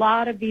 so a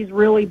lot of these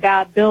really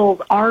bad bills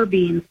are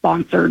being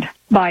sponsored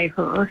by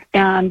her.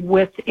 And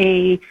with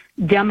a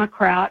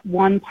Democrat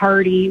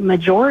one-party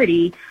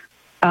majority,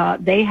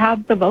 they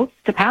have the votes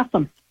to pass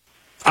them.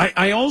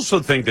 I also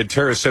think that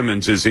Tara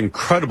Simmons is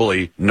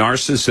incredibly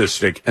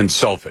narcissistic and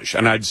selfish.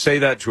 And I'd say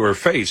that to her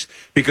face,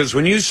 because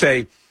when you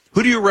say,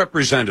 who do you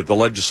represent at the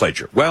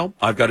legislature? Well,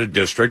 I've got a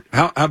district.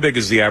 How big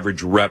is the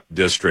average rep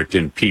district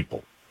in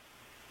people?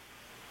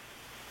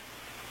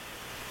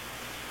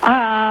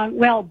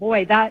 Well,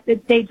 boy,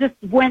 they just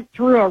went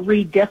through a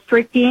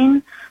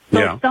redistricting. So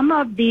yeah. some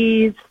of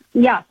these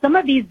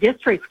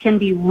districts can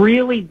be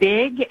really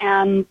big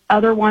and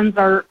other ones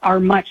are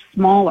much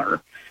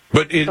smaller.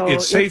 But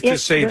it's safe to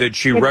say that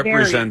she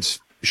represents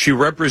she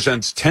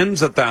represents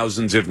tens of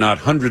thousands, if not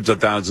hundreds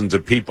of thousands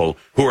of people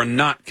who are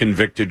not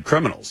convicted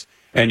criminals.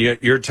 And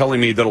yet you're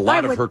telling me that a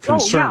lot of her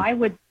concern... I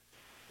would...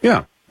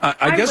 Yeah.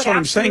 I guess what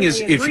I'm saying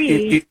is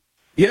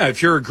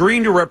if you're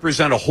agreeing to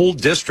represent a whole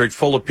district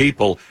full of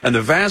people and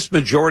the vast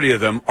majority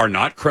of them are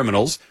not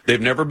criminals,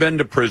 they've never been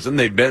to prison,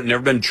 never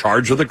been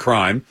charged with a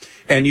crime,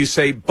 and you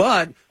say,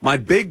 but my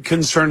big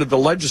concern of the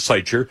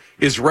legislature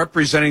is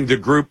representing the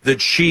group that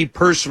she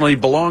personally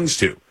belongs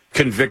to,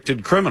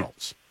 convicted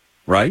criminals,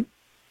 right?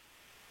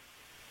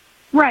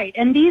 Right,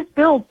 and these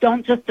bills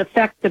don't just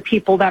affect the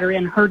people that are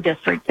in her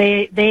district.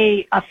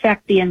 They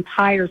affect the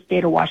entire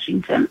state of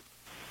Washington.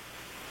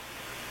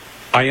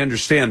 I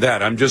understand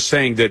that. I'm just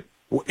saying that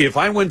if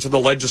I went to the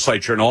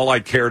legislature and all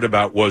I cared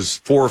about was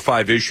 4 or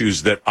 5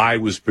 issues that I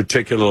was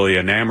particularly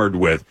enamored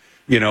with,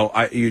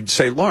 you'd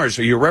say, Lars,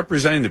 are you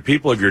representing the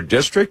people of your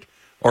district,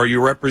 or are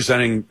you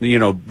representing,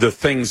 the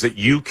things that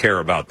you care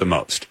about the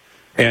most?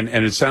 And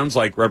it sounds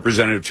like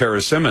Representative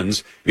Tara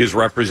Simmons is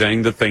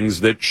representing the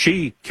things that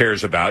she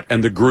cares about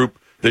and the group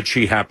that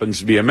she happens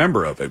to be a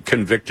member of,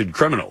 convicted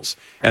criminals.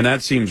 And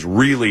that seems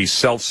really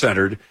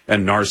self-centered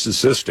and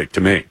narcissistic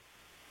to me.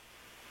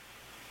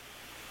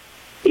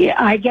 Yeah,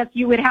 I guess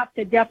you would have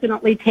to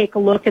definitely take a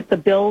look at the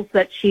bills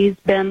that she's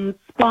been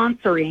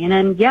sponsoring.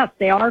 And yes,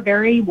 they are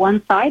very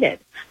one-sided.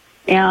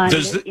 And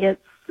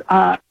it's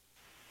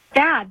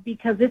sad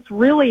because it's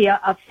really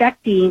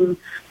affecting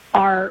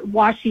our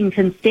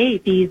Washington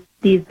state,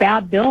 these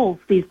bad bills,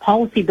 these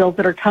policy bills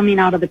that are coming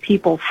out of the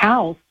people's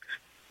house,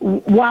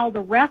 while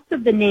the rest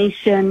of the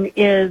nation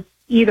is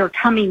either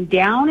coming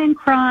down in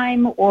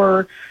crime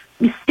or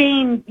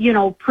staying,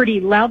 pretty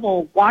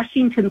level.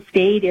 Washington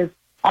state is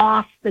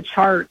off the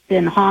charts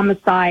in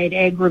homicide,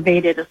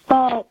 aggravated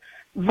assault,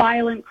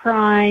 violent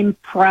crime,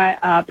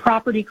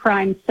 property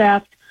crime,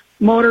 theft,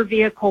 motor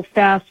vehicle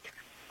theft.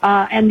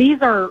 And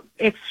these are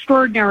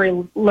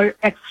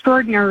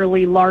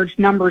extraordinarily large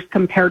numbers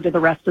compared to the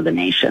rest of the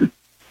nation.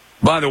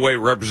 By the way,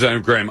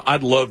 Representative Graham,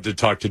 I'd love to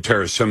talk to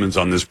Tara Simmons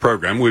on this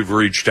program. We've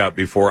reached out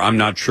before. I'm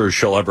not sure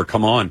she'll ever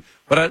come on.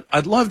 But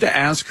I'd love to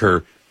ask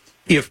her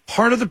if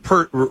part of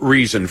the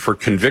reason for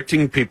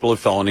convicting people of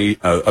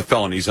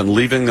felonies and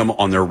leaving them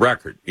on their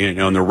record,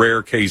 in the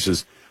rare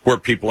cases where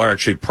people are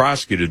actually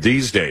prosecuted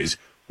these days,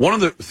 one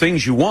of the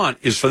things you want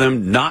is for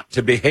them not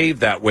to behave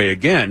that way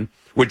again,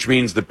 which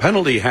means the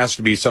penalty has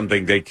to be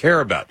something they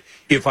care about.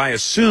 If I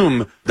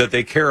assume that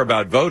they care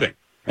about voting,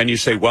 and you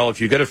say, well,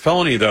 if you get a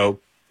felony, though,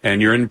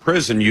 and you're in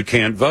prison, you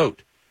can't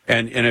vote.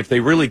 And if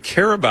they really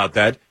care about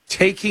that,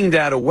 taking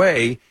that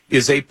away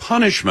is a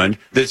punishment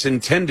that's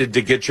intended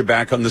to get you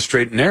back on the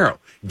straight and narrow.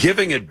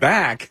 Giving it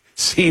back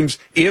seems,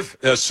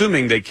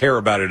 assuming they care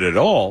about it at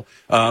all,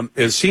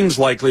 it seems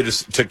likely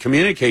to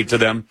communicate to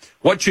them,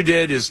 what you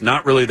did is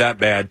not really that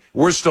bad.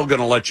 We're still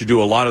going to let you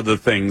do a lot of the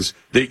things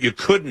that you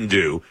couldn't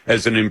do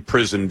as an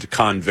imprisoned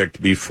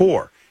convict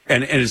before.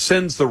 And it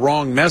sends the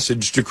wrong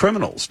message to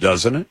criminals,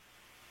 doesn't it?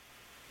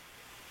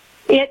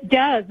 It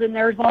does, and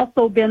there's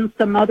also been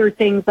some other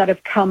things that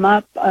have come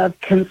up of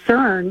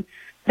concern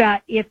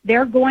that if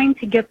they're going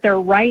to get their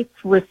rights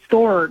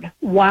restored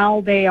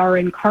while they are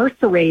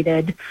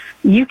incarcerated,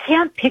 you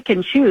can't pick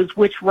and choose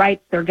which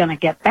rights they're going to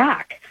get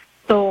back.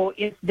 So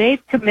if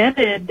they've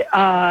committed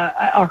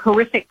a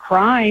horrific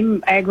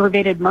crime,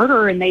 aggravated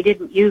murder, and they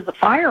didn't use a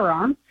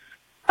firearm,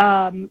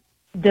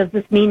 does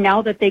this mean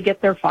now that they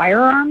get their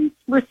firearms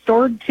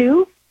restored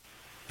too?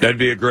 That'd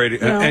be a great.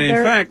 And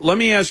in fact, let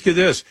me ask you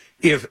this: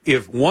 if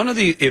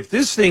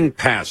this thing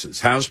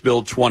passes, House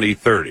Bill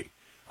 2030,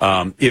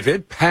 if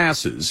it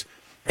passes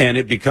and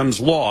it becomes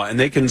law, and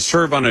they can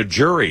serve on a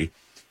jury,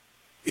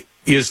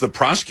 is the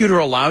prosecutor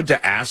allowed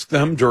to ask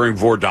them during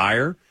voir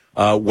dire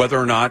whether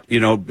or not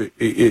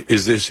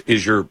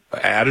is your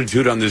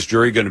attitude on this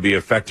jury going to be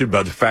affected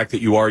by the fact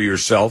that you are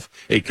yourself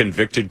a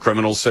convicted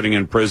criminal sitting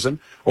in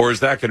prison, or is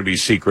that going to be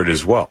secret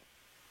as well?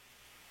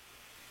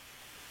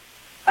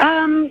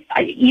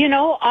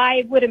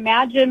 I would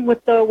imagine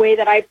with the way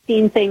that I've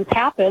seen things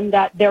happen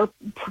that they're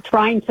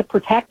trying to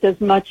protect as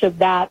much of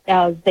that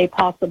as they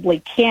possibly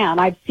can.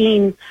 I've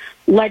seen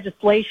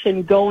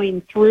legislation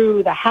going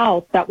through the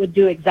House that would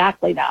do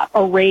exactly that,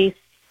 erase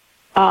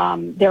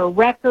their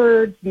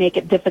records, make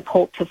it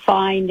difficult to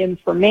find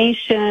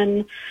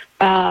information,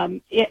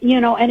 and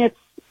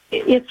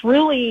it's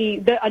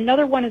really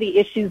another one of the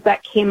issues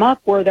that came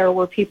up where there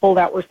were people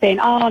that were saying,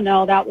 oh,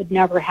 no, that would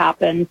never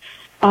happen.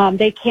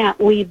 They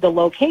can't leave the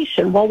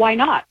location. Well, why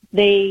not?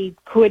 They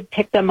could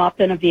pick them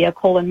up in a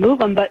vehicle and move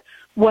them. But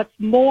what's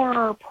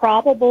more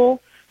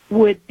probable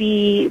would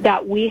be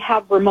that we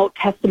have remote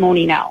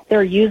testimony now.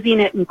 They're using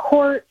it in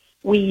court.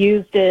 We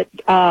used it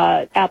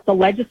at the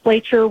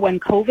legislature when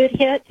COVID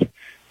hit,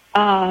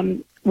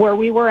 where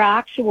we were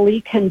actually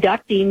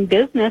conducting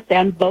business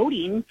and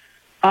voting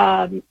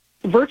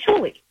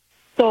virtually.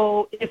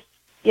 So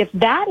if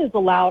that is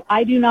allowed,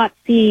 I do not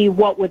see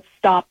what would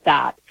stop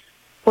that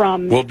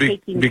from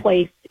taking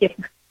place.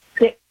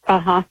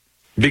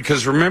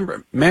 Because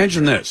remember,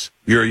 imagine this.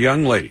 You're a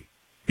young lady.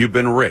 You've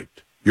been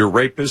raped. Your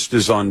rapist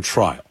is on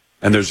trial.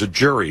 and there's a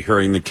jury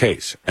hearing the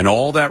case, and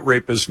all that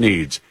rapist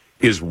needs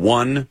is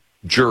one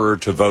juror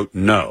to vote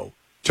no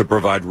to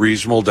provide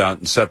reasonable doubt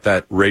and set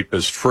that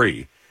rapist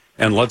free.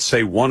 And let's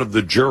say one of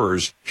the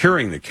jurors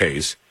hearing the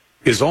case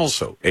is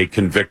also a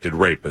convicted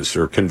rapist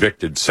or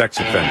convicted sex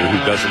offender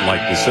who doesn't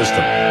like the system.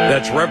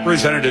 That's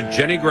Representative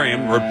Jenny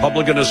Graham,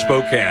 Republican of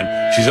Spokane.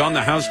 She's on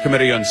the House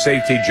Committee on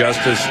Safety,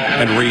 Justice,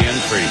 and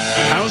Reentry.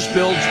 House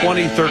Bill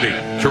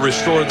 2030 to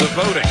restore the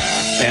voting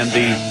and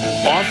the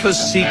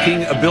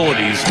office-seeking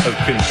abilities of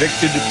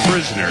convicted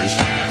prisoners,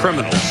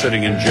 criminals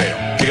sitting in jail.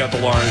 You got the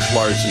Lars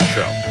Larson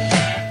Show.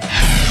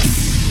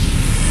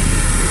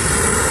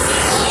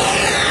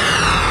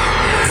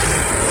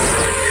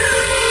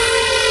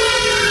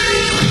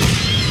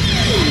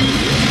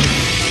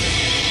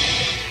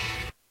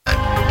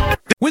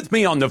 With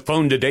me on the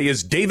phone today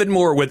is David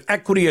Moore with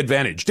Equity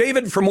Advantage.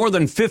 David, for more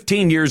than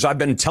 15 years, I've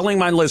been telling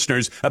my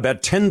listeners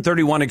about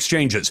 1031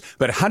 exchanges,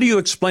 but how do you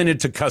explain it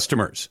to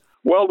customers?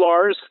 Well,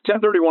 Lars,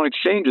 1031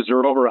 exchanges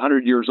are over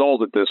 100 years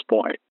old at this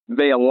point.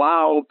 They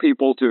allow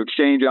people to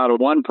exchange out of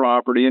one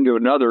property into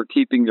another,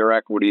 keeping their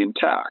equity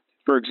intact.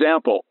 For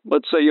example,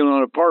 let's say you own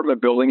an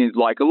apartment building and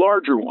you'd like a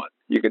larger one.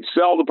 You can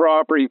sell the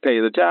property, pay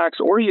the tax,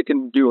 or you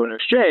can do an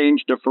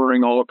exchange,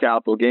 deferring all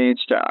capital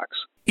gains tax.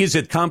 Is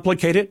it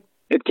complicated?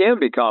 It can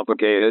be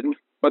complicated,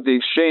 but the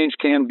exchange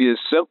can be as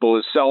simple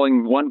as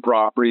selling one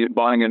property and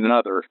buying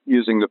another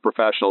using the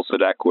professionals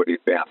at Equity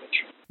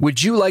Advantage.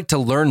 Would you like to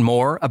learn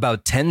more about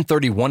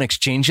 1031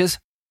 exchanges?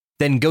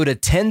 Then go to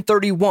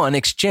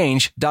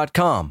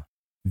 1031exchange.com.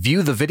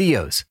 View the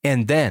videos,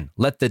 and then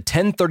let the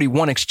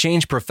 1031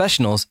 exchange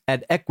professionals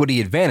at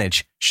Equity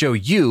Advantage show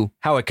you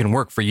how it can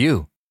work for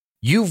you.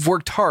 You've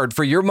worked hard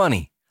for your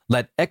money.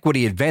 Let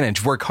Equity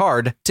Advantage work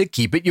hard to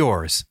keep it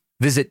yours.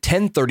 Visit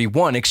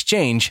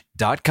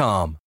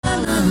 1031exchange.com.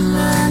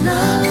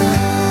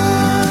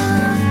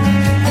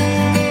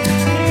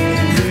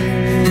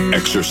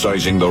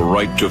 Exercising the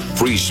right to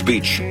free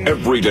speech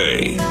every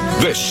day.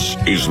 This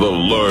is the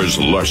Lars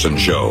Larson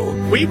Show.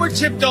 We were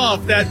tipped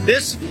off that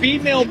this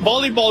female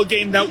volleyball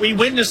game that we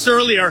witnessed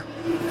earlier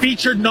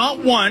featured not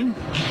one,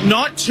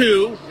 not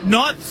two,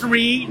 not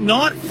three,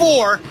 not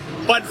four,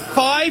 but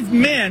 5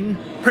 men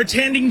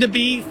pretending to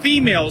be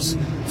females.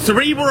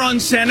 3 were on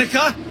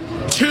Seneca.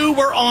 2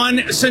 were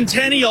on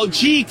Centennial.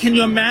 Gee, can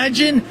you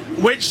imagine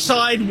which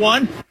side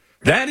won?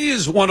 That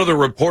is one of the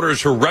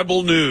reporters for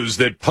Rebel News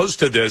that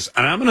posted this,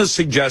 and I'm going to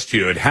suggest to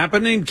you it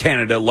happened in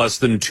Canada less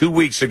than 2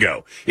 weeks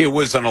ago. It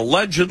was an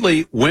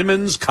allegedly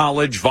women's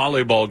college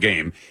volleyball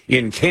game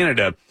in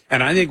Canada,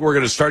 and I think we're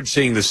going to start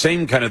seeing the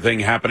same kind of thing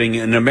happening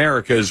in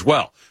America as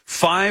well.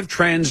 5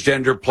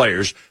 transgender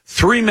players,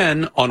 3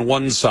 men on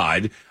one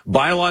side,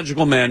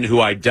 biological men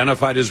who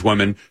identified as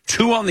women,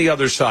 2 on the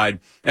other side,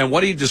 and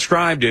what he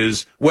described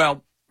is,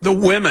 well, the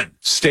women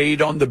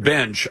stayed on the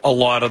bench a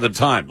lot of the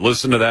time.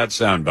 Listen to that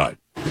soundbite.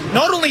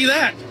 Not only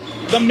that,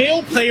 the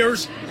male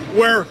players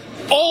were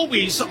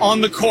always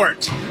on the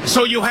court.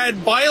 So you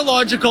had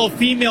biological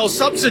female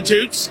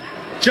substitutes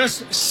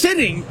just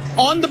sitting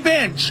on the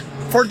bench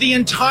for the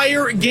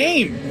entire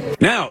game.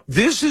 Now,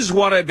 this is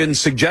what I've been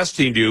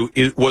suggesting to you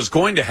it was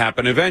going to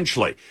happen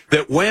eventually.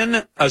 That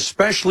when,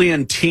 especially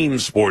in team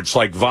sports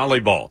like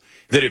volleyball,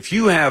 that if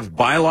you have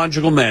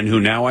biological men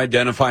who now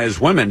identify as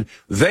women,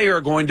 they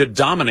are going to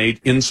dominate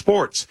in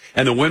sports.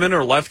 And the women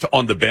are left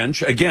on the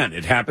bench. Again,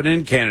 it happened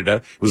in Canada.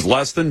 It was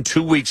less than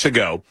 2 weeks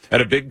ago at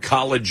a big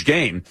college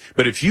game.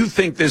 But if you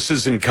think this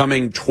isn't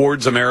coming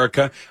towards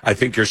America, I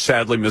think you're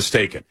sadly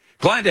mistaken.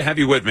 Glad to have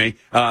you with me.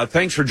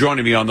 Thanks for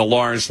joining me on the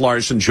Lars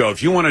Larson Show.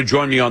 If you want to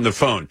join me on the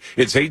phone,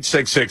 it's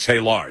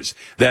 866-HEY-LARS.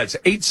 That's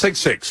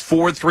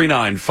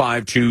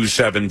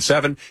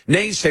 866-439-5277.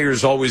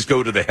 Naysayers always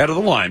go to the head of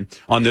the line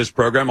on this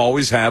program.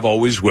 Always have,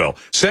 always will.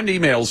 Send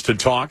emails to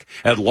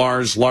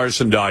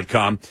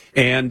talk@LarsLarson.com.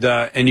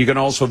 And you can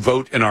also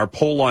vote in our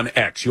poll on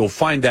X. You'll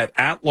find that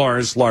at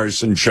Lars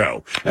Larson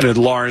Show and at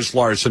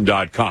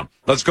LarsLarson.com.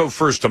 Let's go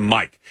first to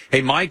Mike.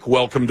 Hey, Mike,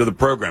 welcome to the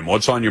program.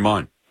 What's on your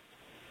mind?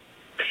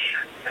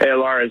 Hey,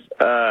 Lars.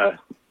 My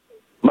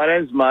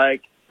name's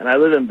Mike, and I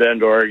live in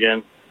Bend,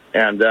 Oregon.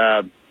 And,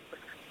 our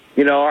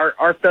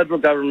federal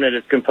government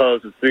is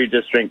composed of 3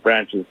 distinct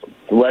branches,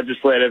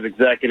 legislative,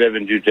 executive,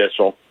 and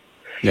judicial.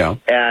 Yeah.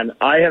 And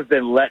I have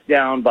been let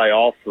down by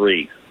all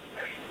 3.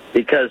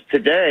 Because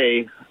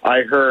today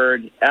I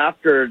heard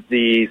after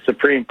the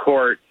Supreme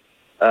Court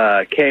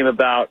came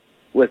about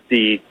with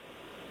them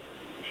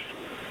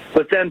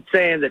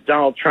saying that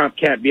Donald Trump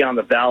can't be on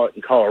the ballot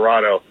in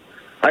Colorado,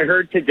 I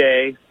heard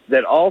today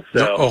that also...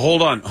 No,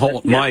 hold on.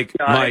 Mike,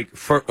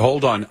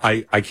 hold on.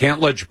 I can't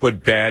let you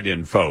put bad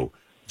info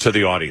to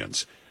the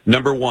audience.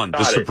 Number one,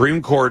 the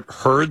Supreme Court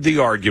heard the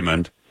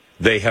argument.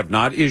 They have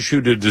not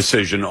issued a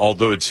decision,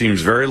 although it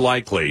seems very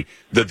likely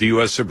that the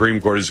U.S. Supreme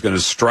Court is going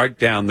to strike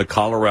down the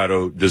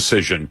Colorado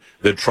decision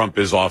that Trump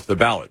is off the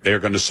ballot. They're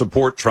going to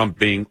support Trump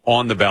being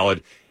on the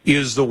ballot,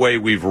 is the way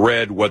we've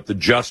read what the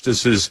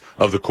justices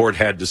of the court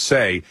had to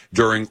say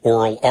during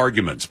oral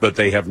arguments. But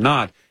they have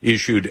not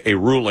issued a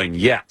ruling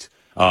yet.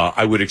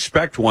 I would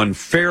expect one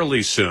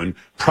fairly soon,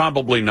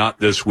 probably not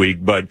this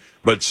week, but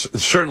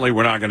certainly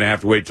we're not going to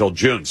have to wait till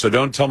June. So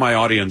don't tell my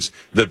audience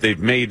that they've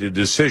made a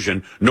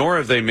decision,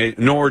 nor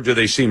do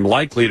they seem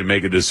likely to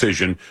make a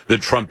decision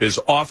that Trump is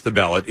off the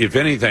ballot. If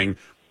anything,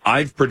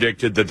 I've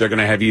predicted that they're going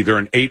to have either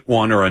an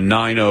 8-1 or a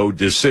 9-0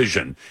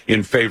 decision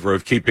in favor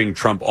of keeping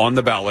Trump on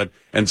the ballot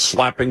and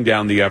slapping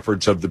down the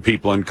efforts of the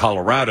people in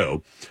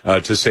Colorado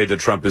to say that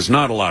Trump is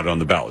not allowed on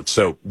the ballot.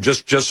 So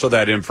just so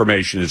that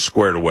information is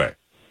squared away.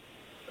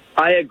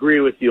 I agree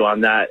with you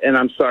on that, and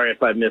I'm sorry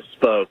if I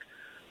misspoke.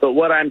 But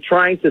what I'm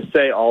trying to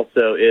say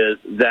also is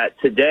that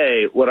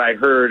today, what I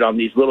heard on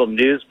these little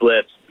news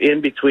blips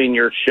in between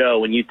your show,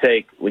 when you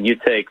take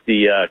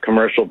the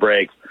commercial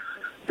breaks,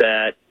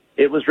 that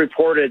it was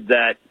reported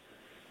that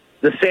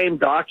the same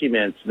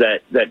documents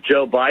that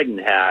Joe Biden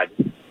had,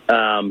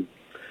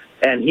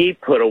 and he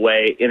put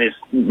away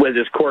with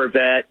his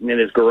Corvette and in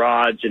his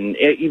garage and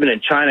even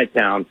in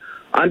Chinatown.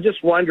 I'm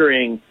just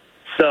wondering,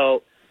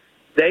 so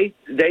they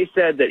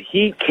said that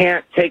he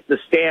can't take the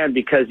stand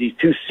because he's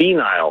too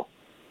senile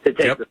to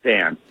take the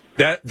stand.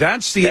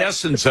 That's the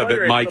essence of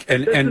it, Mike.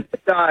 This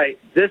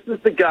is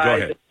the guy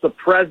that's the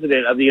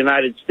president of the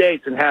United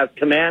States and has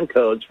command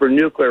codes for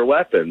nuclear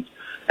weapons.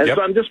 And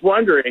so I'm just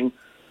wondering,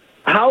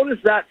 how does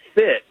that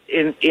fit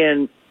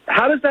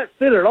how does that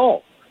fit at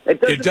all?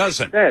 It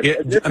doesn't.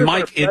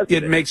 Mike,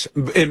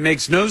 it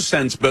makes no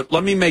sense, but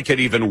let me make it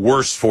even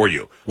worse for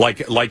you.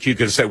 Like you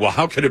could say, well,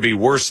 how could it be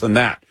worse than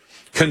that?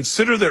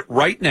 Consider that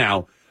right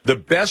now, the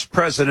best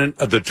president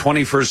of the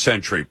 21st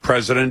century,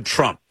 President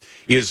Trump,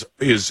 is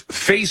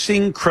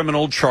facing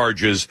criminal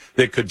charges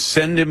that could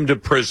send him to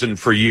prison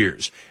for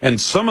years. And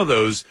some of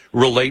those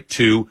relate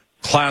to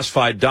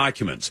classified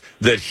documents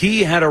that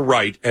he had a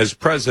right as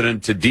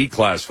president to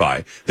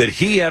declassify, that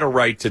he had a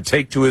right to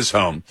take to his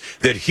home,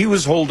 that he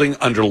was holding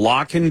under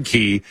lock and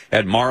key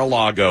at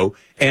Mar-a-Lago.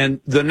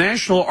 And the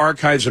National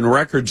Archives and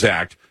Records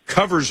Act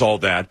covers all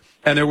that.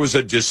 And there was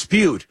a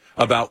dispute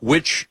about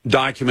which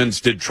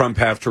documents did Trump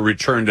have to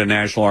return to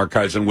National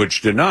Archives and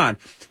which did not.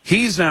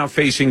 He's now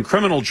facing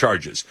criminal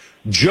charges.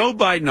 Joe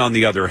Biden, on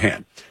the other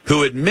hand,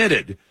 who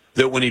admitted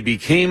that when he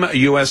became a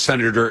U.S.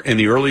 Senator in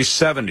the early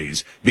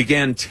 70s,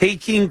 began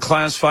taking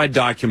classified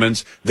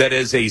documents that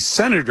as a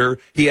senator,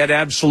 he had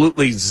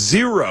absolutely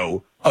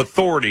zero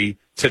authority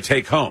to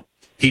take home.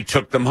 He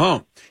took them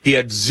home. He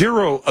had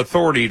zero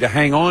authority to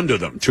hang on to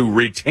them, to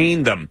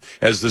retain them,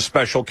 as the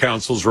special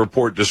counsel's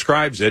report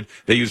describes it.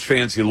 They use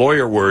fancy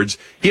lawyer words.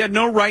 He had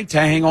no right to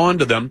hang on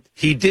to them.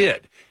 He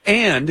did.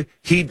 And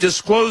he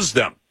disclosed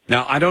them.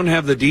 Now, I don't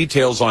have the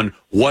details on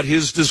what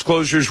his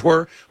disclosures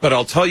were, but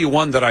I'll tell you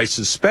one that I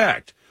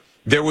suspect.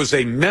 There was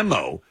a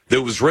memo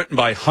that was written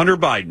by Hunter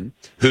Biden,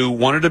 who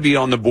wanted to be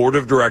on the board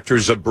of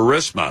directors of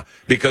Burisma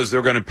because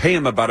they're going to pay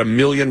him about $1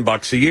 million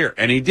a year.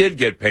 And he did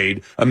get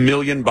paid $1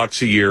 million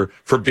a year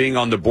for being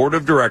on the board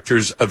of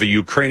directors of a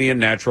Ukrainian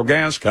natural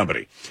gas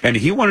company. And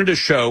he wanted to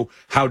show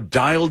how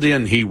dialed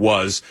in he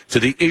was to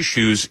the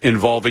issues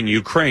involving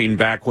Ukraine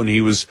back when he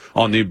was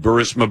on the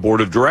Burisma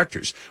board of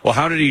directors. Well,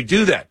 how did he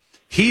do that?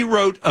 He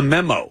wrote a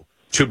memo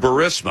to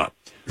Burisma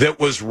that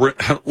was,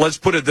 let's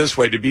put it this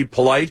way, to be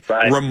polite,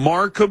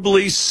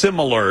 remarkably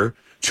similar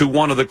to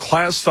one of the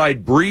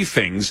classified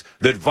briefings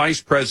that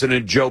Vice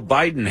President Joe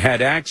Biden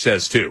had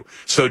access to.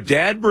 So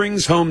Dad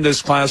brings home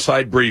this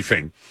classified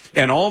briefing,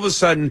 and all of a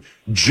sudden,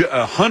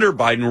 Hunter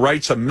Biden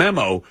writes a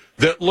memo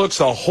that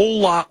looks a whole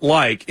lot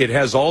like it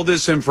has all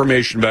this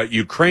information about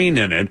Ukraine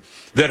in it,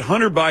 that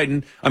Hunter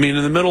Biden, I mean,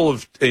 in the middle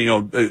of,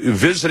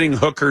 visiting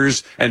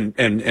hookers and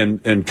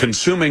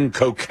consuming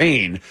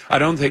cocaine, I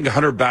don't think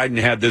Hunter Biden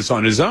had this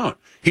on his own.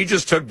 He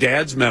just took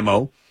Dad's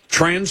memo,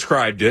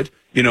 transcribed it,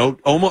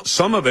 almost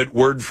some of it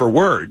word for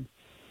word,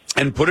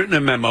 and put it in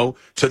a memo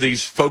to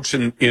these folks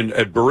at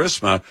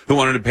Burisma who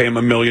wanted to pay him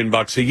 $1 million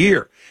a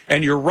year.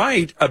 And you're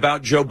right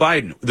about Joe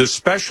Biden. The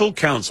special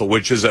counsel,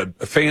 which is a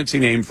fancy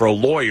name for a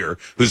lawyer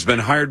who's been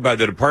hired by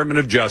the Department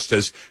of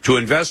Justice to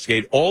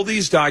investigate all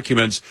these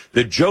documents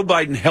that Joe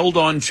Biden held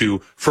on to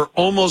for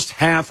almost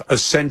half a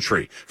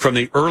century, from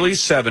the early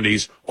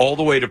 70s all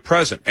the way to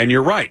present. And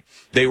you're right.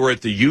 They were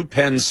at the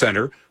UPenn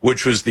Center,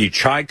 which was the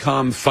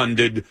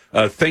Chi-Com-funded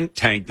think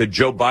tank that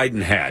Joe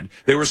Biden had.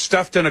 They were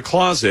stuffed in a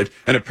closet,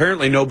 and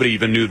apparently nobody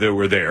even knew they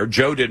were there.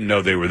 Joe didn't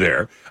know they were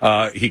there,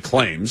 he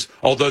claims,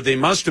 although they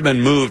must have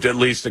been moved at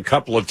least a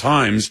couple of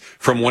times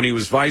from when he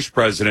was vice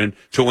president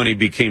to when he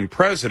became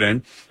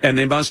president, and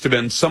they must have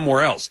been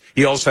somewhere else.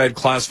 He also had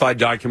classified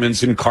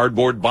documents in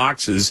cardboard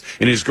boxes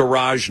in his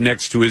garage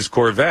next to his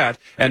Corvette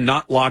and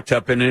not locked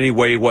up in any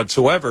way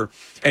whatsoever.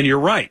 And you're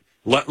right.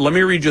 Let me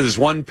read you this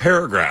one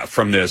paragraph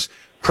from this.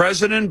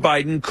 President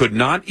Biden could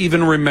not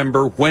even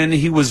remember when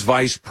he was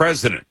vice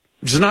president,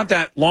 which is not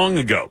that long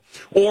ago,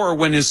 or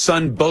when his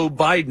son Beau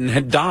Biden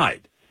had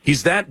died.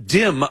 He's that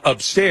dim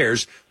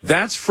upstairs.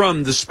 That's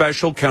from the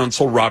special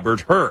counsel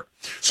Robert Hur.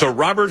 So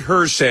Robert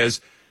Hur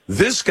says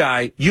This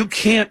guy, you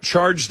can't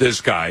charge this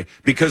guy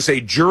because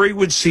a jury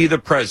would see the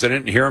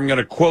president, and here I'm going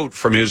to quote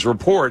from his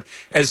report,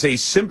 as a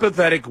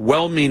sympathetic,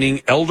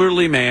 well-meaning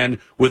elderly man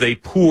with a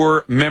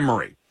poor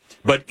memory.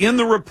 But in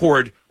the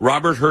report,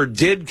 Robert Hur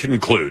did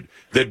conclude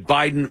that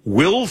Biden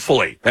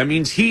willfully, that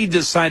means he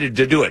decided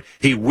to do it,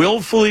 he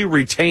willfully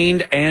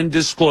retained and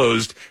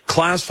disclosed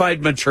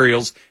classified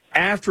materials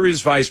after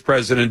his vice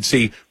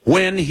presidency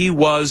when he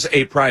was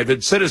a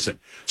private citizen.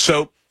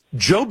 So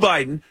Joe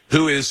Biden,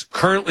 who is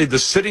currently the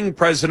sitting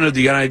president of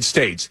the United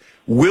States,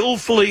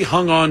 willfully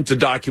hung on to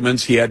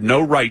documents he had no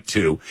right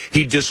to.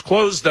 He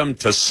disclosed them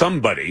to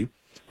somebody,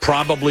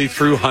 probably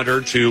through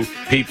Hunter to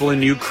people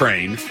in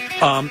Ukraine.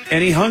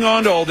 And he hung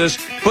on to all this,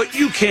 but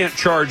you can't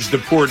charge the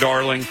poor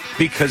darling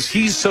because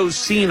he's so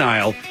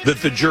senile that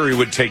the jury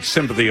would take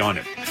sympathy on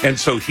him. And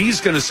so he's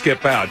going to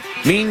skip out.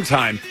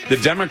 Meantime, the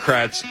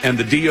Democrats and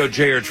the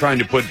DOJ are trying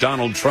to put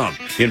Donald Trump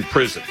in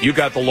prison. You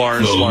got the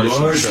Lars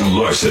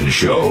Larson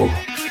Show.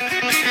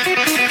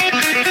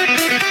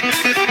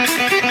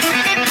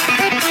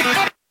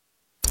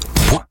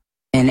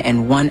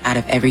 And 1 out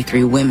of every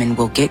 3 women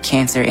will get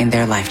cancer in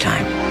their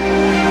lifetime.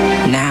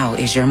 Now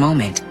is your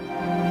moment.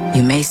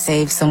 You may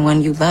save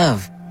someone you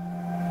love.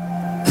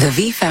 The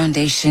V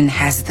Foundation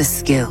has the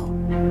skill,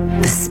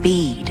 the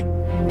speed,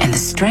 and the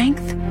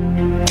strength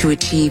to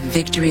achieve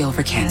victory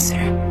over cancer.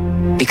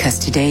 Because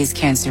today's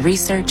cancer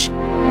research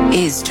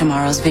is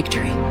tomorrow's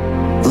victory.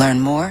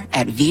 Learn more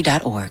at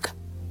V.org.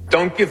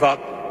 Don't give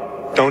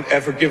up. Don't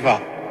ever give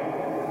up.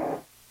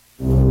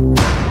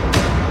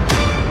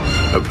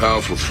 A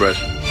powerful threat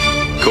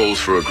calls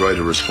for a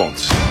greater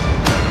response.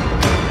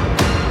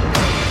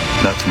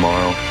 Not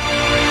tomorrow.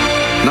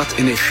 Not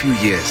in a few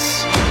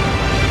years.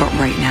 But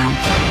right now.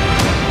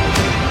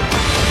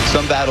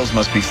 Some battles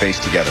must be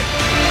faced together.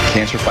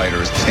 Cancer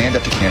fighters stand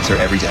up to cancer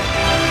every day,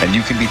 and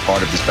you can be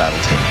part of this battle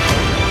too.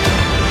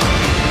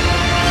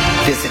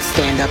 Visit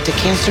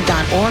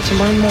standuptocancer.org to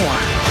learn more.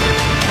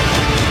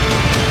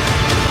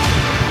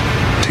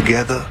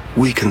 Together,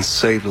 we can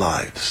save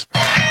lives.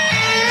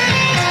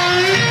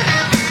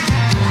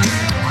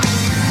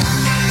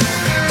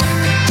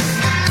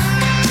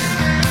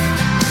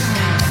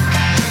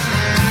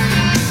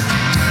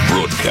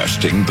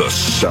 Broadcasting the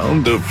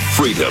sound of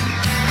freedom.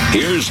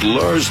 Here's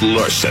Lars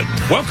Larson.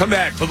 Welcome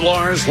back to the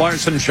Lars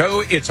Larson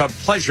Show. It's a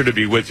pleasure to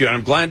be with you.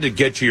 I'm glad to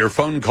get to your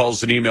phone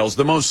calls and emails.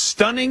 The most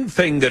stunning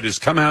thing that has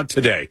come out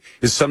today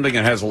is something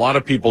that has a lot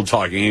of people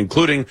talking,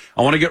 including,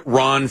 I want to get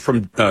Ron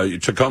from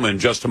Tacoma in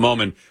just a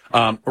moment.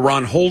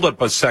 Ron, hold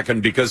up a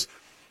second, because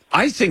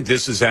I think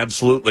this is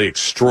absolutely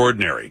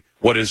extraordinary,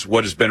 what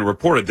has been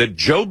reported, that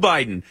Joe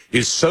Biden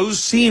is so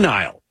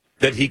senile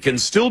that he can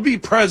still be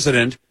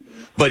president,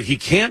 but he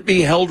can't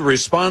be held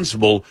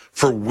responsible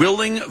for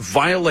willing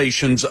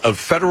violations of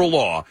federal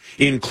law,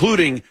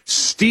 including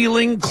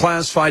stealing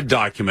classified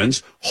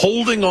documents,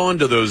 holding on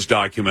to those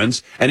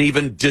documents, and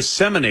even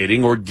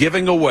disseminating or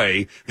giving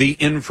away the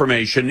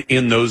information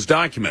in those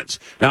documents.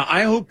 Now,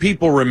 I hope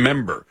people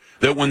remember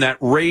that when that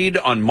raid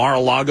on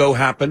Mar-a-Lago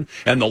happened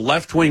and the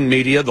left-wing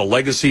media, the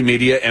legacy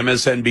media,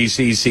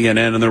 MSNBC,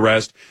 CNN, and the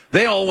rest,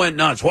 they all went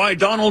nuts. Why?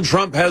 Donald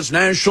Trump has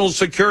national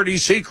security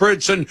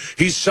secrets and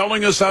he's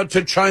selling us out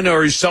to China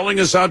or he's selling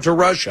us out to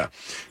Russia.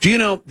 Do you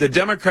know, the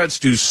Democrats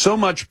do so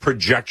much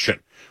projection.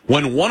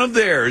 When one of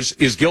theirs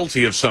is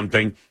guilty of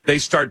something, they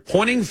start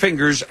pointing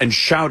fingers and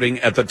shouting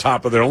at the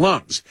top of their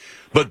lungs.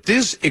 But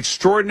this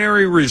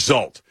extraordinary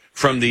result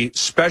from the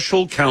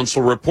special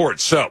counsel report.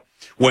 So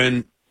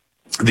when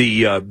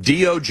the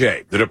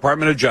DOJ, the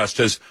Department of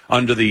Justice,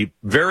 under the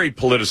very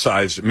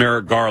politicized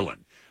Merrick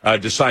Garland,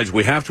 decides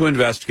we have to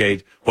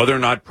investigate whether or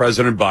not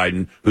President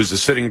Biden, who's the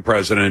sitting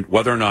president,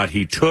 whether or not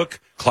he took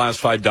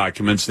classified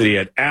documents that he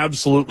had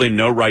absolutely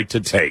no right to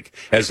take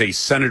as a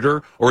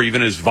senator or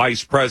even as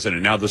vice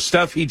president. Now, the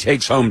stuff he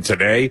takes home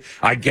today,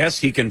 I guess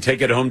he can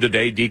take it home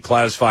today,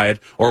 declassify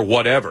it, or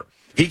whatever.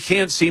 He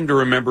can't seem to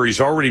remember. He's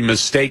already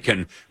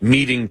mistaken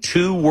meeting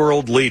 2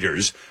 world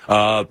leaders,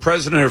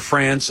 president of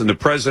France and the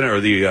president, or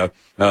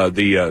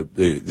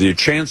the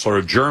chancellor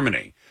of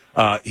Germany.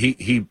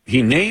 He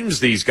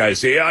names these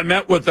guys. Yeah, I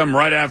met with them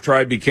right after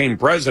I became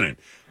president.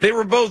 They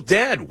were both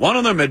dead. One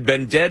of them had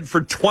been dead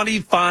for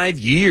 25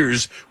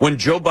 years when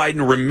Joe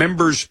Biden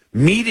remembers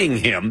meeting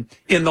him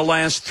in the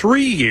last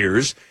 3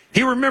 years.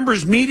 He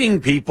remembers meeting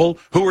people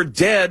who were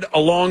dead a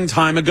long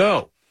time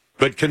ago.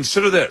 But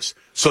consider this.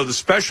 So the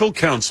special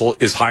counsel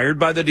is hired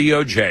by the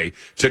DOJ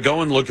to go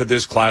and look at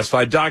this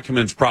classified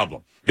documents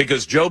problem.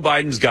 Because Joe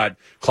Biden's got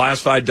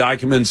classified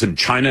documents in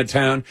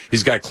Chinatown.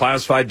 He's got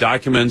classified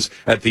documents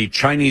at the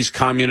Chinese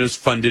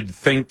communist-funded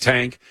think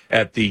tank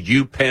at the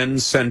UPenn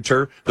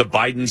Center, the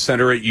Biden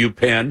Center at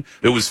UPenn.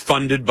 It was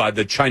funded by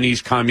the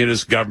Chinese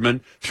Communist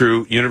government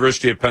through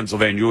University of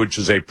Pennsylvania, which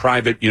is a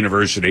private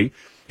university.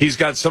 He's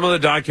got some of the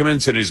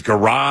documents in his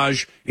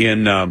garage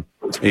in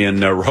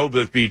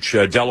Rehoboth Beach,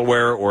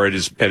 Delaware, or at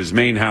his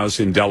main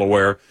house in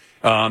Delaware.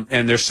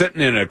 And they're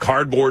sitting in a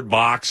cardboard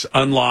box,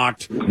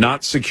 unlocked,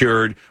 not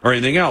secured, or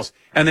anything else.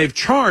 And they've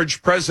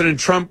charged President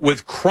Trump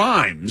with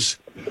crimes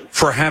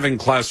for having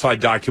classified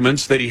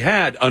documents that he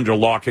had under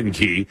lock and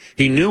key.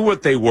 He knew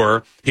what they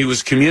were. He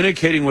was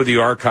communicating with the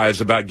archives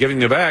about giving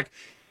them back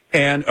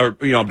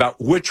about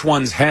which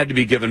ones had to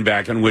be given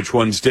back and which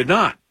ones did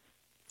not.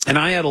 And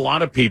I had a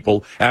lot of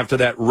people after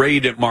that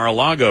raid at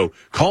Mar-a-Lago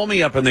call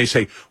me up and they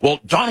say,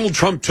 well, Donald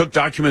Trump took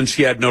documents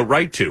he had no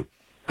right to.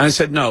 And I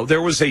said, no,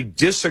 there was a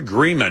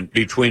disagreement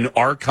between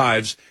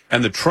archives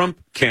and the Trump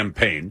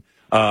campaign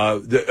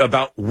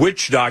about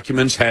which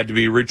documents had to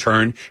be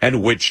returned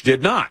and which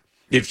did not.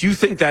 If you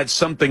think that's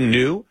something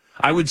new,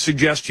 I would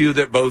suggest to you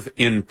that both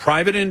in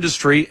private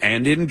industry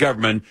and in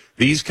government,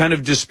 these kind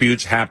of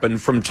disputes happen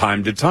from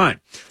time to time.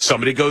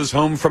 Somebody goes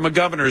home from a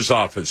governor's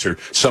office or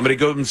somebody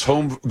goes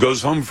home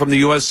from the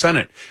U.S.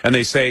 Senate and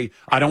they say,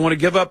 I don't want to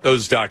give up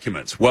those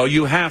documents. Well,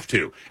 you have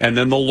to. And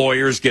then the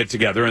lawyers get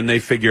together and they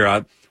figure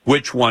out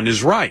which one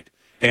is right.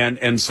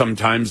 And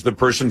sometimes the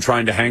person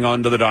trying to hang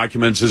on to the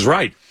documents is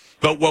right.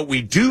 But what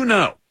we do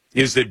know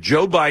is that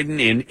Joe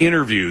Biden in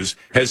interviews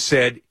has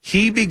said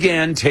he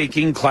began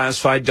taking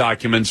classified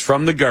documents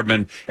from the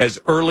government as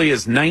early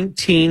as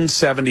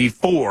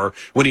 1974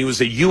 when he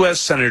was a U.S.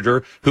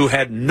 senator who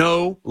had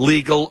no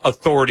legal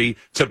authority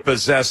to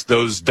possess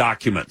those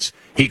documents.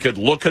 He could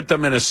look at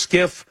them in a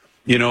skiff,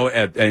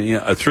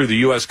 through the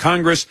U.S.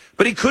 Congress,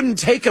 but he couldn't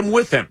take them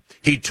with him.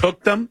 He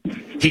took them.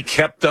 He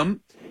kept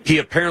them. He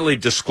apparently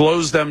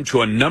disclosed them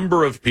to a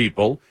number of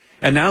people.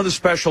 And now the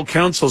special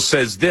counsel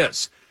says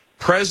this.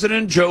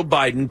 President Joe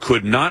Biden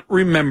could not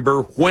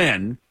remember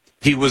when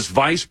he was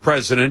vice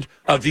president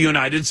of the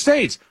United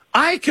States.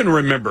 I can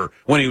remember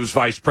when he was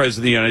vice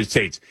president of the United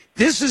States.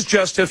 This is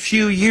just a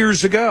few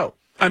years ago.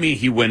 I mean,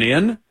 he went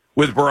in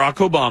with Barack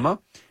Obama.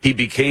 He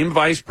became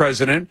vice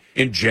president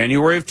in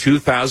January of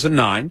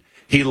 2009.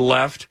 He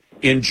left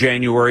in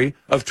January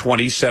of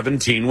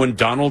 2017 when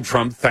Donald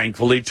Trump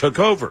thankfully took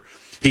over.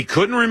 He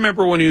couldn't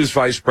remember when he was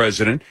vice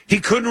president.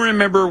 He couldn't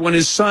remember when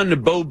his son,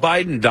 Beau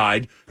Biden,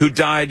 died, who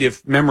died,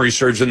 if memory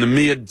serves, in the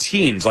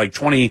mid-teens, like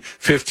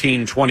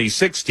 2015,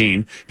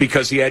 2016,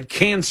 because he had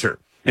cancer.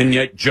 And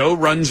yet Joe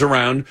runs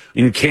around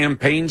in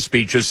campaign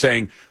speeches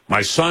saying,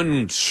 my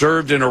son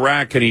served in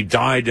Iraq and he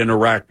died in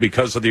Iraq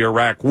because of the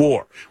Iraq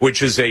war,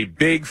 which is a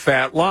big,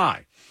 fat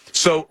lie.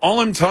 So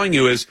all I'm telling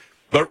you is,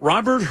 but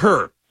Robert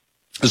Hur,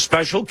 the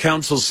special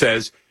counsel,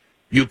 says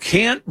you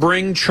can't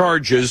bring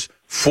charges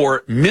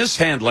for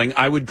mishandling,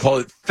 I would call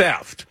it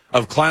theft,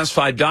 of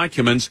classified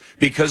documents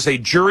because a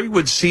jury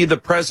would see the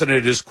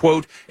president as,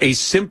 quote, a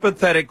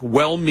sympathetic,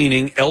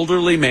 well-meaning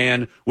elderly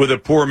man with a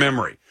poor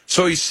memory.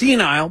 So he's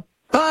senile,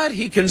 but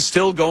he can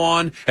still go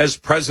on as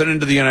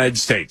president of the United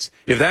States.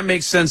 If that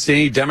makes sense to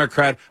any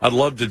Democrat, I'd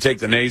love to take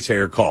the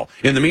naysayer call.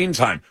 In the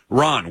meantime,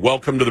 Ron,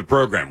 welcome to the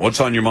program.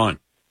 What's on your mind?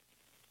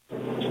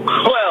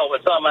 Well,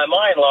 what's on my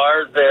mind,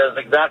 Lars, is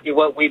exactly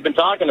what we've been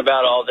talking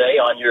about all day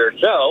on your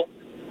show.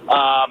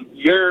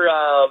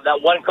 That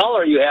one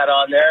caller you had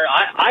on there,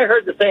 I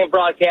heard the same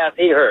broadcast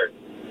he heard.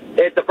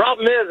 The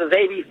problem is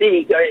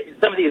ABC,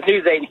 some of these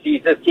news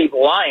agencies just keep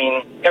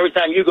lying every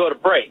time you go to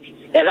break.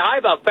 And I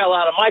about fell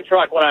out of my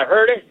truck when I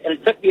heard it, and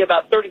it took me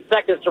about 30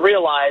 seconds to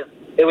realize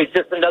it was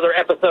just another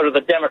episode of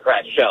the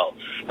Democrat show.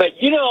 But,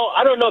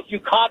 I don't know if you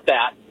caught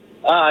that.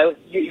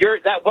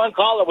 That one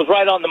caller was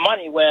right on the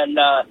money when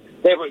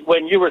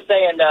you were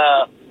saying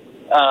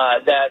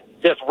that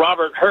just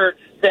Robert Hurt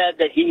said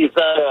that he's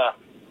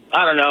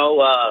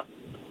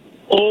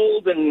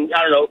old and,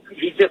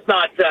 he's just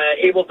not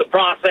able to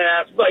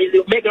process, but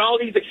making all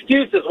these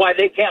excuses why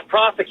they can't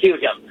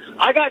prosecute him.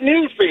 I got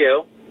news for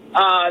you.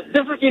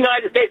 This is the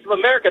United States of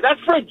America. That's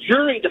for a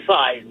jury to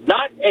decide,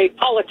 not a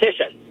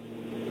politician.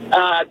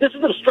 This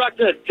is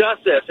obstruction of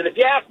justice. And if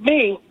you ask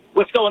me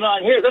what's going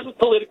on here, this is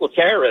political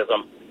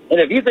terrorism. And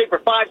if you think for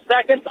 5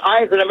 seconds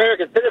I, as an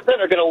American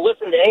citizen, are going to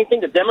listen to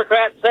anything the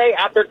Democrats say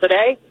after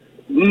today,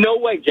 no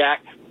way,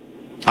 Jack.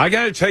 I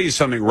got to tell you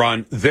something,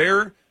 Ron.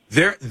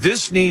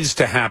 This needs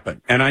to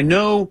happen. And I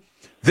know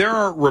there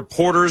are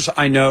reporters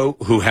I know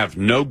who have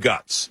no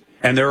guts.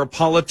 And there are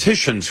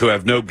politicians who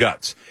have no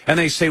guts. And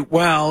they say,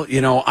 well,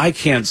 I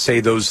can't say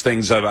those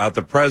things about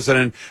the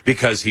president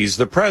because he's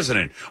the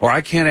president. Or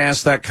I can't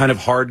ask that kind of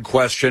hard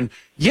question.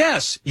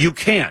 Yes, you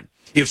can.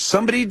 If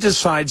somebody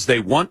decides they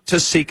want to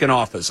seek an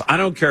office, I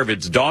don't care if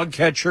it's dog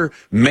catcher,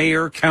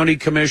 mayor, county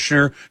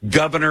commissioner,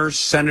 governor,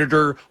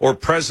 senator, or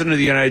president of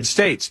the United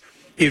States,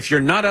 if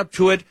you're not up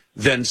to it,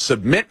 then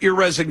submit your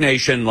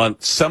resignation,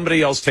 let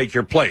somebody else take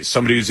your place,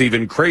 somebody who's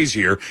even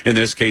crazier. In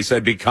this case,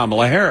 that'd be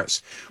Kamala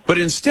Harris. But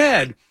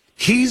instead,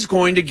 he's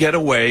going to get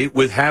away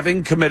with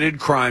having committed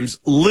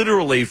crimes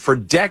literally for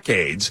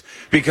decades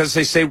because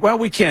they say, well,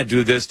 we can't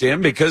do this to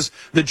him because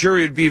the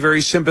jury would be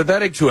very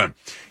sympathetic to him.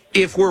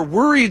 If we're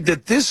worried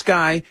that this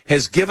guy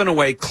has given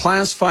away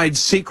classified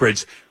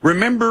secrets,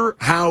 remember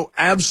how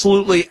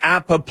absolutely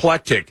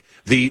apoplectic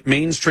the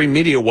mainstream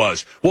media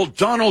was. Well,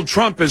 Donald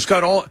Trump has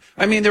got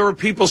there were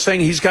people saying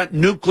he's got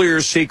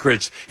nuclear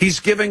secrets. He's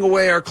giving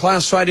away our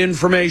classified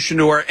information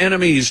to our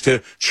enemies,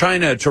 to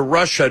China, to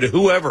Russia, to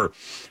whoever.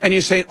 And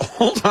you say,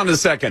 hold on a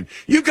second.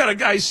 You've got a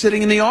guy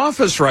sitting in the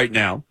office right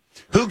now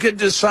who could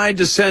decide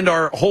to send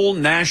our whole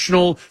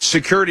national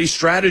security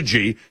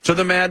strategy to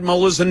the mad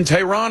mullahs in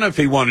Tehran if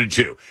he wanted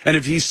to. And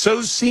if he's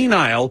so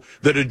senile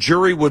that a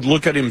jury would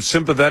look at him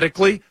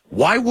sympathetically,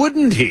 why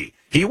wouldn't he?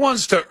 He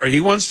wants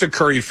to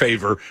curry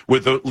favor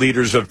with the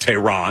leaders of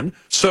Tehran,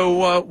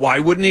 so why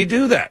wouldn't he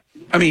do that?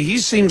 I mean, he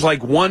seems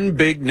like one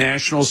big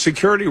national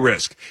security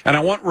risk, and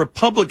I want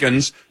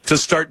Republicans to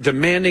start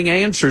demanding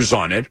answers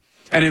on it.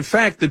 And in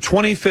fact, the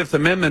 25th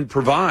Amendment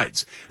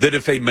provides that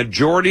if a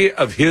majority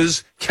of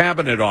his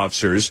cabinet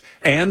officers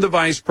and the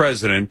vice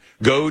president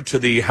go to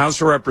the House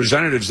of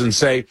Representatives and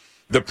say,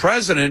 the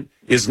president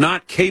is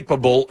not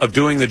capable of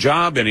doing the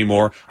job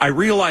anymore, I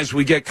realize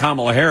we get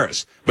Kamala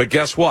Harris, but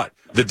guess what?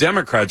 The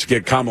Democrats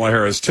get Kamala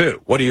Harris,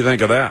 too. What do you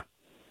think of that?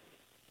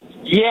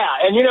 Yeah,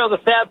 and you know the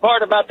sad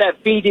part about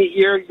that feed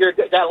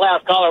that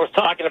last caller was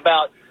talking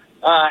about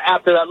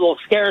after that little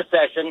scare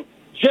session,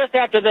 just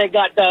after they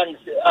got done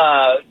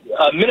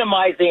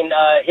minimizing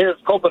his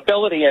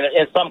culpability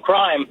in some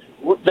crime,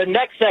 the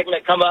next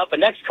segment come up, the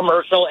next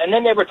commercial, and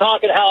then they were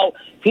talking how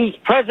he's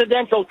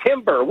presidential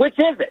timber. Which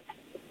is it?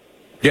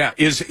 Yeah,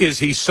 is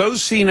he so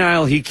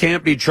senile he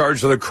can't be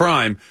charged with a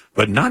crime,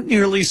 but not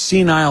nearly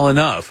senile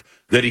enough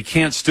that he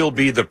can't still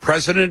be the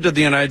president of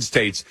the United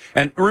States?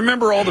 And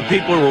remember all the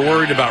people who were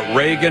worried about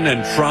Reagan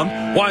and Trump?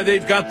 Why,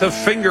 they've got the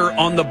finger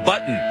on the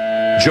button.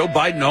 Joe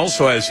Biden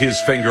also has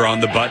his finger on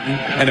the button,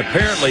 and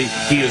apparently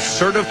he is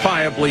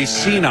certifiably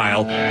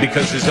senile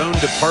because his own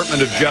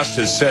Department of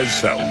Justice says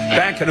so.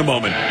 Back in a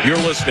moment, you're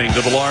listening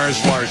to the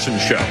Lars Larson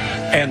Show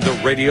and the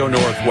Radio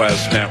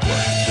Northwest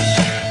Network.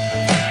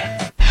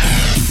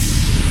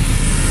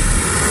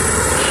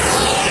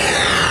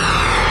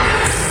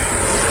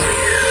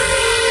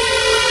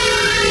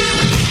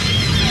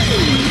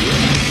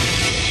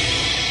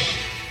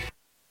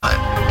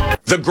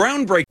 The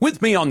groundbreak.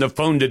 With me on the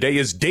phone today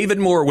is David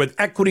Moore with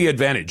Equity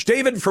Advantage.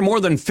 David, for more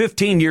than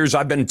 15 years,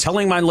 I've been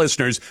telling my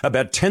listeners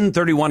about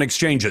 1031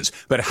 exchanges,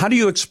 but how do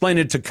you explain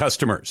it to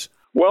customers?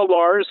 Well,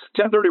 Lars,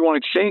 1031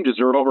 exchanges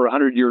are over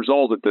 100 years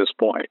old at this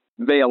point.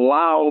 They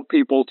allow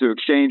people to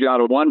exchange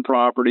out of one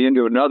property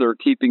into another,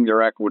 keeping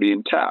their equity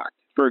intact.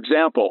 For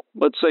example,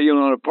 let's say you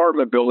own an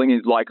apartment building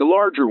and you'd like a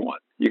larger one.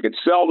 You can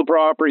sell the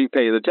property,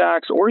 pay the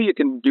tax, or you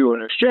can do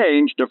an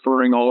exchange,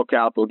 deferring all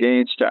capital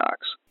gains tax.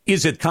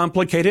 Is it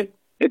complicated?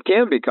 It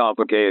can be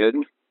complicated,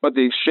 but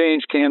the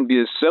exchange can be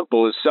as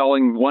simple as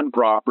selling one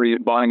property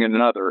and buying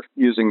another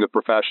using the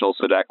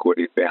professionals at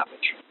Equity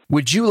Advantage.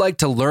 Would you like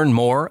to learn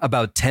more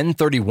about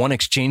 1031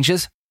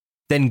 exchanges?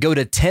 Then go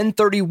to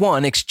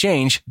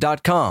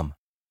 1031exchange.com.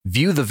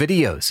 View the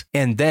videos,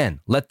 and then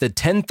let the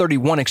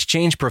 1031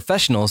 exchange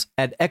professionals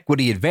at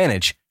Equity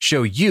Advantage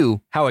show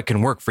you how it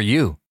can work for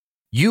you.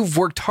 You've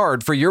worked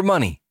hard for your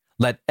money.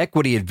 Let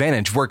Equity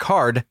Advantage work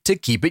hard to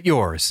keep it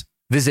yours.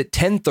 Visit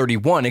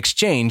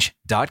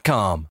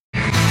 1031exchange.com.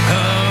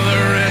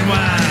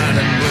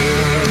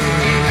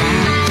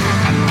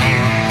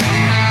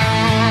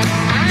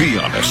 Be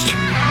honest.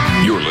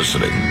 You're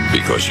listening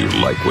because you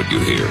like what you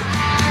hear,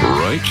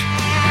 right?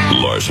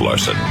 Lars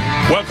Larson.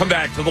 Welcome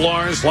back to the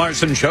Lars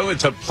Larson Show.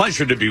 It's a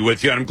pleasure to be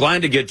with you. I'm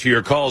glad to get to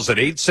your calls at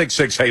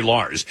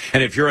 866-HEY-LARS.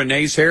 And if you're a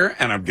naysayer,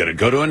 and I'm going to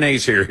go to a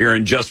naysayer here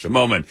in just a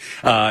moment,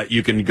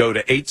 you can go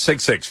to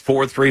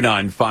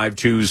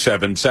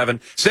 866-439-5277.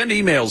 Send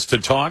emails to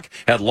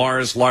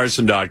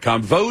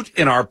talk@LarsLarson.com. Vote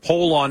in our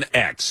poll on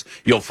X.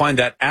 You'll find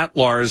that at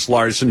Lars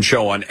Larson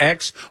Show on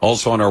X,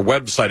 also on our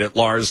website at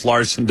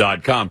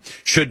LarsLarson.com.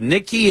 Should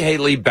Nikki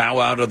Haley bow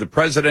out of the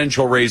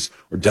presidential race,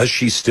 or does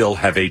she still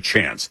have a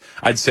chance?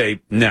 I'd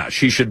say, no,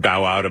 she should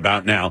bow out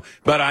about now.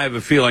 But I have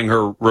a feeling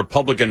her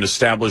Republican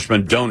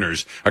establishment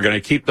donors are going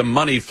to keep the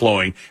money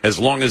flowing as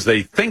long as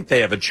they think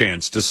they have a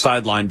chance to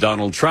sideline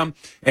Donald Trump.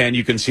 And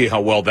you can see how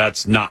well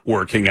that's not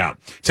working out.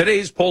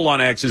 Today's poll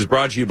on X is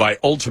brought to you by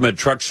Ultimate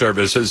Truck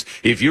Services.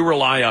 If you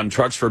rely on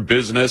trucks for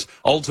business,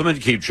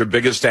 Ultimate keeps your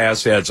biggest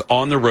assets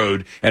on the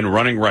road and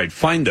running right.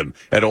 Find them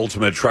at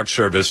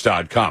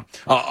ultimatetruckservice.com.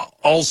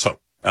 Also,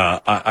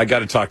 I got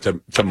to talk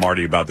to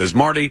Marty about this.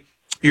 Marty,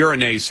 you're a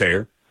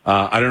naysayer.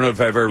 I don't know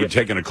if I've ever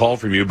taken a call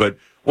from you, but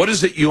what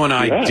is it you and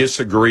I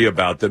disagree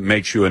about that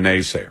makes you a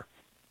naysayer?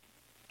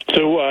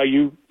 So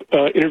you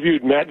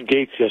interviewed Matt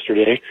Gaetz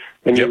yesterday,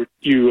 and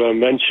you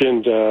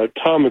mentioned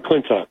Tom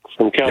McClintock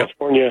from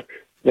California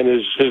and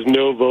his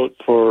no vote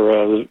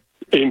for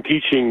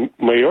impeaching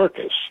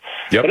Mayorkas.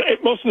 And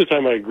most of the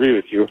time I agree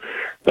with you.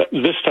 But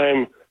this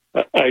time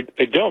I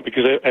don't,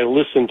 because I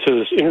listened to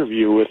this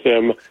interview with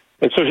him,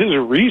 and so his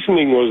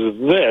reasoning was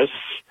this.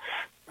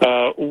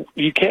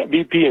 You can't be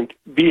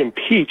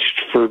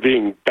impeached for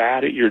being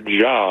bad at your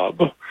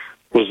job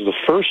was the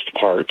first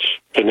part,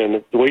 and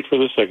then wait for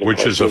the second part.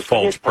 Which is a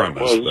false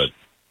premise.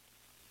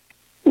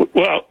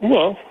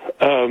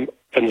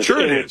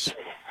 Sure it is.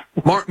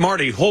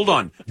 Marty, hold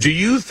on. Do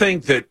you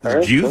think that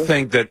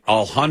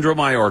Alejandro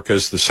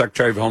Mayorkas, the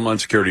Secretary of Homeland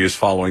Security, is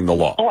following the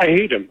law? Oh, I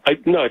hate him. I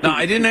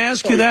didn't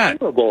ask you that.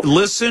 Terrible.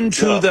 Listen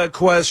to the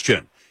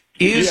question.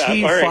 Is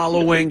he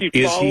following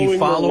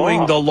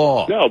the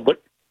law? No,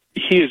 but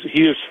he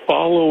is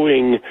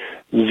following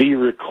the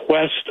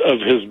request of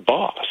his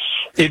boss?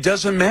 It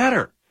doesn't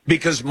matter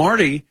because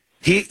Marty,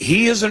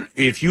 he isn't.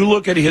 If you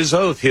look at his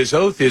oath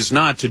is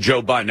not to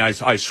Joe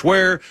Biden. I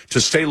swear to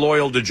stay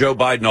loyal to Joe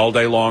Biden all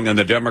day long and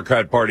the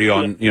Democrat Party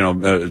on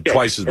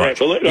twice as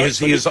much. Right,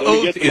 his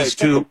oath is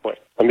to.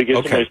 Let me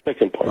get to my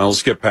second point. I'll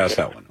skip past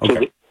that one.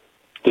 Okay.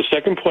 So the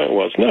second point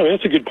was, no,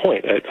 that's a good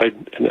point. I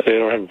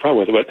don't have a problem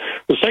with it. But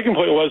the second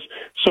point was,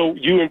 so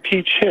you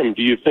impeach him.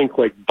 Do you think,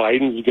 like,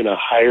 Biden's going to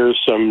hire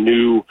some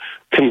new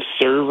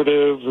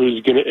conservative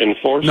who's going to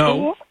enforce the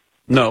law?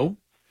 No,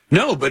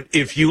 but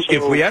if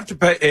we have to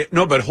pay,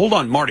 no, but hold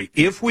on, Marty.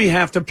 If we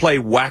have to play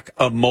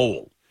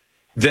whack-a-mole,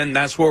 then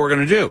that's what we're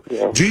going to do.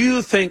 Yeah. Do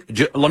you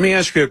think, let me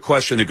ask you a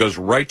question that goes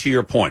right to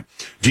your point.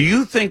 Do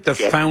you think the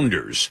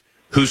founders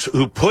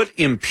who put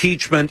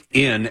impeachment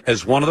in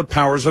as one of the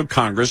powers of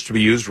Congress to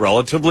be used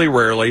relatively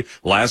rarely.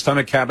 Last time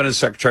a cabinet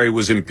secretary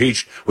was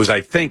impeached was,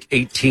 I think,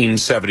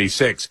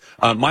 1876.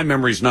 My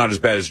memory's not as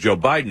bad as Joe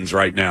Biden's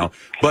right now.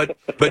 But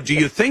do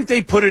you think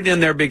they put it in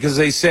there because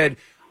they said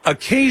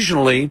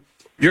occasionally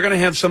you're going to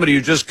have somebody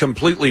who just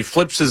completely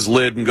flips his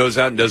lid and goes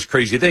out and does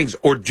crazy things?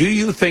 Or do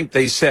you think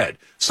they said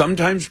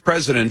sometimes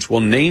presidents will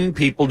name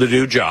people to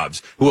do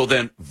jobs who will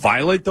then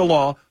violate the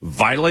law,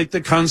 violate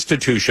the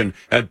Constitution,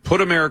 and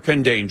put America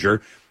in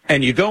danger?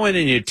 And you go in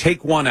and you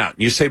take one out.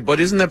 And you say, but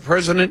isn't the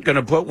president going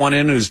to put one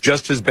in who's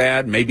just as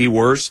bad, maybe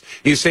worse?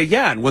 You say,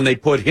 yeah. And when they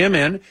put him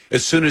in,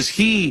 as soon as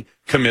he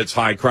commits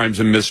high crimes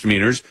and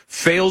misdemeanors,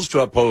 fails to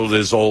uphold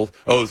his oath,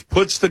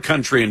 puts the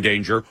country in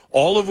danger,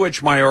 all of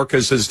which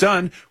Mayorkas has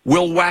done,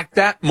 we'll whack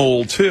that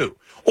mole too.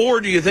 Or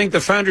do you think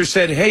the founders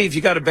said, hey, if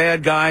you got a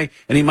bad guy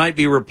and he might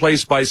be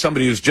replaced by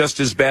somebody who's just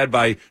as bad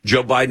by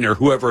Joe Biden or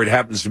whoever it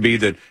happens to be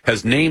that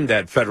has named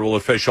that federal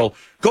official,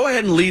 go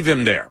ahead and leave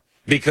him there.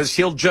 Because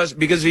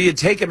if you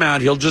take him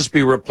out, he'll just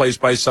be replaced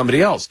by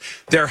somebody else.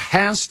 There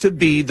has to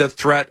be the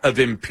threat of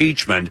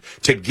impeachment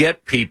to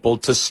get people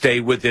to stay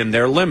within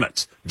their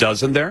limits,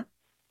 doesn't there?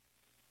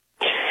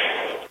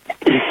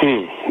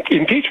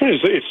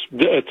 Impeachment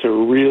it's a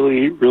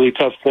really, really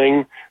tough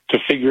thing to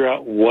figure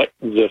out what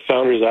the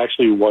founders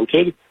actually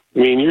wanted. I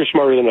mean, you're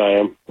smarter than I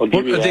am. I'll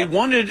give you that. They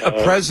wanted a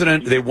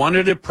president. They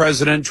wanted a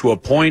president to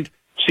appoint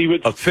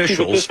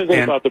officials. But this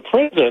isn't about the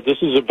president. This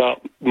is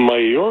about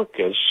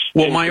Mayorkas.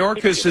 Well,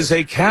 Mayorkas is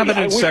a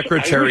cabinet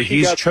secretary.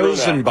 He's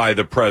chosen by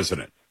the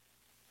president.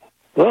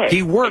 Right.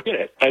 He worked. I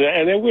get it.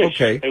 And I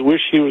wish. Okay. I wish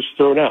he was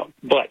thrown out.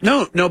 But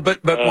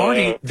but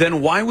Marty,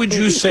 then why would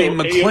you say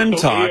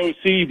McClintock?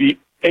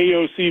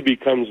 AOC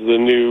becomes the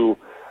new,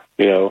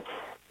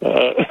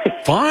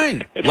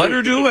 Fine. Let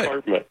her do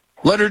it.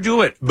 Let her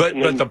do it. But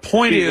the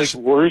point is,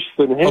 like worse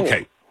than him.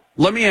 Okay.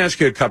 Let me ask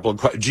you a couple of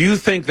questions. Do you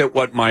think that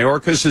what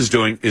Mayorkas is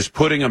doing is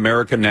putting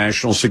American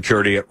national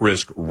security at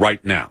risk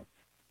right now?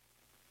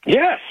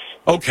 Yes.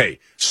 Okay.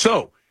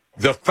 So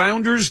the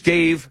founders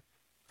gave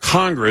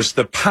Congress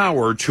the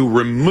power to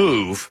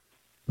remove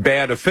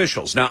bad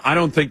officials. Now, I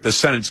don't think the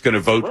Senate's going to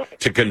vote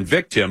to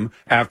convict him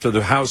after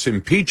the House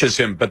impeaches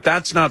him, but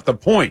that's not the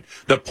point.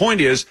 The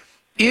point is,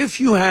 if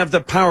you have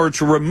the power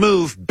to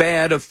remove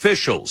bad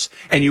officials,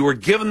 and you were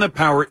given the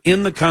power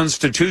in the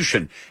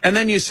Constitution, and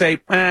then you say,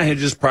 he'll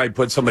just probably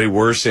put somebody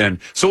worse in,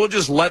 so we'll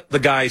just let the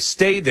guy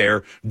stay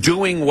there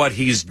doing what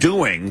he's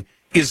doing,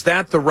 is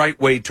that the right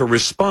way to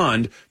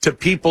respond to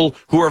people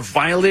who are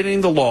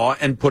violating the law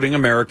and putting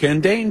America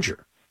in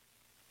danger?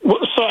 Well,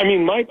 so, I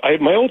mean, my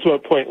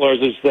ultimate point, Lars,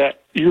 is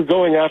that you're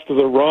going after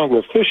the wrong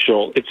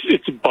official.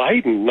 It's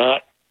Biden,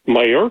 not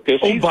Mayorkas.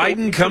 Oh,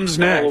 Biden comes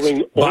next.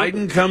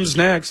 Biden comes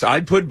next.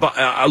 I'd put,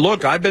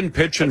 look, I've been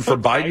pitching for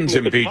Biden's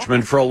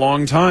impeachment for a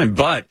long time,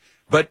 but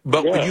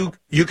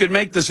you could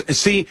make this,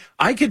 see,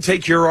 I could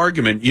take your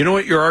argument. You know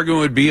what your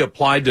argument would be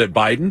applied to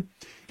Biden?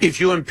 If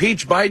you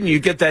impeach Biden, you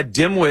get that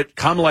dimwit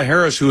Kamala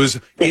Harris, who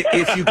is,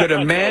 if you could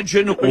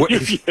imagine,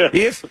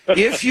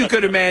 if you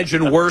could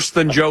imagine worse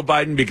than Joe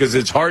Biden, because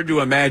it's hard to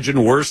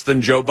imagine worse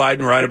than Joe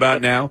Biden right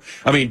about now.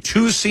 I mean,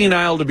 too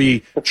senile to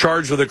be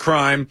charged with a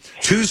crime,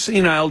 too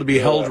senile to be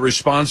held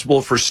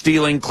responsible for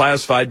stealing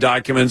classified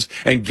documents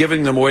and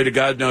giving them away to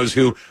God knows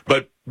who,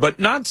 but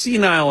not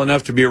senile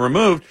enough to be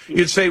removed.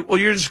 You'd say, well,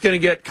 you're just going to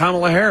get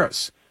Kamala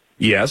Harris.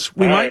 Yes,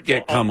 we might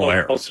get Kamala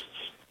Harris.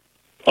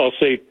 I'll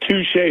say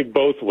touche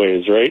both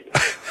ways, right?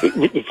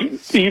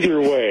 Either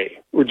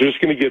way, we're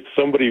just going to get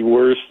somebody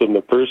worse than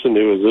the person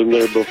who was in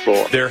there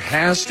before. There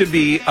has to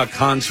be a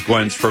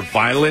consequence for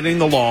violating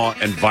the law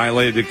and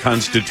violating the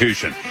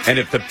Constitution. And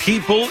if the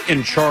people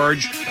in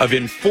charge of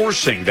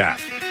enforcing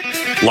that,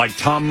 like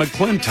Tom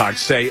McClintock,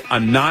 say,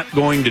 I'm not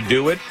going to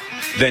do it,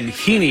 then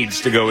he needs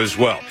to go as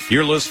well.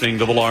 You're listening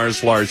to The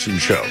Lars Larson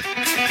Show.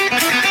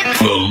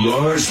 The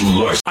Lars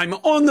Larson. I'm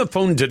on the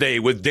phone today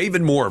with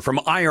David Moore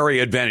from IRA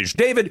Advantage.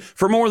 David,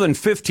 for more than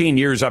 15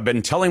 years, I've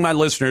been telling my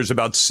listeners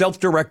about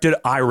self-directed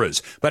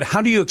IRAs, but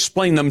how do you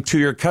explain them to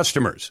your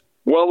customers?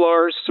 Well,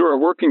 Lars, through our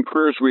working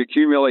careers, we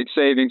accumulate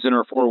savings in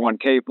our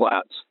 401k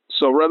plans.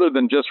 So rather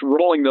than just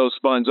rolling those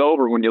funds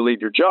over when you leave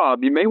your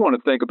job, you may want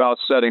to think about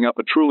setting up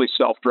a truly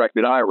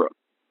self-directed IRA.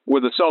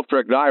 With a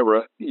self-directed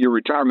IRA, your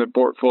retirement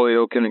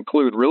portfolio can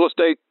include real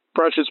estate,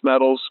 precious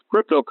metals,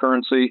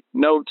 cryptocurrency,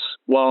 notes,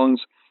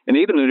 loans, and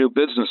even a new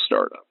business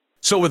startup.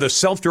 So with a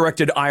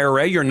self-directed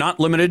IRA, you're not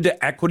limited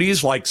to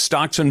equities like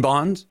stocks and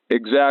bonds?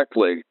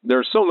 Exactly.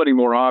 There's so many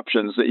more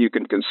options that you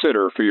can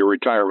consider for your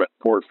retirement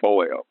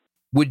portfolio.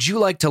 Would you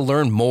like to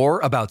learn more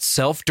about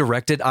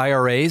self-directed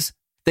IRAs?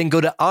 Then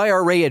go to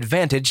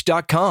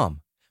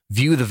IRAadvantage.com,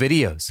 view the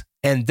videos,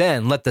 and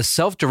then let the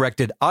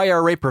self-directed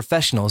IRA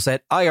professionals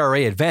at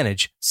IRA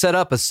Advantage set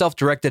up a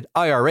self-directed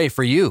IRA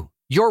for you.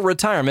 Your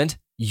retirement,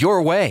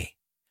 your way.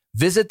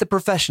 Visit the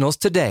professionals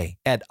today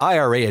at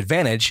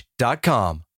IRAadvantage.com.